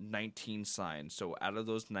 19 signed. So out of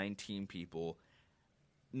those 19 people,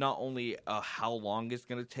 not only how long it's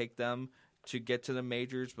going to take them to get to the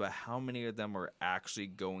majors, but how many of them are actually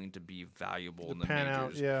going to be valuable in the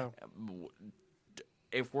majors.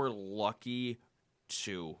 If we're lucky,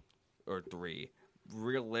 2 or 3.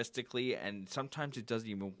 realistically, and sometimes it doesn't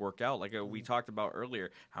even work out. Like we talked about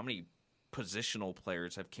earlier, how many positional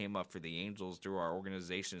players have came up for the Angels through our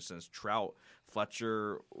organization since Trout,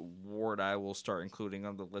 Fletcher, Ward. I will start including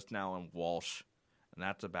on the list now, and Walsh, and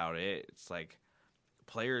that's about it. It's like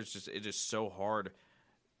players it is so hard.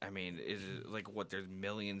 I mean, it is like there's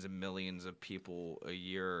millions and millions of people a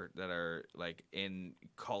year that are like in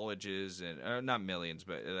colleges and not millions,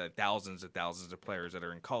 but thousands and thousands of players that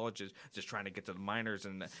are in colleges just trying to get to the minors.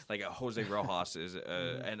 And like Jose Rojas is,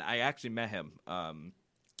 and I actually met him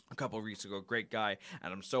a couple of weeks ago. Great guy,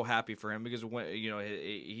 and I'm so happy for him because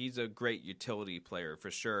he's a great utility player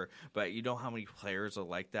for sure. But you know how many players are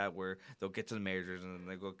like that, where they'll get to the majors and then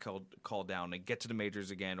they go call down and get to the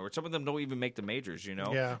majors again, or some of them don't even make the majors.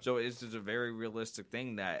 Yeah. So it's just a very realistic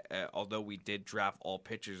thing that although we did draft all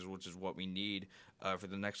pitchers, which is what we need for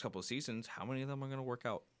the next couple of seasons, how many of them are going to work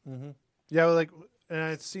out? Mm-hmm. Yeah,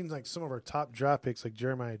 and it seems like some of our top draft picks, like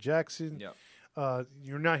Jeremiah Jackson. Yeah.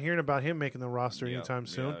 You're not hearing about him making the roster anytime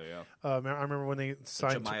soon. Yeah. I remember when they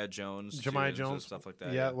signed Jemiah Jones, Jones, stuff like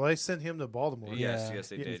that. Yeah, well, they sent him to Baltimore. Yes,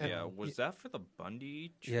 they did. And- Yeah, was that for the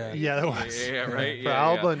Bundy? Yeah. trade? Yeah, that was. Yeah, right. For Yeah,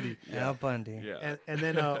 Al yeah. Bundy. Al Bundy. Yeah. And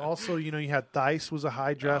then also, you had Theis was a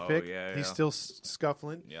high draft pick. yeah, He's yeah. still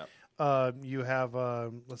scuffling. Yeah. You have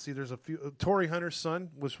let's see, there's a few. Torrey Hunter's son,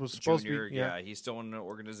 which was supposed Junior, to be. he's still in the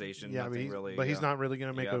organization. Yeah, Nothing but he's yeah. not really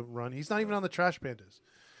going to make Yeah. a run. He's not even on the Trash Pandas.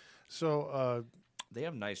 So They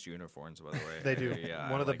have nice uniforms, by the way. they do. Yeah,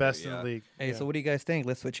 One I of the like best it, in yeah. the league. Hey, yeah. so what do you guys think?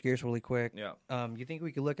 Let's switch gears really quick. Yeah. You think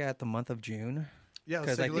we could look at the month of June? Yeah, let's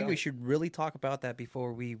Because take I a think look. we should really talk about that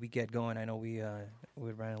before we get going. I know we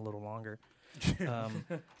ran a little longer. It's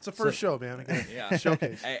the first show, man. Again, Yeah.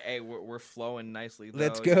 showcase. Hey, we're flowing nicely. Though,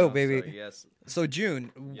 Let's go, baby. So, yes. So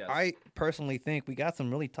June, Yes. I personally think we got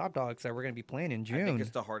some really top dogs that we're going to be playing in I think June. it's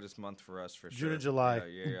the hardest month for us for June sure. and July.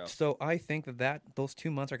 Yeah. So I think that those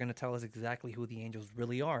 2 months are going to tell us exactly who the Angels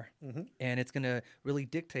really are, and it's going to really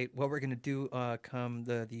dictate what we're going to do come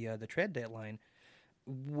the trade deadline.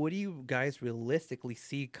 What do you guys realistically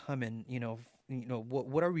see coming?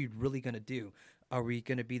 What are we really going to do? Are we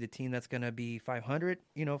going to be the team that's going to be 500,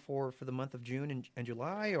 for the month of June and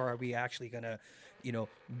July, or are we actually going to,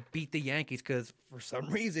 beat the Yankees? Because for some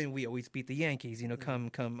reason we always beat the Yankees.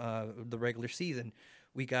 Come the regular season,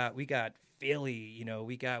 we got Philly.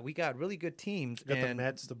 We got really good teams. You got the and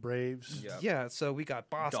Mets, the Braves. Yeah. yeah, so we got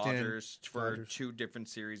Boston, Dodgers for Dodgers. 2 different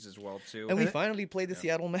series as well too. and we finally played the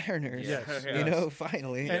Seattle Mariners. Yes.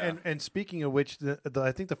 Finally. And speaking of which,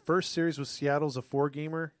 I think the first series with Seattle's a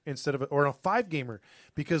 4-gamer instead of or a 5-gamer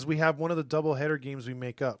because we have one of the doubleheader games we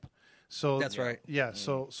make up. So That's right. Yeah,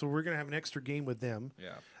 so we're gonna have an extra game with them.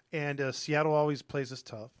 Yeah. And Seattle always plays us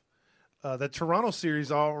tough. The Toronto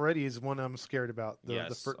series already is one I'm scared about. The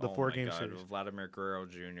Yes. the Oh 4-game my God. series. Vladimir Guerrero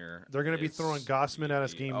Jr. They're gonna be is- throwing Gossman at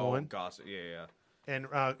us game one. Yeah. And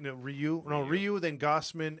Ryu, then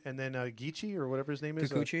Gossman, and then Geechee or whatever his name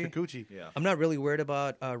is. Kikuchi? Kikuchi. Yeah. I'm not really worried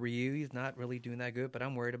about Ryu. He's not really doing that good, but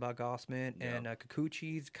I'm worried about Gossman and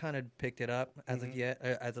Kikuchi's kind of picked it up as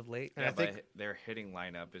of late. And Yeah, I think but their hitting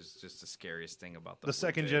lineup is just the scariest thing about The Blue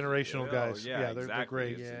second Jays. generational Oh, guys. Yeah, Yeah, they're exactly.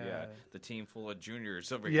 great. It's- Yeah. The team full of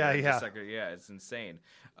juniors over Yeah, here. yeah. It's insane.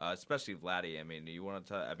 Especially Vladdy. I mean, you want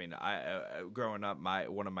to? I mean, I growing up,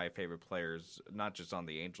 one of my favorite players, not just on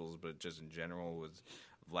the Angels, but just in general, was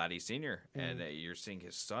Vladdy Sr. And you're seeing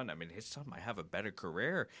his son. I mean, his son might have a better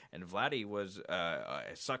career. And Vladdy was,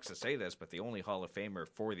 it sucks to say this, but the only Hall of Famer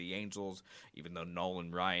for the Angels, even though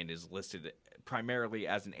Nolan Ryan is listed primarily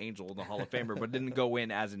as an Angel in the Hall of Famer, but didn't go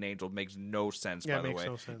in as an Angel. Makes no sense, Yeah, by the makes way.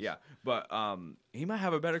 no sense. Yeah, but he might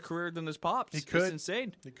have a better career than his pops. He could. It's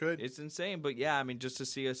insane. He could. It's insane. But yeah, I mean, just to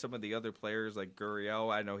see some of the other players like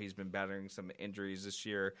Gurriel, I know he's been battling some injuries this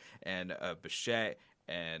year, and Bichette.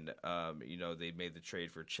 And they made the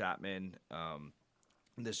trade for Chapman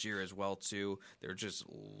this year as well too. They're just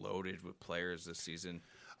loaded with players this season.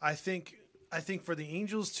 I think for the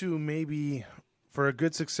Angels to maybe for a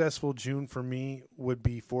good successful June for me would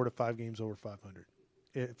be 4 to 5 games over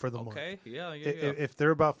 500 for the month. Okay, yeah. If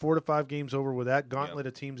they're about 4 to 5 games over with that gauntlet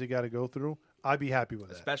of teams they got to go through, I'd be happy with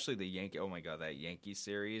that. Especially the Yankee. Oh my God, that Yankee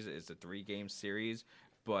series is a 3-game series,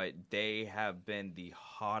 but they have been the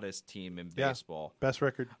hottest team in baseball. Best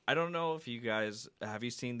record. I don't know if you guys have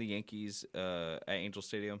you seen the Yankees at Angel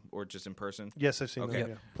Stadium or just in person. Yes, I've seen Okay. them.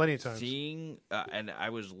 Yeah. Plenty of times. Seeing, and I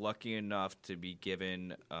was lucky enough to be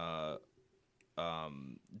given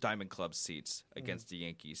Diamond Club seats against the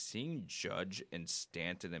Yankees. Seeing Judge and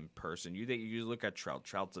Stanton in person, you look at Trout.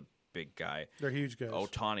 Trout's a big guy. They're huge guys.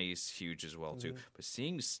 Otani's huge as well too. But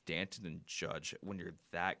seeing Stanton and Judge when you're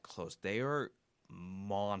that close, they are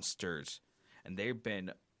monsters, and they've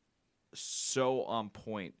been so on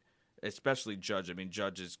point, especially Judge. I mean,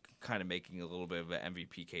 Judge is kind of making a little bit of an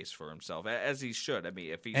MVP case for himself, as he should. I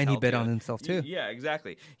mean, if he's And he healthy, bet on himself, too. Yeah,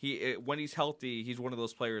 exactly. When he's healthy, he's one of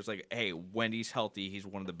those players like, hey, when he's healthy, he's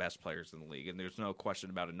one of the best players in the league, and there's no question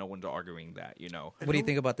about it. No one's arguing that, you know. What do you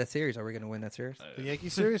think about that series? Are we going to win that series? The Yankee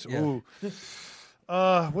series? Yeah. Ooh.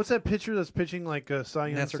 What's that pitcher that's pitching like Cy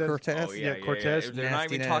Young? Nestor says? Cortez? Oh, Yeah, Cortez. They're not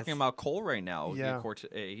even Nasty talking Nez. about Cole right now. Yeah.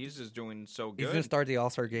 He's just doing so He's good. going to start the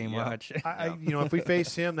All-Star game. Yeah. Watch. I if we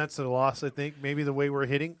face him, that's a loss. I think maybe the way we're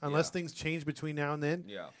hitting, unless Yeah. things change between now and then.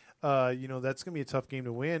 Yeah. That's gonna be a tough game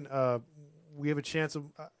to win. We have a chance of,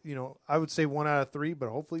 I would say 1 out of 3, but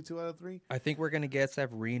hopefully 2 out of 3. I think we're going to get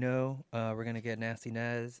Severino. We're going to get Nasty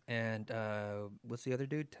Nez. And what's the other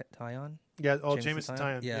dude? Tyon? Yeah. Oh, Jameson Jameson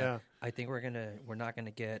Tyon. Yeah. I think we're not going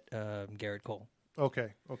to get Garrett Cole. Okay.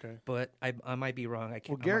 But I might be wrong. I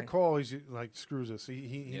can't. Well, Garrett Cole always like screws us.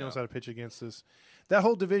 He knows how to pitch against us. That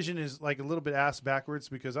whole division is like a little bit ass backwards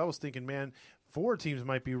because I was thinking, man, 4 teams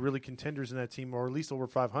might be really contenders in that team, or at least over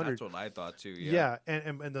 500. That's what I thought too. Yeah,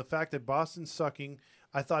 and the fact that Boston's sucking,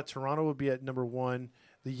 I thought Toronto would be at number 1.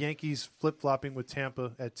 The Yankees flip flopping with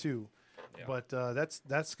Tampa at 2. Yeah. But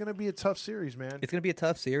that's going to be a tough series, man. It's going to be a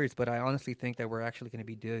tough series, but I honestly think that we're actually going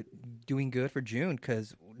to be doing good for June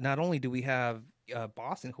because not only do we have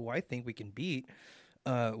Boston, who I think we can beat,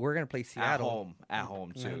 we're going to play Seattle At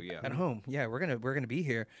home too. Yeah. At home, yeah, we're gonna be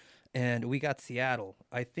here, and we got Seattle.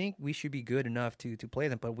 I think we should be good enough to play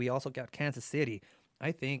them, but we also got Kansas City.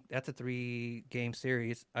 I think that's a 3-game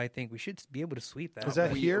series. I think we should be able to sweep that. Is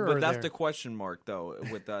that here But or that's there? the question mark though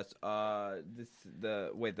with us.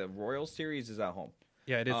 The Royals series is at home.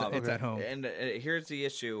 Yeah, it is. It's okay. at home. And here's the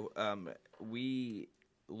issue. We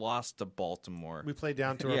lost to Baltimore. We play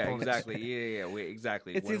down to our Yeah, opponents. exactly. Yeah.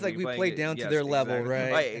 Exactly. It When seems like we play- played down to yes, their level,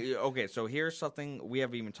 exactly. right? Okay, so here's something we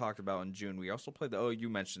haven't even talked about in June. We also played you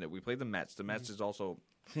mentioned it. We played the Mets. The Mets is also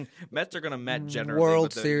Mets are going to Met generally. World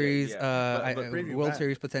but the- Series, yeah. But preview World that.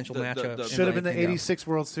 Series potential The- matchup. the- Should have been the Yeah. 86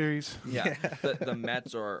 World Series. Yeah, the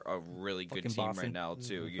Mets are a really good Fucking team Boston. right now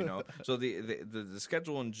too. You know, so the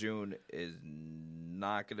schedule in June is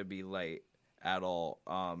not going to be light at all.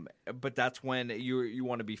 But that's when you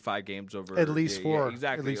want to be 5 games over At least 4.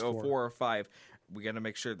 exactly. At least 4. 4 or 5. We got to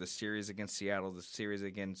make sure the series against Seattle, the series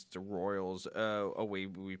against the Royals.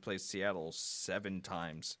 We played Seattle 7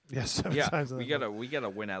 times. Yeah, 7 Yeah, times. in we that gotta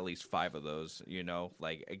win at least 5 of those. You know,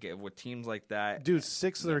 like again, with teams like that. Dude,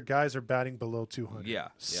 6 of their guys are batting below 200. Yeah,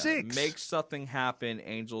 6. Make something happen,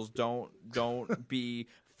 Angels. Don't be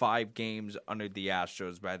 5 games under the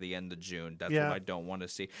Astros by the end of June. That's Yeah. what I don't want to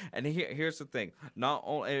see. And here's the thing: not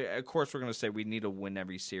only, of course, we're going to say we need to win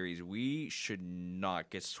every series. We should not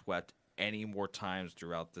get swept any more times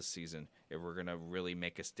throughout the season if we're going to really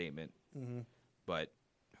make a statement. Mm-hmm. But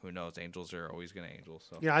who knows? Angels are always going to Angels.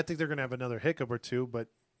 So. Yeah, I think they're going to have another hiccup or 2, but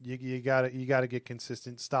you gotta get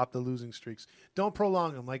consistent. Stop the losing streaks. Don't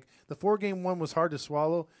prolong them. Like the 4-game one was hard to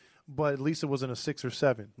swallow, but at least it wasn't a 6 or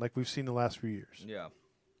 7 like we've seen the last few years. Yeah.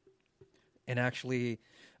 And actually,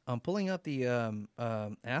 pulling up the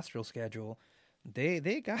Astro schedule,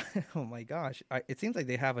 they got oh my gosh, it seems like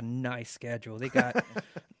they have a nice schedule. They got,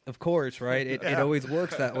 of course, right? It always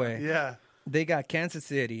works that way. Yeah. They got Kansas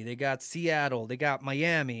City, they got Seattle, they got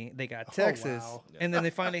Miami, they got Texas, wow. and then they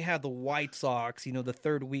finally have the White Sox. The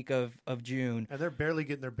 3rd week of June. And they're barely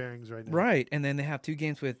getting their bearings right now. Right, and then they have 2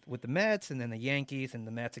 games with the Mets, and then the Yankees, and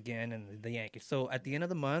the Mets again, and the Yankees. So at the end of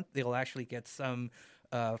the month, they'll actually get some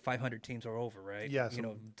 500 teams or over, right? Yeah,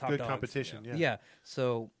 some top good dogs. competition. Yeah. Yeah,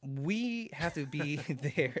 so we have to be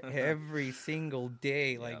there every single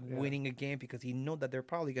day, like winning a game, because you know that they're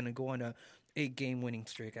probably going to go on a 8-game winning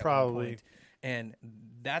streak at Probably. one point. And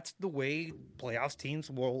that's the way playoffs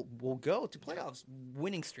teams will go to playoffs,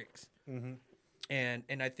 winning streaks. Mm-hmm. And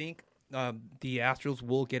I think the Astros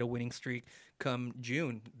will get a winning streak come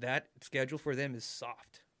June. That schedule for them is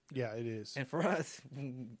soft. Yeah, it is. And for us,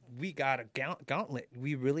 we got a gauntlet.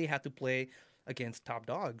 We really have to play against top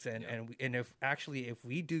dogs. And if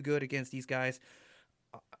we do good against these guys,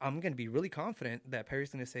 I'm going to be really confident that Perry's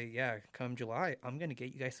going to say, yeah, come July, I'm going to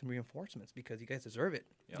get you guys some reinforcements because you guys deserve it.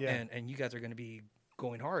 Yeah. And you guys are going to be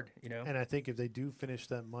going hard, And I think if they do finish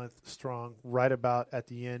that month strong, right about at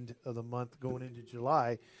the end of the month going into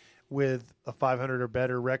July, with a 500 or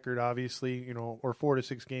better record, obviously, or 4 to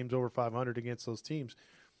 6 games over 500 against those teams,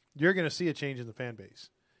 you're going to see a change in the fan base.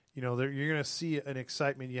 You're going to see an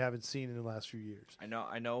excitement you haven't seen in the last few years.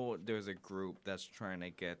 I know there's a group that's trying to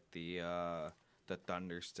get the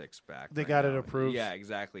Thunder sticks back. They right got it now. approved. Yeah,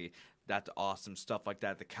 exactly. That's awesome stuff like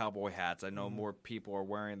that. The cowboy hats. I know more people are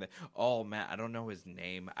wearing the. Oh man, I don't know his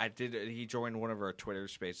name. He joined one of our Twitter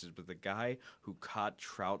spaces, but the guy who caught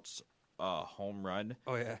Trout's home run.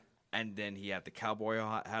 Oh yeah. And then he had the cowboy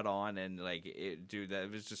hat on, and like, dude, that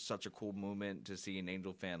was just such a cool moment to see an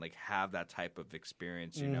Angel fan like have that type of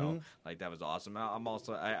experience. You know, like that was awesome. I'm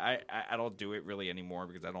also I don't do it really anymore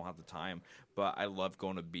because I don't have the time, but I love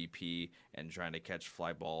going to BP and trying to catch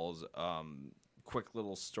fly balls. Quick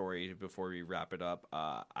little story before we wrap it up.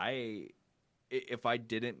 If I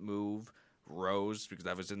didn't move Rose, because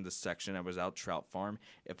I was in the section, I was out trout farm.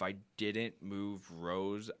 If I didn't move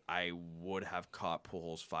Rose, I would have caught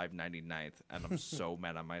Pujols 599th, and I'm so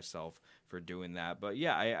mad at myself for doing that. But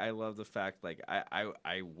yeah, I love the fact, like,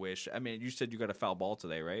 I wish. I mean, you said you got a foul ball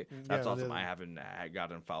today, right? That's awesome. I haven't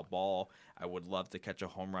gotten a foul ball. I would love to catch a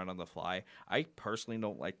home run on the fly. I personally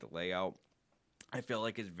don't like the layout. I feel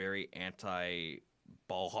like it's very anti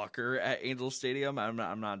ball hawker at Angel Stadium. I'm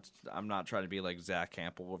not trying to be like Zach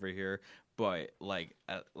Campbell over here, but like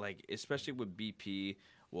especially with BP.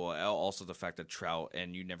 Well, also the fact that Trout,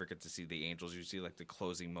 and you never get to see the Angels. You see like the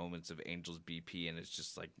closing moments of Angels BP, and it's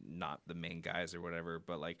just like not the main guys or whatever.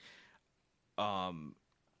 But like,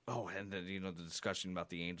 and then, the discussion about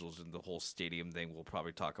the Angels and the whole stadium thing, we'll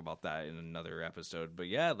probably talk about that in another episode. But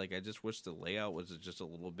yeah, like, I just wish the layout was just a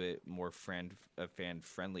little bit more fan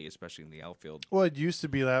friendly, especially in the outfield. Well, it used to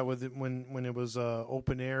be that with it when it was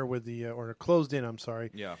open air with the or closed in. I'm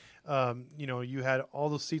sorry. Yeah. You had all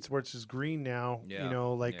the seats where it's just green now. Yeah.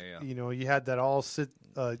 You had that all sit.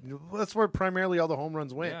 That's where primarily all the home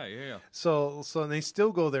runs went. Yeah. So and they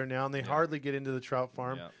still go there now, and they hardly get into the trout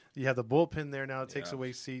farm. Yeah. You have the bullpen there now. It takes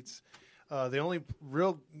away seats. The only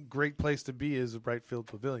real great place to be is the right field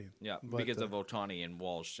pavilion. Yeah, because of Ohtani and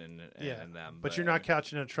Walsh and them. But you're not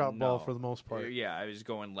catching a trout ball for the most part. Yeah, I was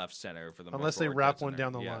going left center for the most part. Unless they wrap one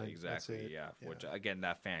down the line. Exactly, yeah. Which, again,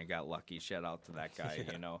 that fan got lucky. Shout out to that guy,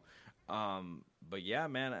 But yeah,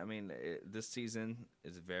 man, I mean, this season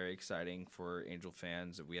is very exciting for Angel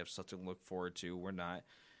fans. We have something to look forward to. We're not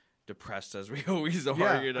depressed as we always are,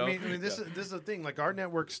 I mean, this is the thing. Like, our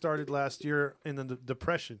network started last year in the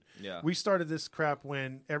depression. Yeah, we started this crap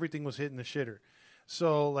when everything was hitting the shitter.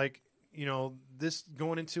 So, like, this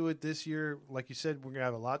going into it this year, like you said, we're gonna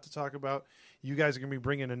have a lot to talk about. You guys are gonna be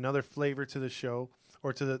bringing another flavor to the show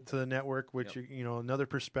or to the network, which another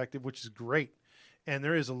perspective, which is great. And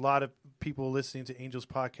there is a lot of people listening to Angels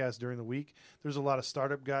podcast during the week. There's a lot of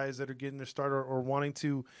startup guys that are getting their start or wanting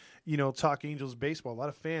to, talk Angels baseball. A lot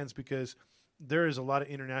of fans, because there is a lot of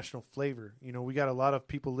international flavor. We got a lot of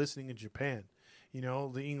people listening in Japan,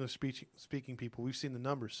 the English speaking people. We've seen the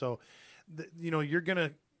numbers. So, you're going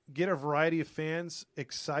to get a variety of fans,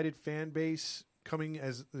 excited fan base coming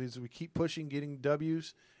as we keep pushing, getting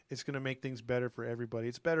W's. It's going to make things better for everybody.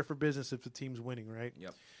 It's better for business if the team's winning, right?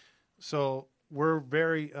 Yep. So we're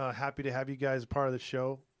very happy to have you guys part of the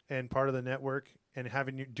show and part of the network, and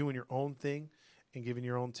doing your own thing and giving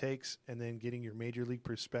your own takes, and then getting your major league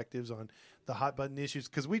perspectives on the hot button issues.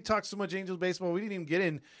 Because we talked so much Angels baseball, we didn't even get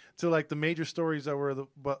into like the major stories that were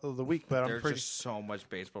the week. But there's just so much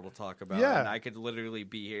baseball to talk about. Yeah, and I could literally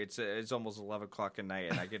be here. It's almost 11 o'clock at night,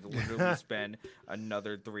 and I could literally spend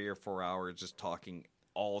another 3 or 4 hours just talking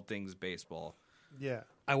all things baseball. Yeah.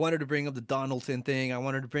 I wanted to bring up the Donaldson thing. I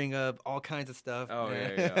wanted to bring up all kinds of stuff. Oh,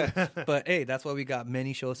 yeah. But, hey, that's why we got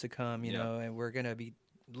many shows to come, and we're going to be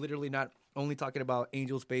literally not only talking about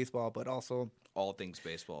Angels baseball, but also all things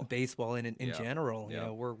baseball. Baseball in general. Yeah.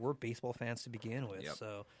 We're baseball fans to begin with, Yep.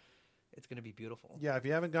 so it's going to be beautiful. Yeah, if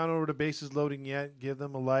you haven't gone over to Bases Loading yet, give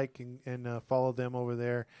them a like and follow them over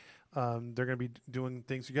there. They're going to be doing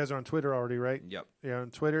things. You guys are on Twitter already, right? Yep. Yeah, on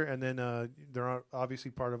Twitter, and then they're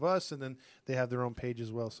obviously part of us, and then they have their own page as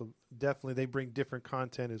well. So definitely they bring different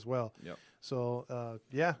content as well. Yep. So,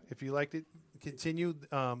 if you liked it, continue.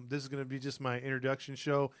 This is going to be just my introduction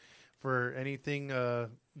show for anything.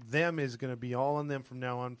 Them is going to be all on them from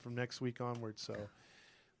now on, from next week onward. So.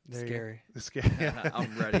 Scary. It's scary.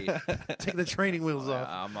 I'm ready. Take the training wheels off.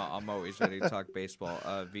 I'm always ready to talk baseball.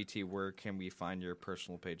 VT, where can we find your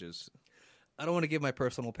personal pages? I don't want to give my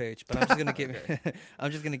personal page, but I'm just gonna give.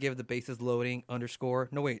 I'm just gonna give the bases loading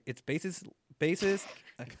 _ No, wait, it's bases.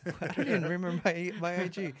 I don't even remember my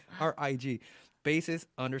IG. Our IG. Bases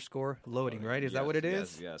 _ loading, right? Is that what it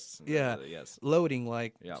is? Yes. Yeah. Yes. Loading,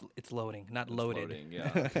 like Yeah. it's loading, not loaded. Loading,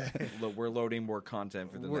 yeah. We're loading more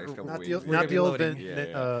content for the next couple weeks. Not the old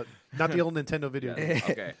Nintendo video. Yeah.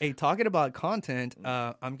 Okay. Hey, talking about content,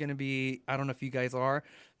 I'm gonna be. I don't know if you guys are,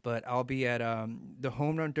 but I'll be at the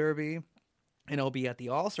Home Run Derby, and I'll be at the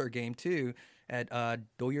All-Star game too. at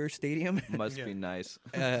Doyer Stadium. Must Yeah. be nice.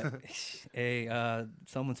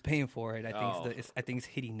 Someone's paying for it. I think Oh. I think it's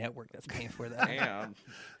Hitty Network that's paying for that. Damn.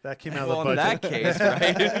 That came out Well, of the in budget.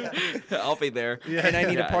 that case, right? I'll be there. Yeah. And I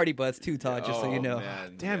need Yeah. a party bus too, Todd. Just so you know.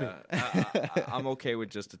 Man, Damn it. I'm okay with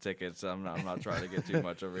just the tickets. I'm not trying to get too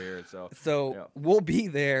much over here. So yeah. We'll be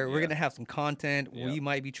there. We're Yeah. gonna have some content. Yeah. We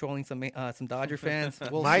might be trolling some Dodger fans.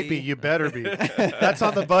 We'll Might see. be. You better be. That's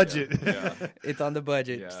on the budget. Yeah. It's on the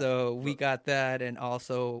budget. Yeah. So we got that, and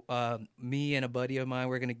also me and a buddy of mine,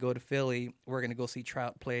 we're gonna go to Philly. We're gonna go see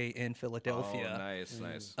Trout play in Philadelphia. Oh,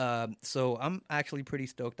 nice. So I'm actually pretty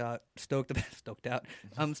stoked out.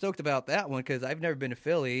 I'm stoked about that one because I've never been to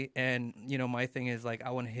Philly, and my thing is like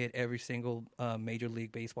I want to hit every single Major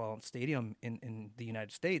League Baseball stadium in the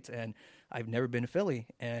United States, and I've never been to Philly.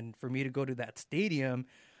 And for me to go to that stadium,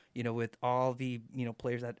 with all the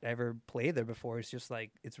players that ever played there before, it's just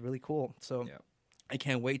like it's really cool. So. Yeah. I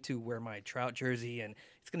can't wait to wear my Trout jersey, and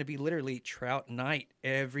it's going to be literally Trout night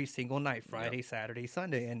every single night, Friday, Saturday,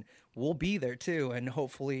 Sunday, and we'll be there too, and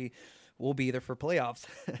hopefully we'll be there for playoffs.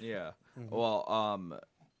 Yeah. Well,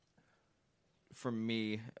 for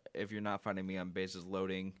me, if you're not finding me on Bases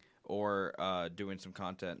Loading or doing some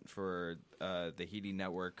content for the Heedy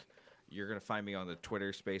Network, you're going to find me on the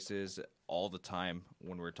Twitter Spaces all the time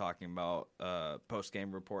when we're talking about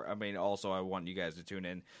post-game report. I mean, also, I want you guys to tune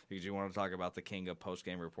in because you want to talk about the king of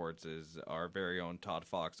post-game reports is our very own Todd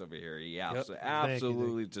Fox over here. He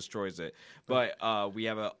absolutely destroys it. But we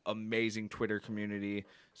have an amazing Twitter community,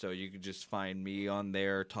 so you can just find me on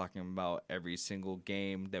there talking about every single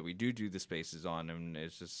game that we do the Spaces on, and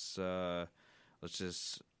it's just let's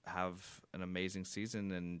just have an amazing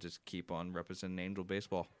season and just keep on representing Angel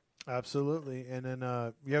baseball. Absolutely. And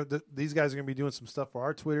then these guys are going to be doing some stuff for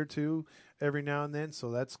our Twitter too every now and then,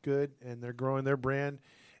 so that's good. And they're growing their brand,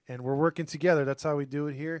 and we're working together. That's how we do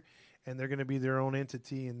it here. And they're going to be their own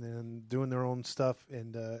entity and then doing their own stuff.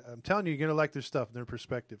 And I'm telling you, you're going to like their stuff and their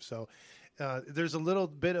perspective. So there's a little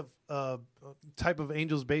bit of type of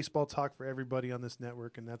Angels baseball talk for everybody on this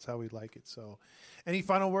network, and that's how we like it. So any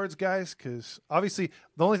final words, guys? Because obviously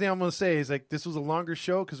the only thing I'm going to say is like this was a longer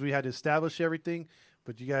show because we had to establish everything.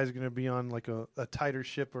 But you guys are going to be on like a tighter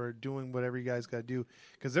ship or doing whatever you guys got to do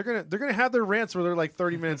because they're gonna have their rants where they're like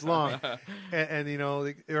 30 minutes long, and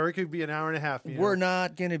or it could be an hour and a half. We're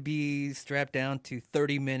not going to be strapped down to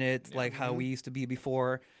 30 minutes like how we used to be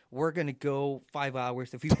before. We're going to go 5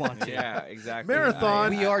 hours if we want to. Yeah, exactly.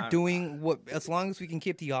 Marathon. We are doing as long as we can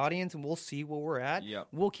keep the audience, and we'll see where we're at. Yep.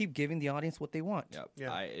 We'll keep giving the audience what they want. Yep.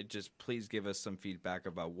 Yeah. Just please give us some feedback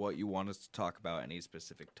about what you want us to talk about, any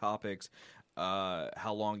specific topics,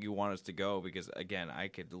 how long you want us to go, because again, I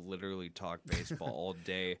could literally talk baseball all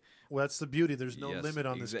day. Well, that's the beauty. There's no limit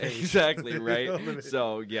on this page. Exactly, right? No limit.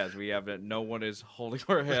 So, yes, we have it. No one is holding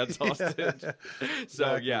our hands hostage.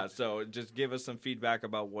 So, Exactly. so just give us some feedback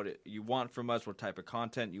about what you want from us, what type of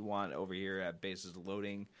content you want over here at Bases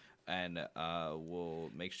Loading, and we'll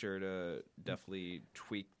make sure to definitely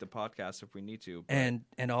tweak the podcast if we need to. But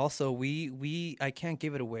And also we I can't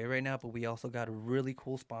give it away right now, but we also got a really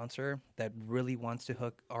cool sponsor that really wants to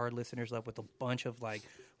hook our listeners up with a bunch of like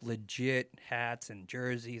legit hats and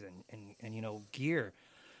jerseys and gear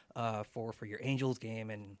for your Angels game,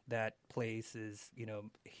 and that place is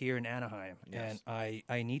here in Anaheim. Yes. And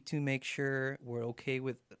I need to make sure we're okay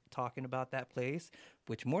with talking about that place,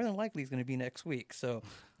 which more than likely is going to be next week. So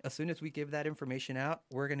as soon as we give that information out,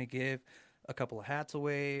 we're going to give a couple of hats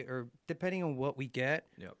away, or depending on what we get.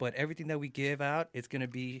 Yep. But everything that we give out, it's going to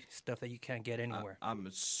be stuff that you can't get anywhere. I'm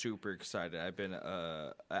super excited. I've been,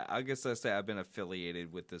 I guess I say I've been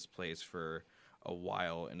affiliated with this place for a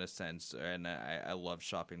while in a sense, and I love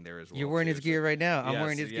shopping there as well. You're wearing too, his gear right now. I'm Yes,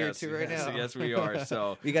 wearing his gear too right yes, now. Yes, we are.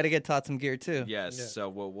 So we got to get Todd some gear too. yes, Yeah. so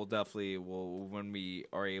we'll definitely when we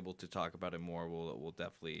are able to talk about it more, we'll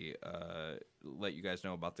definitely let you guys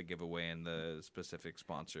know about the giveaway and the specific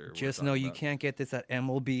sponsor. we're Just talking know you about. can't get this at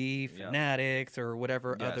MLB, Yeah. Fanatics, or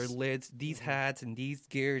whatever Yes. other lids. These hats and these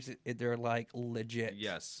gears, they're like legit.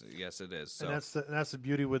 Yes, it is. So And that's the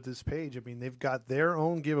beauty with this page. I mean, they've got their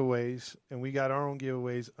own giveaways, and we got our own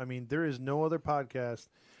giveaways. I mean, there is no other podcast,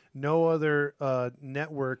 no other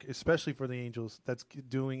network, especially for the Angels, that's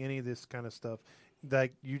doing any of this kind of stuff.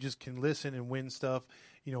 That you just can listen and win stuff,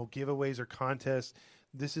 giveaways or contests.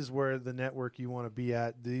 This is where the network you want to be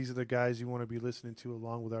at. These are the guys you want to be listening to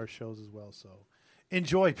along with our shows as well. So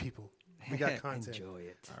enjoy, people. We got content. Enjoy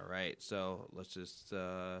it. all right, so let's just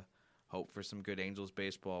hope for some good Angels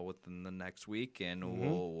baseball within the next week, and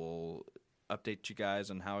we'll update you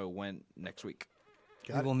guys on how it went next week.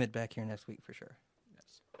 Got We it. will meet back here next week for sure.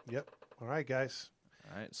 Yes. Yep. All right, guys.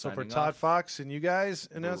 All right. So for signing Todd off. Fox and you guys,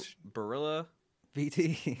 and that's Barilla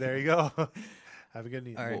VT. There you go. Have a good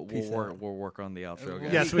evening. All right, peace out. We'll work on the outro,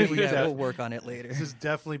 guys. Yes, we we'll work on it later. This is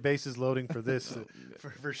definitely bases loading for this,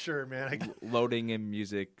 for sure, man. Loading and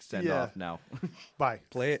music send Yeah. off now. Bye.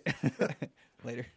 Play it later.